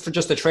like, for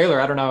just the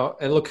trailer, I don't know,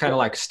 it looked kind of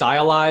like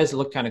stylized. It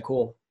looked kind of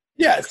cool.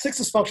 Yeah, it's 6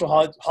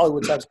 dysfunctional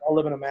Hollywood types all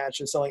live in a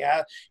mansion selling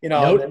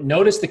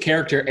Notice the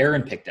character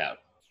Aaron picked out,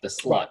 the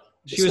slut. Right.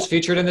 She was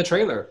featured in the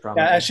trailer.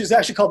 Probably. Yeah, she's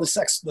actually called the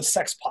sex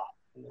pot.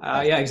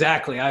 Yeah,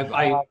 exactly.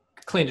 I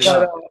cleaned it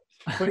up.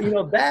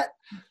 But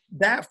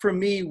that for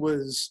me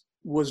was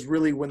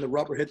really when the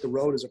rubber hit the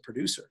road as a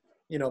producer.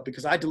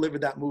 Because I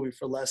delivered that movie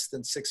for less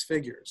than 6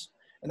 figures,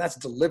 and that's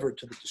delivered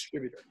to the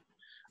distributor.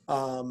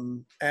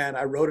 And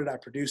I wrote it, I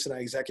produced it, I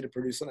executive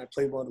produced it, and I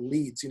played one of the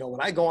leads.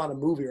 When I go on a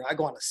movie or I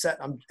go on a set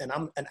and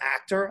I'm an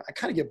actor, I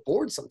kind of get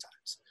bored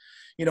sometimes.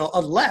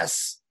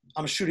 Unless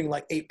I'm shooting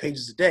like 8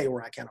 pages a day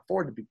where I can't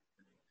afford to be.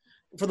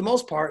 For the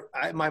most part,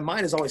 my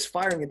mind is always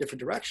firing in different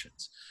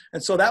directions.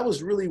 And so that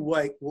was really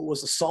what was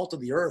the salt of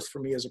the earth for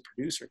me as a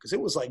producer, because it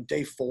was like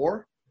day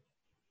 4,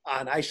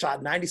 and I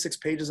shot 96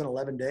 pages in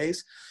 11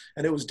 days,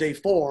 and it was day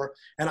 4.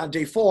 And on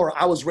day 4,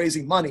 I was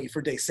raising money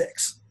for day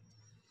 6.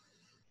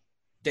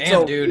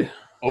 Damn, dude.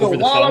 Over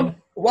the phone?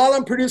 while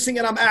I'm producing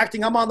and I'm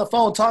acting, I'm on the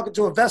phone talking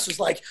to investors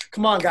like,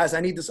 come on, guys,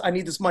 I need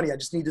this money. I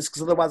just need this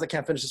because otherwise I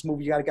can't finish this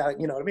movie. You got to,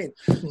 you know what I mean?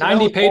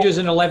 90 pages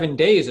in 11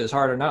 days is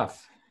hard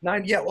enough.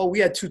 Well, we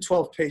had two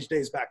 12-page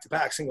days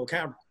back-to-back, single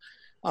camera.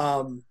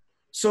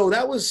 So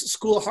that was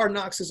School of Hard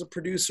Knocks as a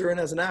producer and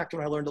as an actor,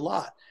 and I learned a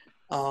lot.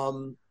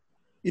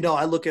 You know,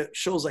 I look at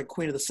shows like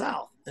Queen of the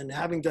South, and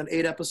having done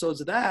 8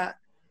 episodes of that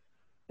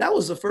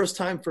was the first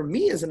time for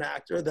me as an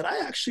actor that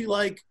I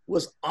actually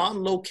was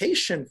on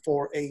location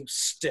for a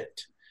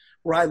stint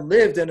where I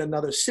lived in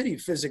another city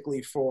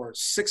physically for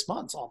 6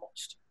 months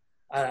almost.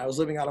 I was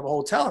living out of a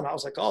hotel, and I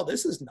was like, oh,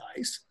 this is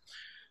nice.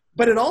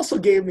 But it also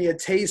gave me a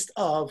taste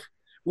of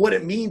what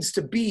it means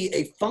to be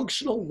a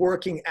functional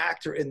working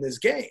actor in this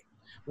game.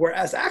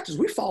 Whereas actors,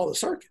 we follow the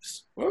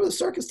circus. Wherever the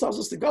circus tells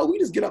us to go, we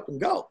just get up and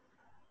go.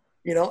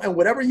 You know, and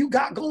whatever you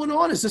got going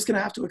on is just going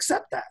to have to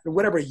accept that. And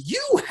whatever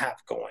you have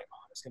going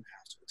on is going to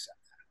have to accept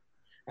that.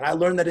 And I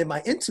learned that in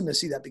my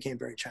intimacy, that became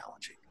very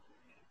challenging.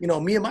 You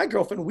know, me and my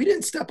girlfriend, we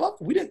didn't step up.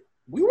 We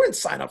weren't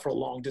sign up for a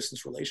long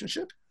distance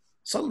relationship.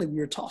 Suddenly we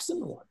were tossed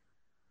into one,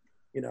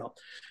 you know?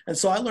 And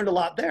so I learned a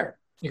lot there.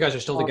 You guys are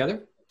still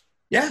together?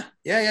 Yeah.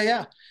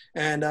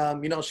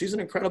 And, you know, she's an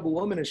incredible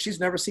woman, and she's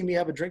never seen me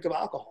have a drink of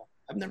alcohol.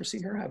 I've never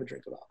seen her have a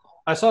drink of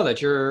alcohol. I saw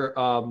that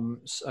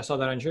I saw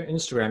that on your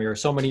Instagram. You're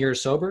so many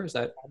years sober. Is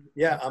that?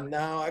 Yeah, I'm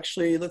now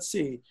actually, let's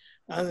see.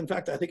 In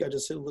fact, I think I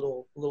just hit a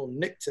little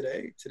nick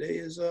today. Today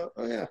is, oh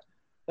yeah.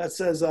 That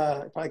says,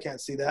 I probably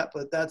can't see that,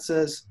 but that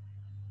says.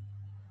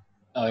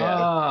 Oh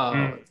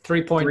yeah.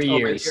 3.3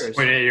 years.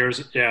 0.8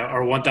 years. Yeah.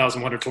 Or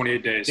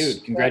 1,128 days.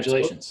 Dude,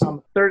 congratulations.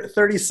 I'm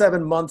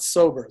 37 months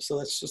sober. So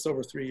that's just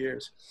over 3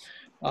 years.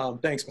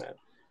 Thanks, man.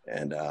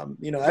 And,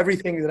 you know,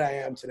 everything that I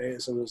am today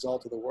is a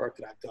result of the work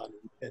that I've done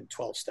in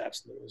 12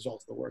 steps, and the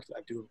result of the work that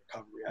I do in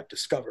recovery. I've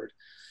discovered,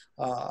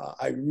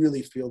 I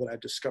really feel that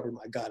I've discovered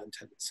my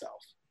God-intended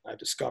self. I've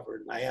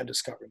discovered, and I am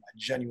discovering my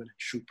genuine and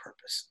true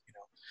purpose. You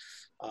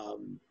know,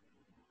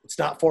 it's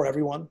not for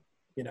everyone.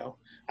 You know,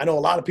 I know a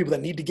lot of people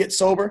that need to get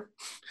sober.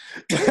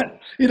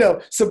 You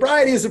know,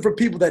 sobriety isn't for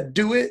people that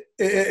do it.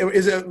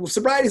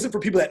 Sobriety isn't for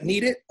people that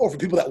need it or for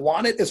people that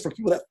want it. It's for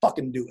people that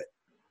fucking do it.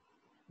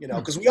 You know,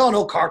 because we all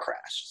know car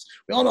crashes.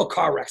 We all know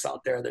car wrecks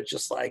out there. They're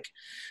just like,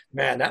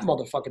 man, that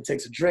motherfucker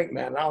takes a drink,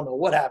 man. I don't know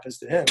what happens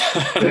to him.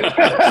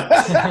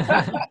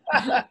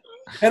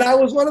 And I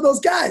was one of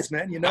those guys,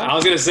 man, you know. I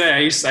was going to say, I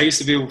used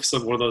to be one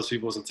of those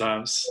people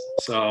sometimes.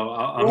 So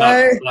I'm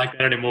not like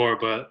that anymore,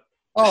 but.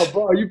 Oh,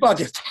 bro, you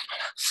fucking.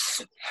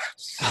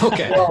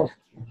 Okay.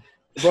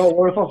 Bro,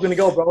 where the fuck going to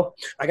go, bro?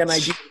 I got an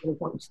idea.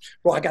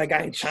 Bro, I got a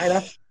guy in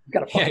China.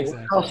 Got a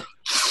fucking house.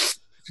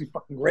 It's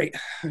fucking great,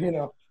 you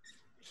know.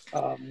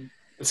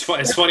 It's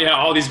funny how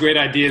all these great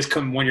ideas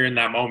come when you're in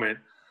that moment.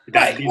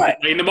 Right.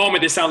 In the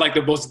moment, they sound like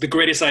the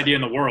greatest idea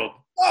in the world.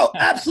 Oh,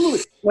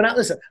 absolutely.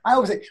 I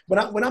always say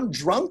when I'm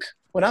drunk,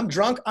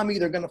 I'm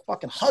either gonna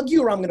fucking hug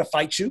you or I'm gonna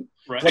fight you.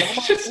 Right.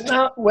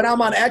 When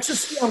I'm on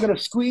ecstasy, I'm gonna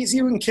squeeze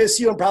you and kiss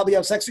you and probably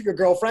have sex with your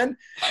girlfriend.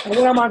 And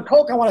when I'm on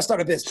coke, I want to start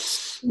a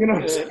business. You know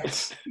what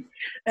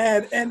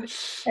I'm saying?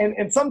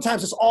 And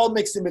sometimes it's all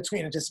mixed in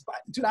between. And just,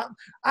 dude,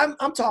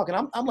 I'm talking.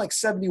 I'm like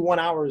 71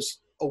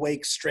 hours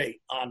awake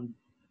straight on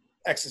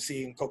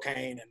ecstasy and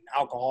cocaine and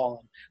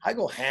alcohol, and I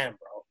go ham,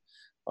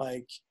 bro.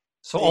 Like,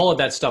 so all of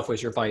that stuff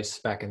was your vice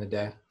back in the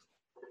day.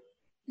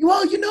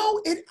 Well, you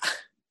know,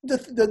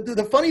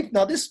 the funny,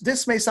 now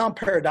this may sound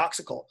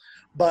paradoxical,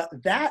 but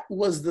that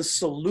was the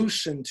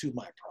solution to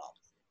my problem.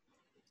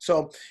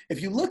 So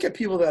if you look at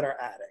people that are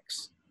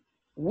addicts,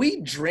 we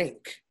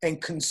drink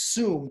and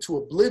consume to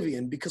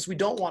oblivion because we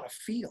don't want to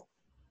feel.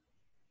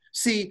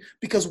 See,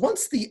 because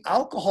once the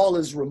alcohol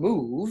is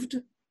removed,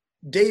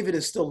 David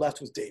is still left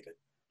with David.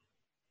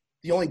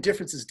 The only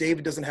difference is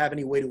David doesn't have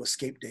any way to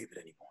escape David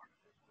anymore.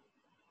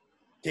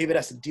 David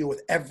has to deal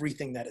with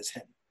everything that is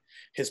him.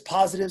 His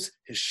positives,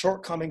 his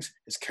shortcomings,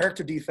 his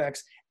character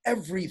defects,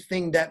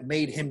 everything that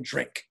made him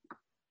drink.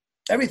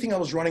 Everything I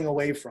was running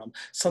away from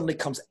suddenly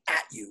comes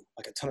at you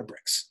like a ton of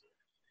bricks.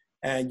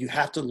 And you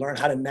have to learn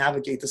how to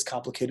navigate this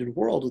complicated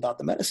world without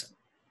the medicine.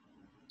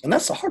 And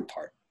that's the hard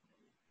part.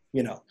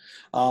 You know,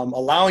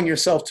 allowing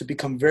yourself to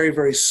become very,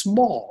 very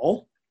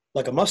small,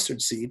 like a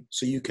mustard seed,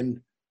 so you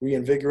can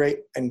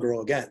reinvigorate and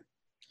grow again.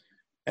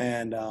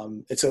 And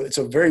it's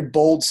a very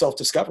bold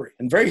self-discovery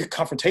and very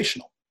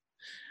confrontational.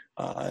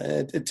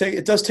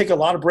 It does take a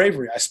lot of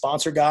bravery. I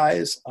sponsor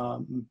guys.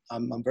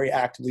 I'm very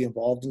actively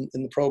involved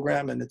in the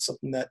program, and it's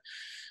something that,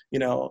 you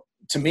know,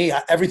 to me,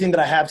 everything that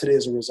I have today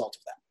is a result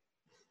of that.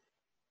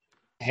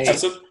 Hey,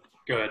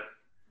 go ahead.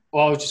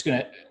 Well, I was just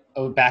gonna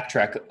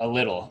backtrack a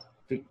little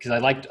because I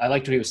liked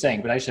what he was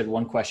saying, but I just had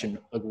one question.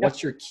 Like,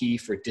 what's your key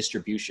for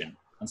distribution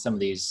on some of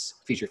these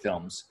feature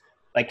films?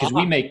 Like, because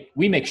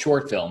we make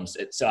short films,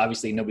 so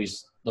obviously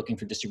nobody's looking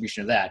for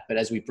distribution of that. But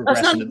as we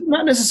progress, that's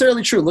not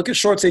necessarily true. Look at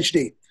Shorts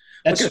HD.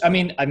 I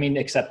mean,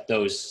 except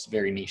those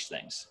very niche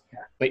things.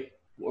 Yeah.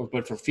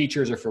 But for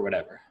features or for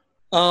whatever.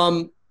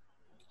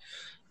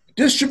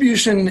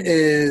 Distribution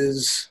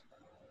is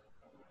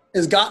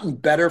gotten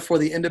better for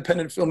the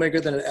independent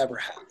filmmaker than it ever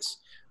has.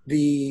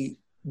 The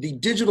the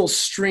digital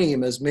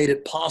stream has made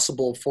it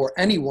possible for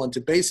anyone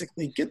to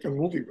basically get their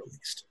movie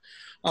released.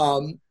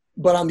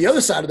 But on the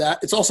other side of that,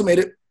 it's also made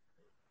it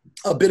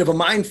a bit of a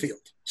minefield.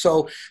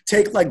 So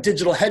take like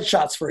digital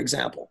headshots, for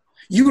example.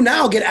 You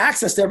now get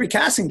access to every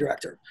casting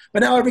director,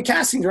 but now every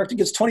casting director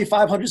gets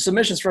 2,500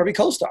 submissions for every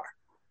co-star.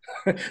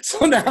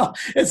 So now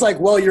it's like,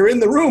 well, you're in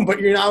the room, but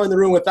you're now in the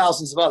room with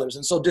thousands of others.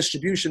 And so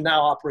distribution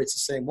now operates the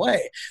same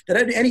way,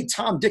 that any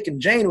Tom, Dick,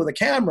 and Jane with a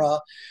camera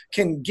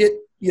can get,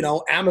 you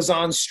know,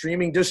 Amazon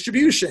streaming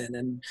distribution.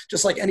 And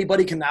just like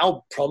anybody can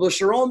now publish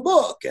their own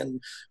book.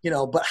 And, you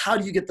know, but how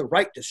do you get the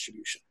right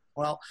distribution?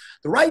 Well,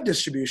 the right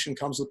distribution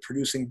comes with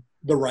producing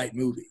the right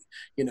movie.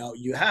 You know,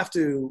 you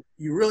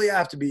really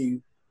have to be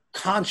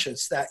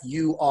conscious that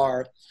you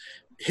are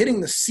hitting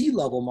the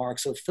C-level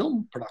marks of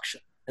film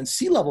production. And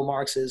C-level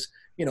marks is,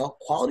 you know,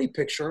 quality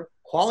picture,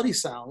 quality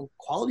sound,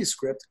 quality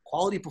script,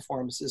 quality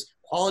performances,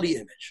 quality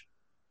image.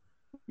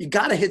 You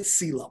got to hit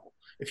C-level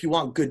if you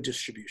want good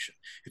distribution.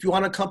 If you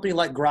want a company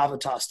like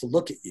Gravitas to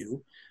look at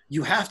you,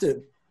 you have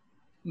to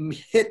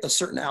hit a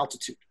certain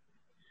altitude.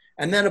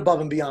 And then above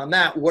and beyond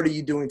that, what are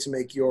you doing to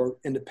make your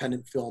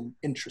independent film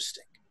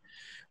interesting?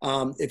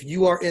 If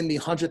you are in the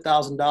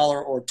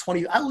 $100,000 or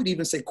 20, I would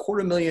even say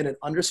 $250,000 and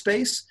under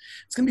space,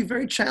 it's going to be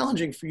very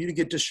challenging for you to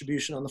get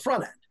distribution on the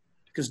front end,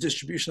 because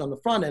distribution on the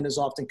front end is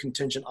often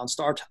contingent on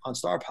star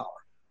power,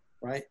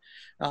 right?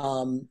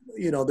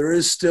 You know, there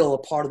is still a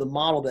part of the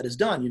model that is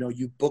done. You know,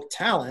 you book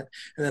talent,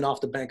 and then off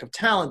the bank of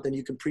talent, then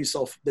you can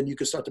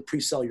start to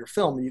pre-sell your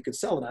film, and you can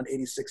sell it on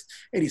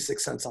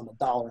 86 cents on the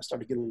dollar and start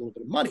to get a little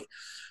bit of money.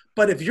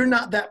 But if you're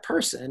not that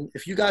person,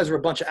 if you guys are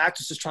a bunch of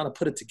actors just trying to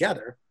put it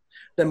together,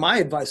 then my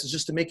advice is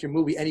just to make your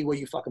movie any way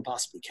you fucking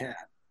possibly can.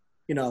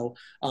 You know,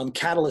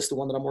 Catalyst, the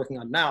one that I'm working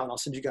on now, and I'll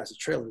send you guys a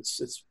trailer.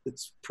 It's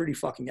pretty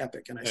fucking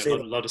epic. And I'd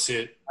love to see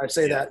it. I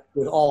say that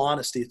with all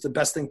honesty. It's the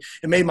best thing.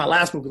 It made my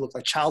last movie look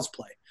like child's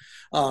play.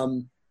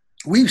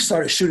 We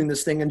started shooting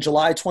this thing in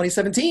July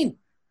 2017.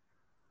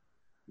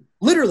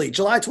 Literally,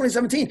 July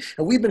 2017.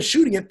 And we've been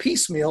shooting it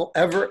piecemeal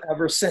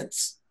ever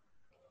since.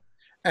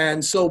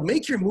 And so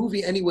make your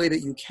movie any way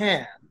that you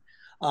can.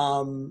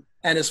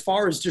 And as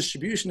far as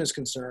distribution is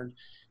concerned,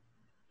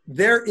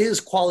 there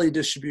is quality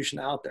distribution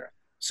out there.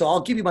 So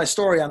I'll give you my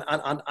story on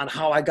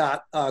how I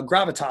got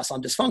Gravitas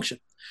on Dysfunction.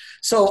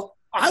 So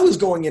I was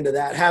going into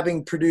that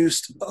having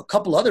produced a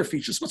couple other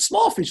features, but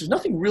small features,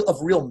 nothing of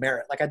real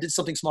merit. Like I did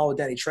something small with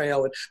Danny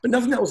Trejo, but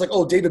nothing that was like,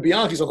 oh, David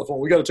Bianchi's on the phone,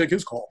 we got to take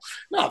his call.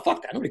 No,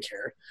 fuck that, nobody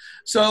cared.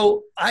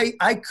 So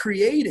I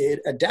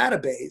created a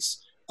database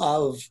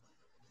of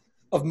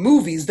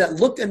movies that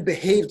looked and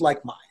behaved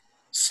like mine.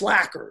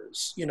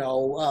 Slackers, you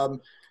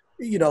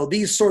know,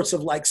 these sorts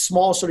of like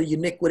small, sort of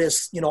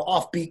ubiquitous, you know,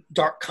 offbeat,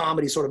 dark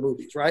comedy sort of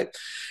movies, right?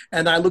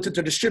 And I looked at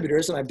their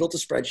distributors, and I built a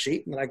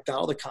spreadsheet, and I got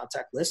all the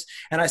contact lists,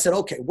 and I said,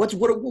 okay, what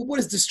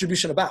is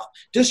distribution about?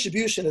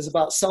 Distribution is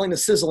about selling the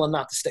sizzle and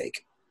not the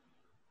steak,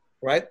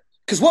 right?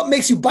 Because what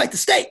makes you bite the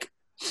steak?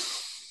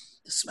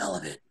 The smell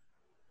of it.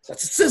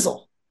 That's a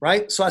sizzle.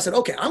 Right? So I said,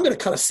 okay, I'm going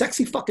to cut a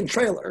sexy fucking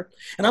trailer,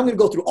 and I'm going to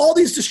go through all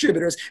these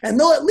distributors, and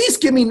they'll at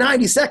least give me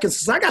 90 seconds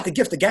because I got the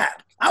gift of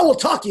gab. I will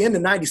talk you into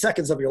 90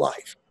 seconds of your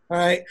life. All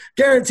right?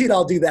 Guaranteed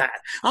I'll do that.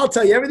 I'll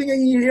tell you everything you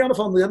need to hear on the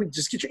phone. Let me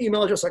just get your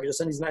email address so I can just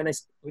send these 90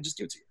 seconds. Let me just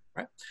give it to you.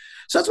 Right?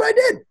 So that's what I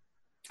did.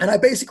 And I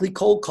basically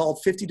cold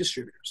called 50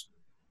 distributors,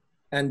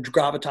 and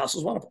Gravitas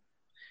was one of them.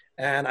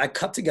 And I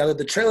cut together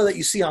the trailer that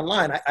you see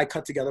online. I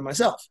cut together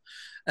myself.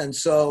 And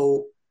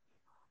so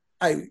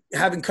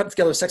having cut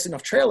together a sexy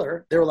enough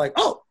trailer, they were like,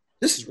 oh,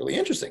 this is really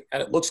interesting.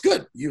 And it looks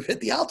good. You've hit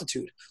the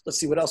altitude. Let's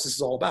see what else this is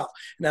all about.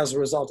 And as a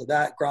result of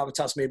that,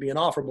 Gravitas made me an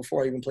offer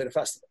before I even played a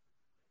festival.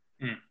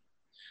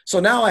 So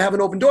now I have an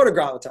open door to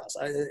Gravitas.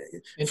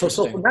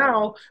 So for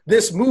now,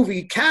 this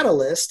movie,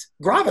 Catalyst,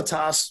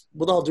 Gravitas,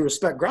 with all due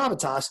respect,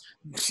 Gravitas,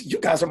 you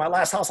guys are my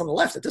last house on the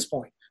left at this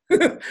point.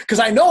 Because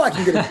I know I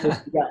can get it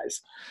to you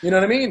guys. You know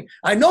what I mean?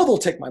 I know they'll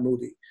take my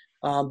movie.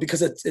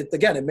 Because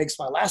it makes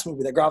my last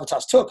movie that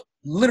Gravitas took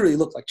literally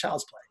look like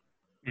child's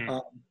play.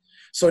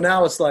 So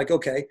now it's like,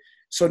 okay,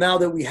 so now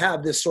that we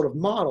have this sort of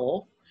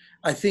model,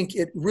 I think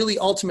it really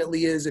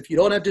ultimately is, if you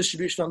don't have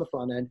distribution on the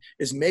front end,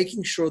 is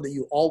making sure that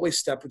you always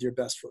step with your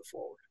best foot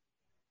forward.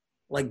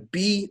 Like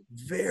be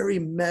very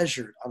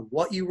measured on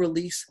what you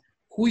release,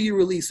 who you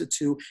release it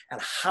to,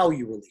 and how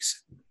you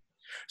release it.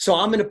 So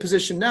I'm in a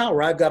position now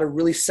where I've got a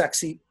really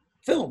sexy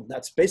film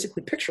that's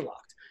basically picture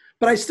locked,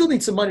 but I still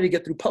need some money to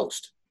get through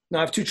post. Now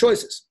I have two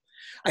choices.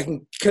 I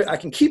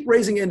can keep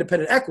raising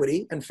independent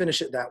equity and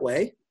finish it that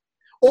way,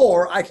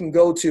 or I can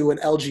go to an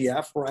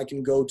LGF, or I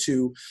can go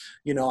to,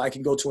 a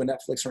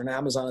Netflix or an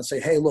Amazon and say,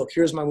 hey, look,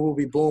 here's my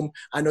movie, boom.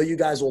 I know you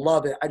guys will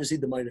love it. I just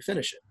need the money to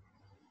finish it.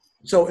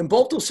 So in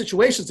both those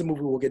situations, the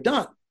movie will get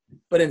done.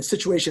 But in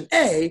situation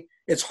A,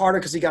 it's harder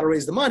because you got to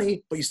raise the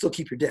money, but you still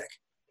keep your dick.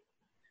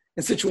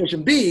 In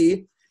situation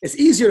B, it's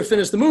easier to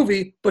finish the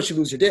movie, but you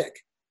lose your dick.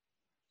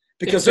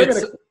 Because they're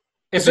going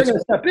to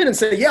step in and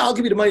say, yeah, I'll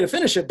give you the money to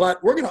finish it,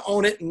 but we're going to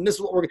own it, and this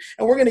is what we're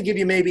going to give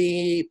you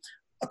maybe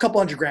a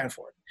couple $100,000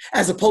 for it.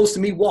 as opposed to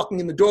me walking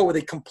in the door with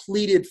a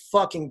completed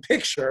fucking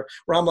picture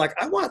where I'm like,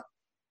 I want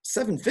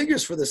 7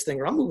 figures for this thing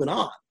or I'm moving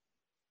on.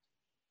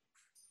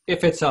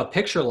 If it's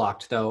picture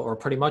locked though, or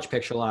pretty much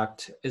picture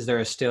locked,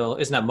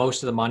 isn't that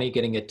most of the money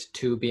getting it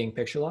to being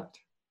picture locked?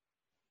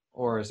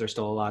 Or is there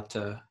still a lot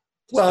to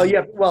Well, spend?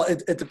 yeah, well,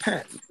 it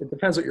depends. It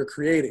depends what you're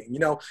creating. You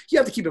know, you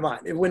have to keep in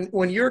mind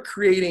when you're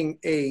creating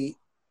a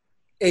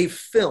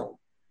film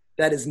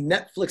that is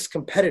Netflix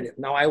competitive.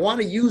 Now, I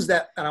want to use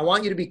that, and I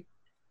want you to be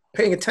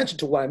paying attention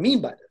to what I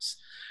mean by this.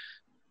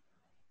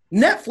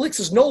 Netflix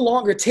is no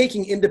longer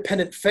taking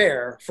independent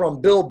fare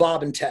from Bill,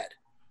 Bob, and Ted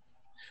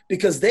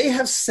because they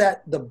have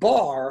set the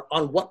bar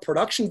on what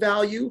production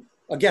value,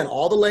 again,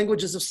 all the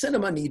languages of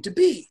cinema need to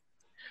be.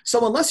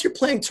 So unless you're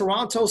playing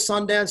Toronto,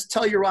 Sundance,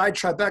 Telluride,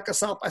 Tribeca,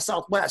 South by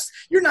Southwest,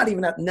 you're not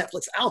even at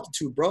Netflix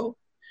altitude, bro.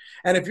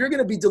 And if you're going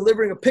to be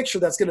delivering a picture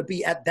that's going to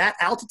be at that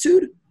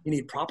altitude, you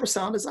need proper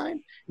sound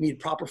design, you need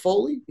proper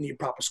Foley, you need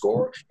proper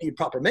score, you need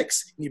proper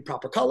mix, you need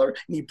proper color,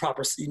 you need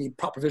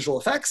proper visual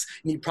effects,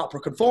 you need proper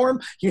conform,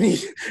 you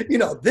need,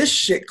 this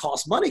shit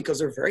costs money because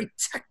they're very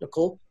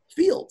technical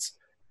fields.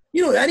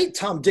 Any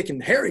Tom, Dick,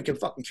 and Harry can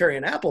fucking carry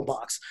an Apple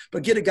box,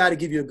 but get a guy to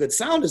give you a good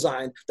sound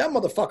design, that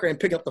motherfucker ain't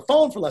picking up the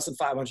phone for less than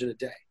 $500 a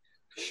day.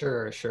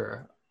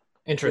 Sure.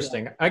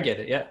 Interesting. I get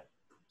it. Yeah.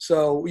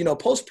 So,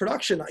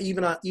 post-production,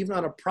 even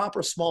on a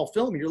proper small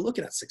film, you're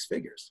looking at 6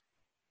 figures.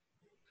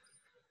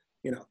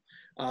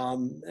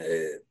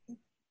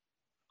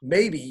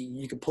 Maybe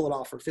you can pull it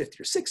off for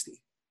 50 or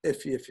 60.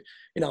 If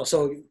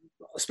so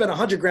spend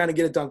 $100,000 and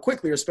get it done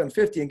quickly, or spend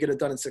 50 and get it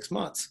done in 6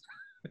 months.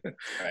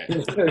 Right.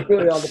 It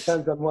really all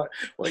depends on what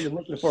you're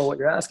looking for, what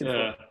you're asking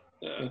for.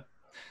 Yeah.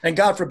 And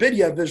God forbid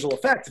you have visual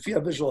effects. If you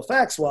have visual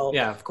effects, well,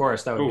 Yeah, of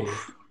course. That would be.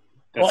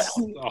 That's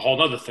a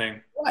whole other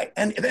thing. right.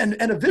 And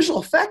a visual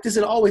effect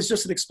isn't always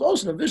just an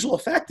explosion. A visual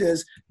effect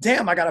is,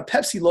 damn, I got a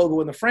Pepsi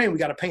logo in the frame. We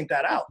got to paint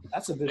that out.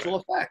 That's a visual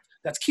effect.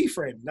 That's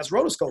keyframing. That's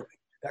rotoscoping.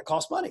 That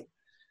costs money.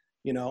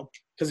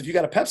 Because if you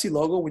got a Pepsi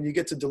logo, when you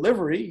get to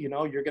delivery, you're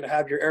going to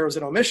have your errors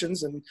and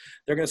omissions, and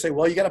they're going to say,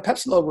 well, you got a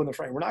Pepsi logo in the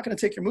frame. We're not going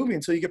to take your movie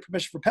until you get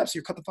permission for Pepsi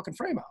or cut the fucking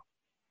frame out.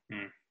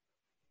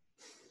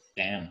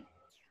 Damn.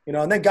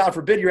 And then God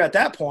forbid you're at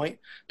that point,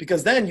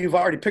 because then you've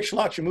already picture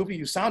locked your movie,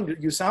 you sound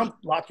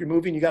locked your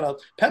movie, and you got a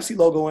Pepsi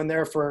logo in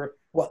there for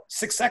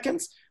 6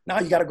 seconds. Now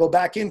you got to go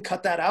back in,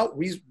 cut that out,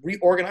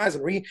 reorganize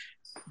and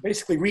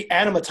basically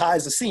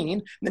reanimatize the scene,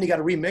 and then you got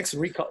to remix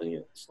and recut.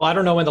 Well, I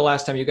don't know when the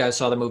last time you guys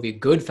saw the movie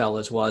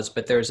Goodfellas was,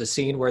 but there's a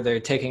scene where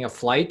they're taking a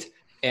flight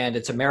and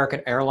it's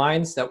American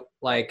Airlines that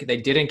they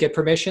didn't get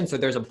permission. So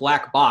there's a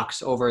black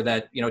box over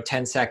that,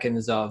 10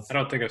 seconds of I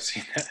don't think I've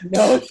seen that.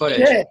 No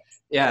footage. shit.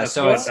 Yeah.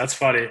 That's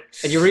funny.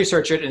 And you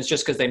research it and it's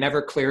just because they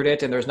never cleared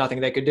it and there's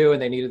nothing they could do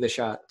and they needed the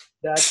shot.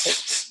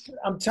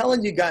 I'm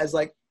telling you guys,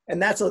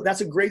 and that's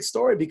a great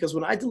story, because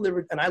when I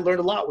delivered, and I learned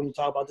a lot when you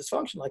talk about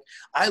dysfunction,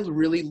 I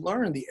really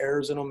learned the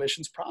errors and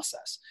omissions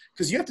process,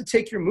 because you have to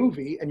take your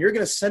movie and you're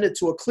going to send it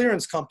to a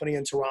clearance company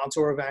in Toronto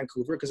or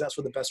Vancouver, because that's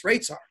where the best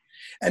rates are.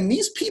 And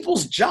these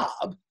people's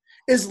job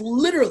is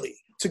literally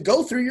to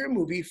go through your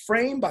movie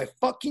frame by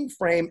fucking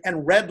frame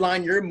and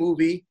redline your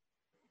movie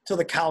till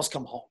the cows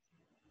come home.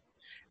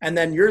 And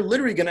then you're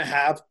literally going to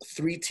have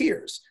 3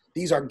 tiers.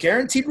 These are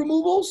guaranteed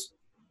removals,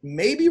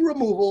 maybe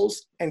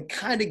removals, and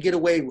kind of get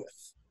away with.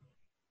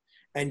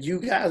 And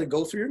you got to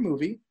go through your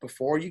movie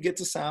before you get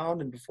to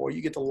sound and before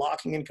you get to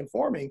locking and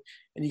conforming.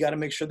 And you got to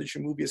make sure that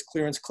your movie is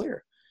clearance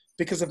clear.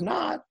 Because if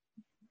not,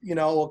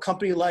 a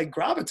company like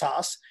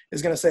Gravitas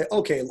is going to say,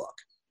 okay, look,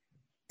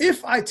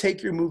 if I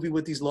take your movie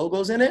with these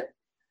logos in it,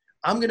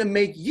 I'm going to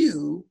make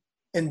you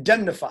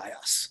indemnify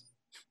us.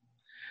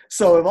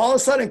 So if all of a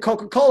sudden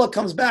Coca-Cola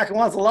comes back and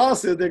wants a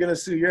lawsuit, they're going to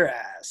sue your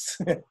ass.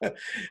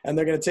 And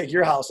they're going to take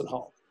your house and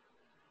home.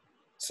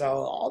 So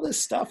all this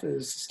stuff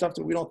is stuff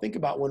that we don't think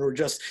about when we're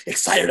just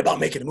excited about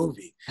making a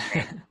movie.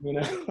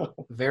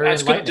 Very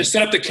That's good. enlightening. Just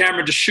set up the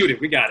camera, just shoot it.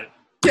 We got it.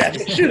 Yeah,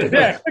 just shoot it.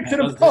 Yeah, fix it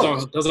in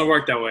post. Doesn't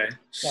work that way.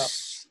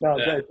 No,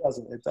 Yeah. it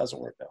doesn't. It doesn't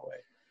work that way.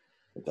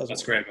 It doesn't.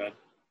 That's work. great,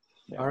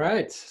 man. All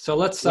right. So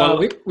let's, Well-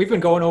 we've been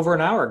going over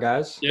an hour,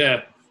 guys.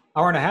 Yeah.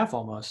 Hour and a half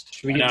almost.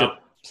 Should we get I know. to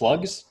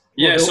plugs?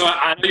 Yeah. So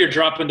I know you're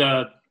dropping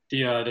the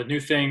new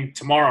thing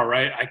tomorrow,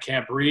 right? I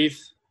Can't Breathe.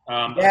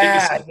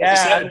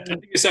 I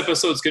think this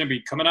episode is going to be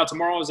coming out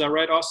tomorrow. Is that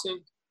right, Austin?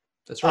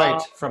 That's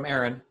right. From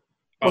Aaron.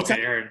 What's Okay,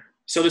 that? Aaron.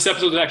 So this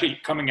episode is actually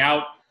coming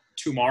out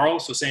tomorrow.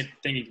 So same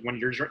thing when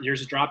yours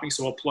is dropping.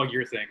 So I'll plug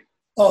your thing.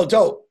 Oh,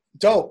 dope.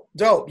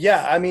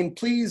 Yeah, I mean,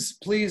 please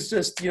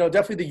just,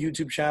 definitely the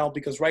YouTube channel,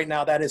 because right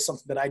now that is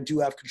something that I do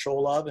have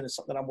control of, and it's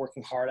something that I'm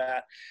working hard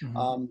at.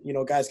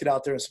 Mhm. Guys, get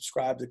out there and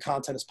subscribe. The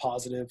content is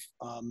positive.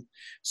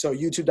 So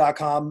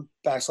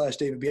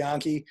youtube.com/David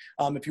Bianchi.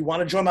 If you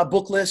want to join my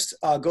book list,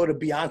 go to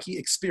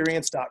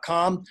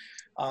bianchiexperience.com.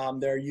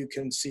 There you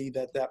can see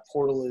that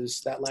portal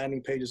that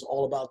landing page is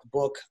all about the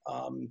book,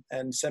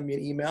 and send me an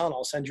email and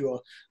I'll send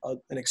you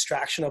an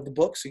extraction of the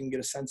book so you can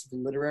get a sense of the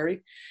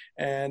literary.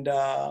 And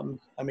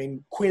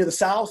Queen of the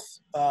South,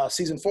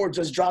 season 4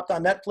 just dropped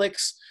on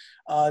Netflix.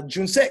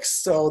 June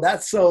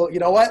 6th. So you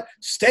know what?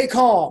 Stay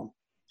calm.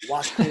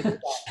 Watch David.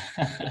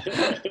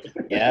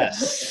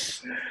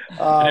 Yes.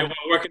 And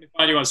where can they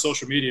find you on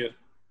social media?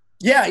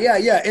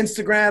 Yeah.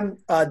 Instagram,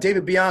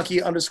 David Bianchi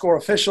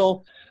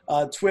 _official.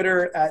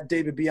 Twitter at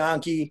David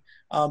Bianchi.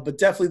 But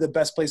definitely the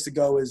best place to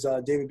go is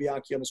David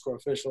Bianchi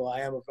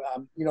 _official.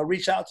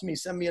 Reach out to me,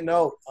 send me a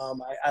note.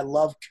 I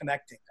love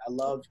connecting.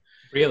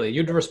 Really?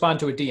 You'd respond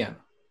to a DM?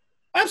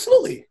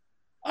 Absolutely.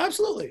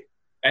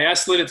 Hey, I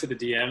slid into the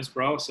DMs,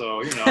 bro.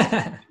 So,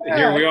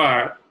 here we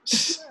are.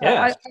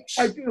 Yeah.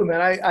 I do,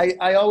 man.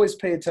 I always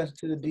pay attention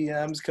to the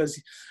DMs because,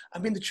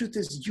 the truth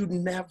is you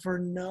never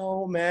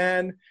know,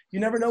 man. You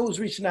never know who's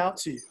reaching out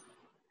to you.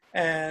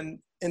 And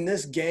in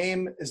this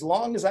game, as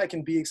long as I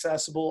can be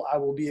accessible, I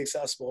will be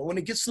accessible. When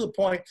it gets to the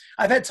point,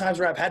 I've had times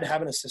where I've had to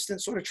have an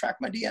assistant sort of track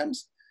my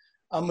DMs,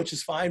 which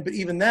is fine. But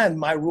even then,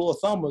 my rule of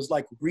thumb was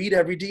like, read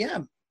every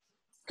DM.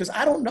 Because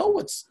I don't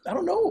know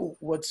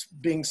what's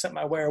being sent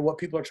my way or what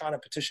people are trying to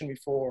petition me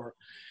for.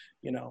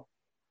 You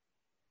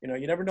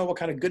never know what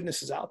kind of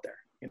goodness is out there.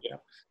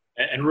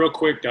 And real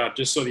quick,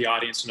 just so the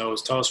audience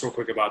knows, tell us real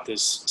quick about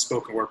this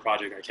spoken word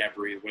project, I Can't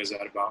Breathe. What is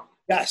that about?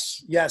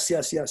 Yes. It's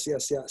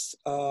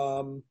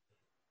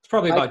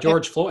probably about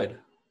George Floyd.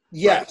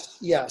 Yes.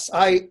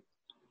 I'll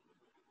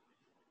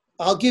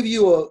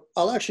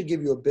actually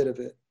give you a bit of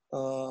it.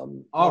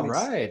 All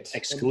right.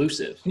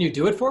 Exclusive. Can you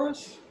do it for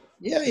us?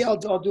 Yeah.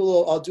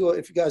 I'll do it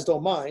if you guys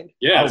don't mind.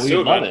 Yeah, we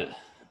love it.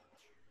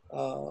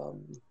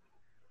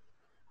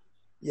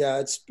 Yeah,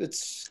 it's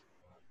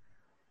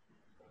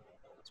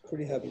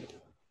pretty heavy.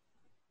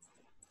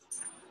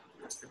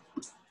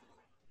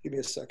 Give me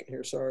a second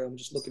here. Sorry, I'm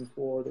just looking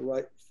for the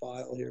right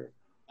file here.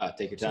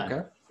 Take your time.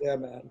 Okay. Yeah,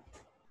 man.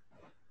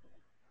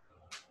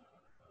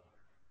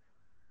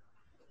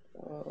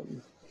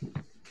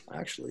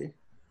 Actually,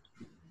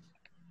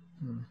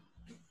 let's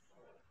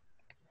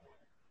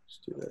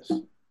do this.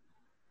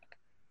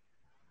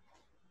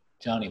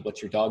 Johnny,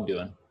 what's your dog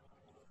doing?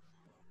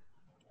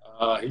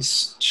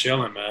 He's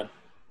chilling, man.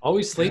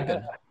 Always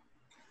sleeping.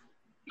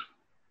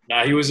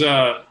 Nah, he was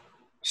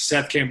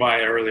Seth came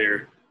by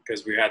earlier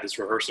because we had this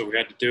rehearsal we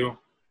had to do.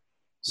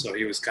 So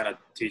he was kind of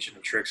teaching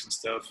him tricks and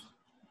stuff.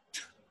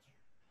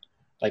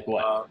 Like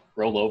what?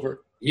 Roll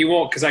over? He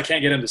won't, because I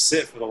can't get him to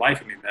sit for the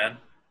life of me, man.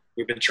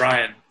 We've been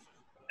trying,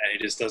 and he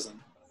just doesn't.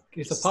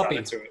 He's a puppy.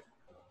 Into it.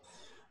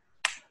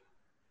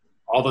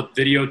 All the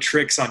video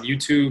tricks on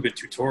YouTube and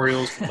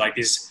tutorials from like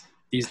these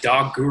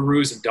dog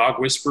gurus and dog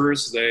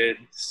whisperers, they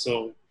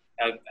still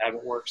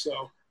haven't worked.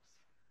 So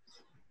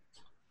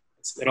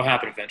it'll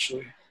happen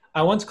eventually.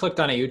 I once clicked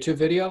on a YouTube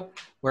video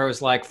where it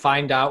was like,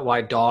 find out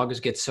why dogs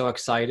get so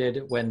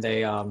excited when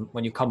they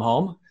when you come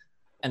home,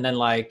 and then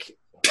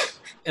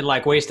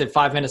it wasted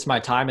 5 minutes of my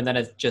time, and then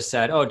it just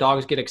said, oh,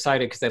 dogs get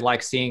excited because they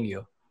like seeing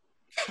you.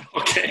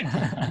 Okay.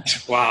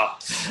 Wow.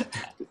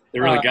 They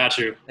really got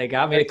you. They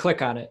got me to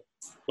click on it.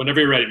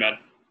 Whenever you're ready, man.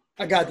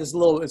 I got this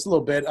it's a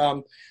little bit.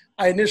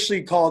 I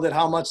initially called it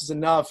How Much Is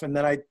Enough, and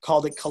then I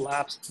called it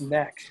Collapsed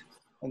Neck,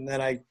 and then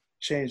I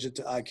changed it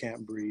to I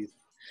Can't Breathe.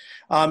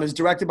 It's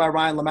directed by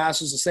Ryan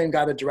Lamasters, the same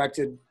guy that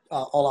directed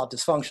All Out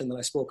Dysfunction that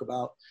I spoke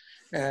about.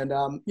 And,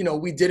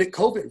 we did it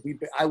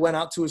COVID. I went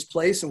out to his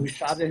place and we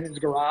shot it in his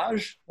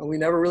garage, and we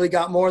never really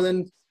got more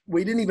than –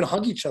 we didn't even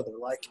hug each other,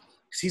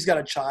 because he's got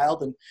a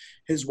child and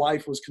his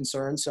wife was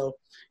concerned. So,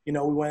 we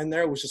went in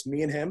there. It was just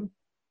me and him,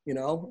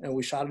 and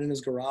we shot it in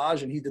his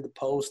garage, and he did the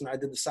post and I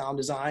did the sound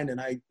design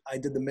and I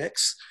did the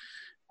mix.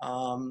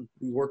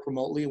 We worked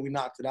remotely and we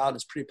knocked it out.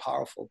 It's pretty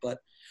powerful, but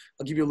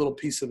I'll give you a little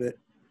piece of it.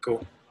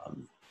 Cool.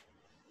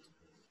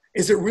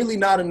 Is it really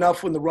not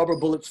enough when the rubber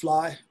bullets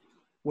fly?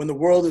 When the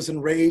world is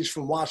enraged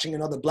from watching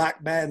another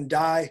black man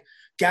die,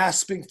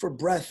 gasping for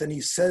breath, and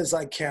he says,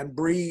 I can't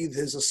breathe,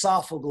 his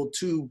esophageal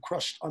tube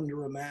crushed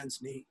under a man's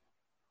knee?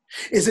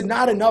 Is it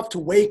not enough to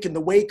wake in the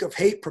wake of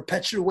hate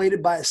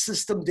perpetuated by a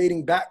system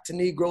dating back to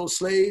Negro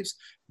slaves?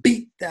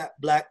 Beat that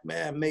black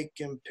man, make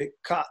him pick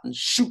cotton,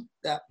 shoot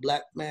that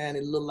black man,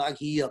 it look like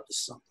he up to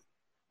something.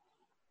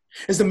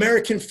 Is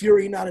American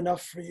fury not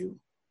enough for you?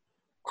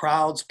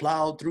 Crowds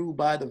plowed through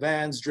by the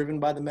vans driven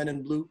by the men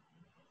in blue.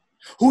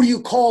 Who do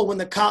you call when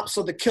the cops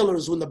are the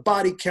killers, when the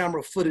body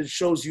camera footage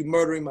shows you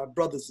murdering my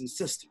brothers and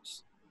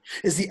sisters?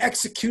 Is the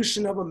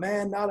execution of a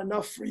man not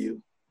enough for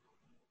you?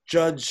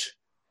 Judge,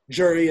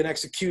 jury, and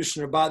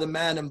executioner by the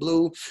man in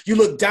blue. You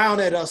look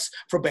down at us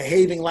for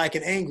behaving like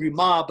an angry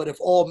mob, but if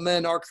all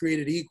men are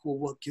created equal,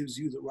 what gives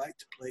you the right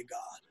to play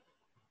God?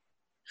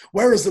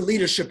 Where is the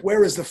leadership?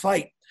 Where is the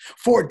fight?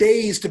 4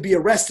 days to be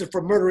arrested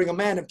for murdering a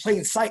man in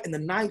plain sight, and the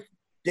 9th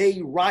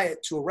day riot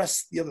to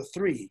arrest the other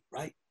 3,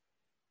 right?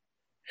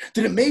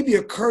 Did it maybe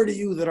occur to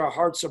you that our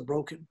hearts are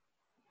broken,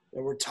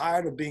 that we're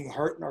tired of being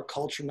hurt and our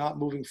culture not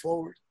moving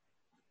forward?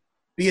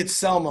 Be it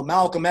Selma,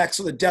 Malcolm X,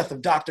 or the death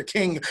of Dr.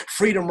 King,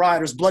 Freedom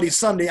Riders, Bloody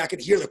Sunday, I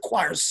could hear the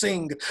choir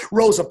sing.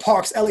 Rosa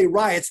Parks, LA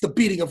riots, the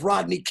beating of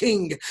Rodney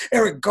King,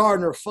 Eric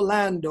Gardner,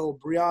 Philando,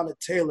 Breonna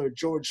Taylor,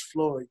 George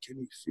Floyd. Can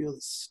you feel the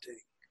sting?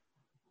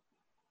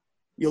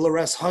 You'll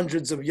arrest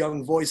hundreds of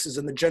young voices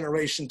in the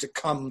generation to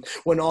come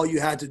when all you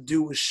had to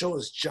do was show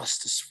us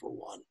justice for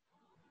one.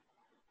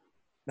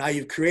 Now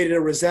you've created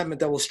a resentment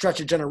that will stretch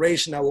a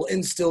generation, that will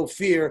instill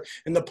fear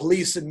in the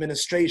police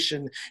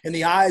administration, in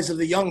the eyes of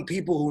the young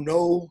people who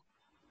know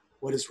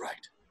what is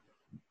right.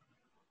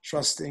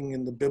 Trusting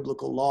in the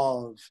biblical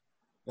law of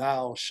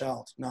thou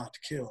shalt not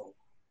kill,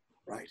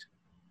 right?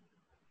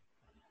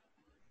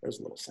 There's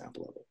a little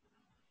sample of it.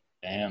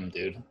 Damn,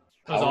 dude.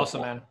 That was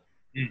awesome, man.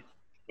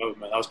 Love it,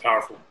 man. That was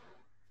powerful.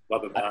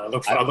 Love it, man. I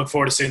look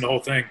forward to seeing the whole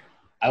thing.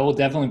 I will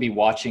definitely be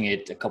watching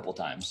it a couple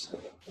times.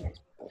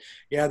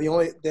 Yeah,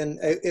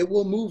 it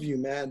will move you,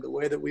 man. The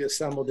way that we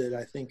assembled it,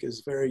 I think,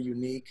 is very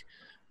unique.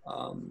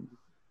 And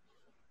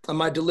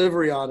my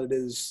delivery on it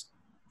is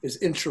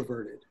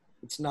introverted.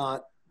 It's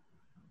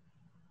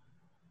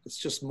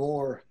just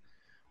more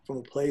from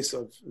a place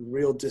of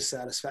real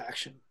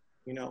dissatisfaction,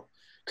 you know,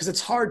 because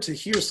it's hard to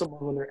hear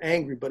someone when they're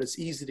angry, but it's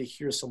easy to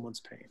hear someone's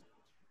pain.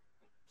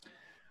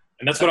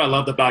 And that's what I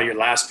loved about your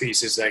last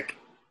piece is like,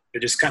 they're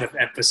just kind of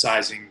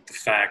emphasizing the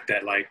fact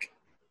that like,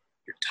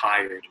 you're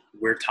tired,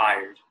 we're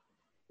tired.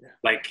 Yeah.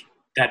 Like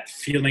that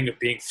feeling of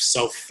being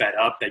so fed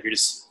up that you're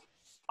just,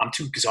 I'm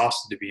too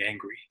exhausted to be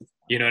angry.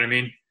 You know what I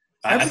mean?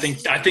 I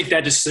think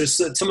that just, there's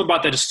something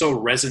about that just so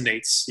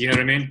resonates. You know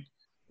what I mean?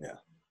 Yeah.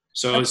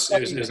 So it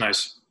was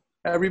nice.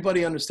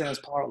 Everybody understands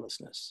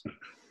powerlessness.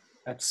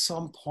 At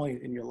some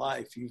point in your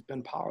life, you've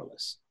been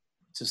powerless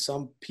to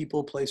some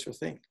people, place, or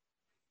thing.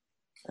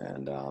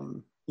 And,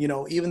 you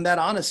know, even that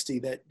honesty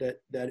that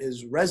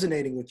is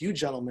resonating with you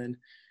gentlemen,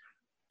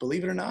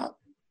 believe it or not,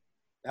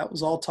 that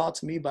was all taught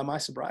to me by my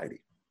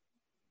sobriety.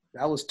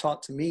 That was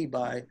taught to me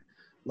by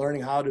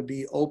learning how to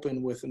be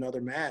open with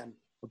another man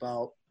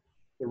about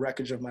the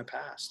wreckage of my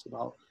past,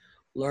 about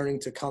learning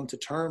to come to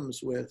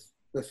terms with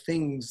the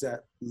things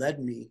that led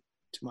me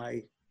to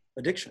my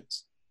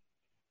addictions.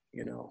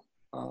 You know,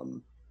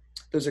 I'll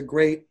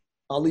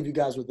leave you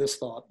guys with this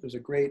thought. There's a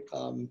great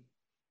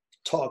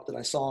talk that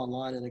I saw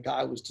online, and a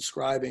guy was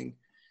describing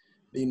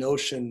the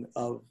notion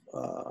of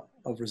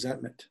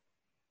resentment,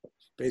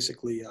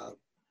 basically,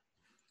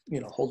 you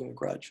know, holding a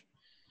grudge.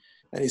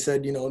 And he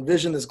said, you know,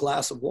 envision this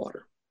glass of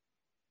water.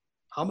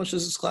 How much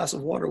does this glass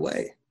of water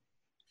weigh?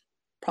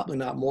 Probably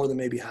not more than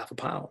maybe half a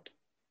pound.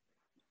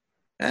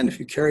 And if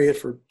you carry it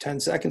for 10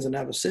 seconds and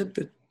have a sip,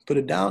 put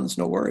it down, it's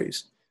no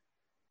worries.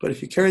 But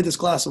if you carry this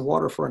glass of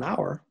water for an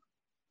hour,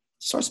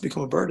 it starts to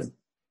become a burden.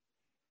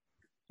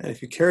 And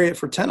if you carry it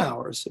for 10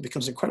 hours, it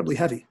becomes incredibly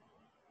heavy.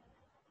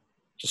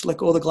 Just let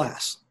go of the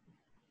glass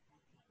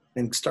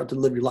and start to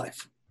live your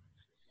life.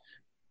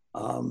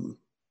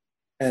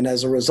 And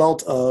as a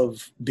result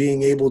of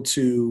being able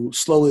to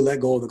slowly let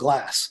go of the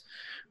glass,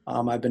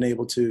 I've been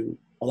able to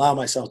allow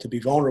myself to be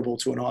vulnerable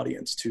to an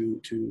audience,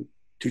 to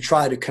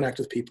try to connect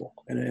with people.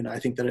 And I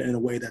think that in a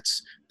way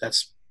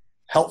that's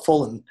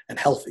helpful and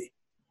healthy,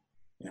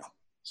 you know,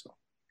 so.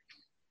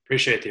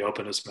 Appreciate the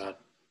openness, man.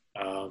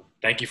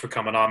 Thank you for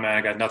coming on, man.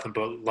 I got nothing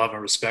but love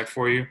and respect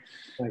for you.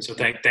 Thanks, so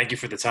thank you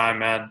for the time,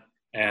 man.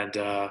 And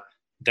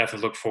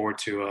definitely look forward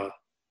to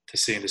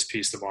seeing this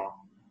piece tomorrow.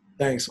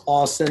 Thanks,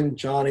 Austin,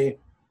 Johnny,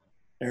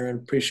 Aaron.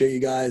 Appreciate you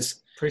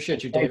guys.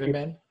 Appreciate you, David,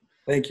 man.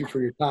 Thank you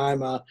for your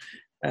time.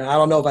 And I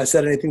don't know if I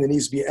said anything that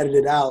needs to be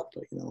edited out,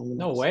 but you know.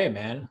 No way,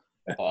 man.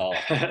 Well,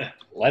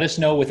 let us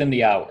know within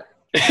the hour.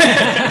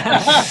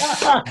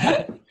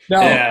 No,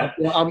 yeah.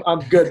 I'm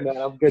good, man.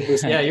 I'm good.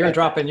 Yeah, you're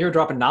dropping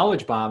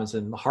knowledge bombs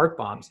and heart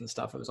bombs and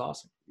stuff. It was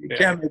awesome. You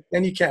can't make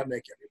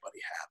everybody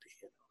happy.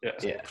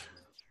 Yeah.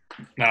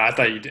 No, I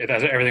thought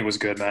everything was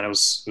good, man. It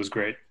was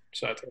great.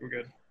 So I think we're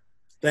good.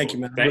 Thank you,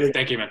 man.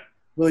 Thank you, man.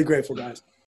 Really grateful, guys.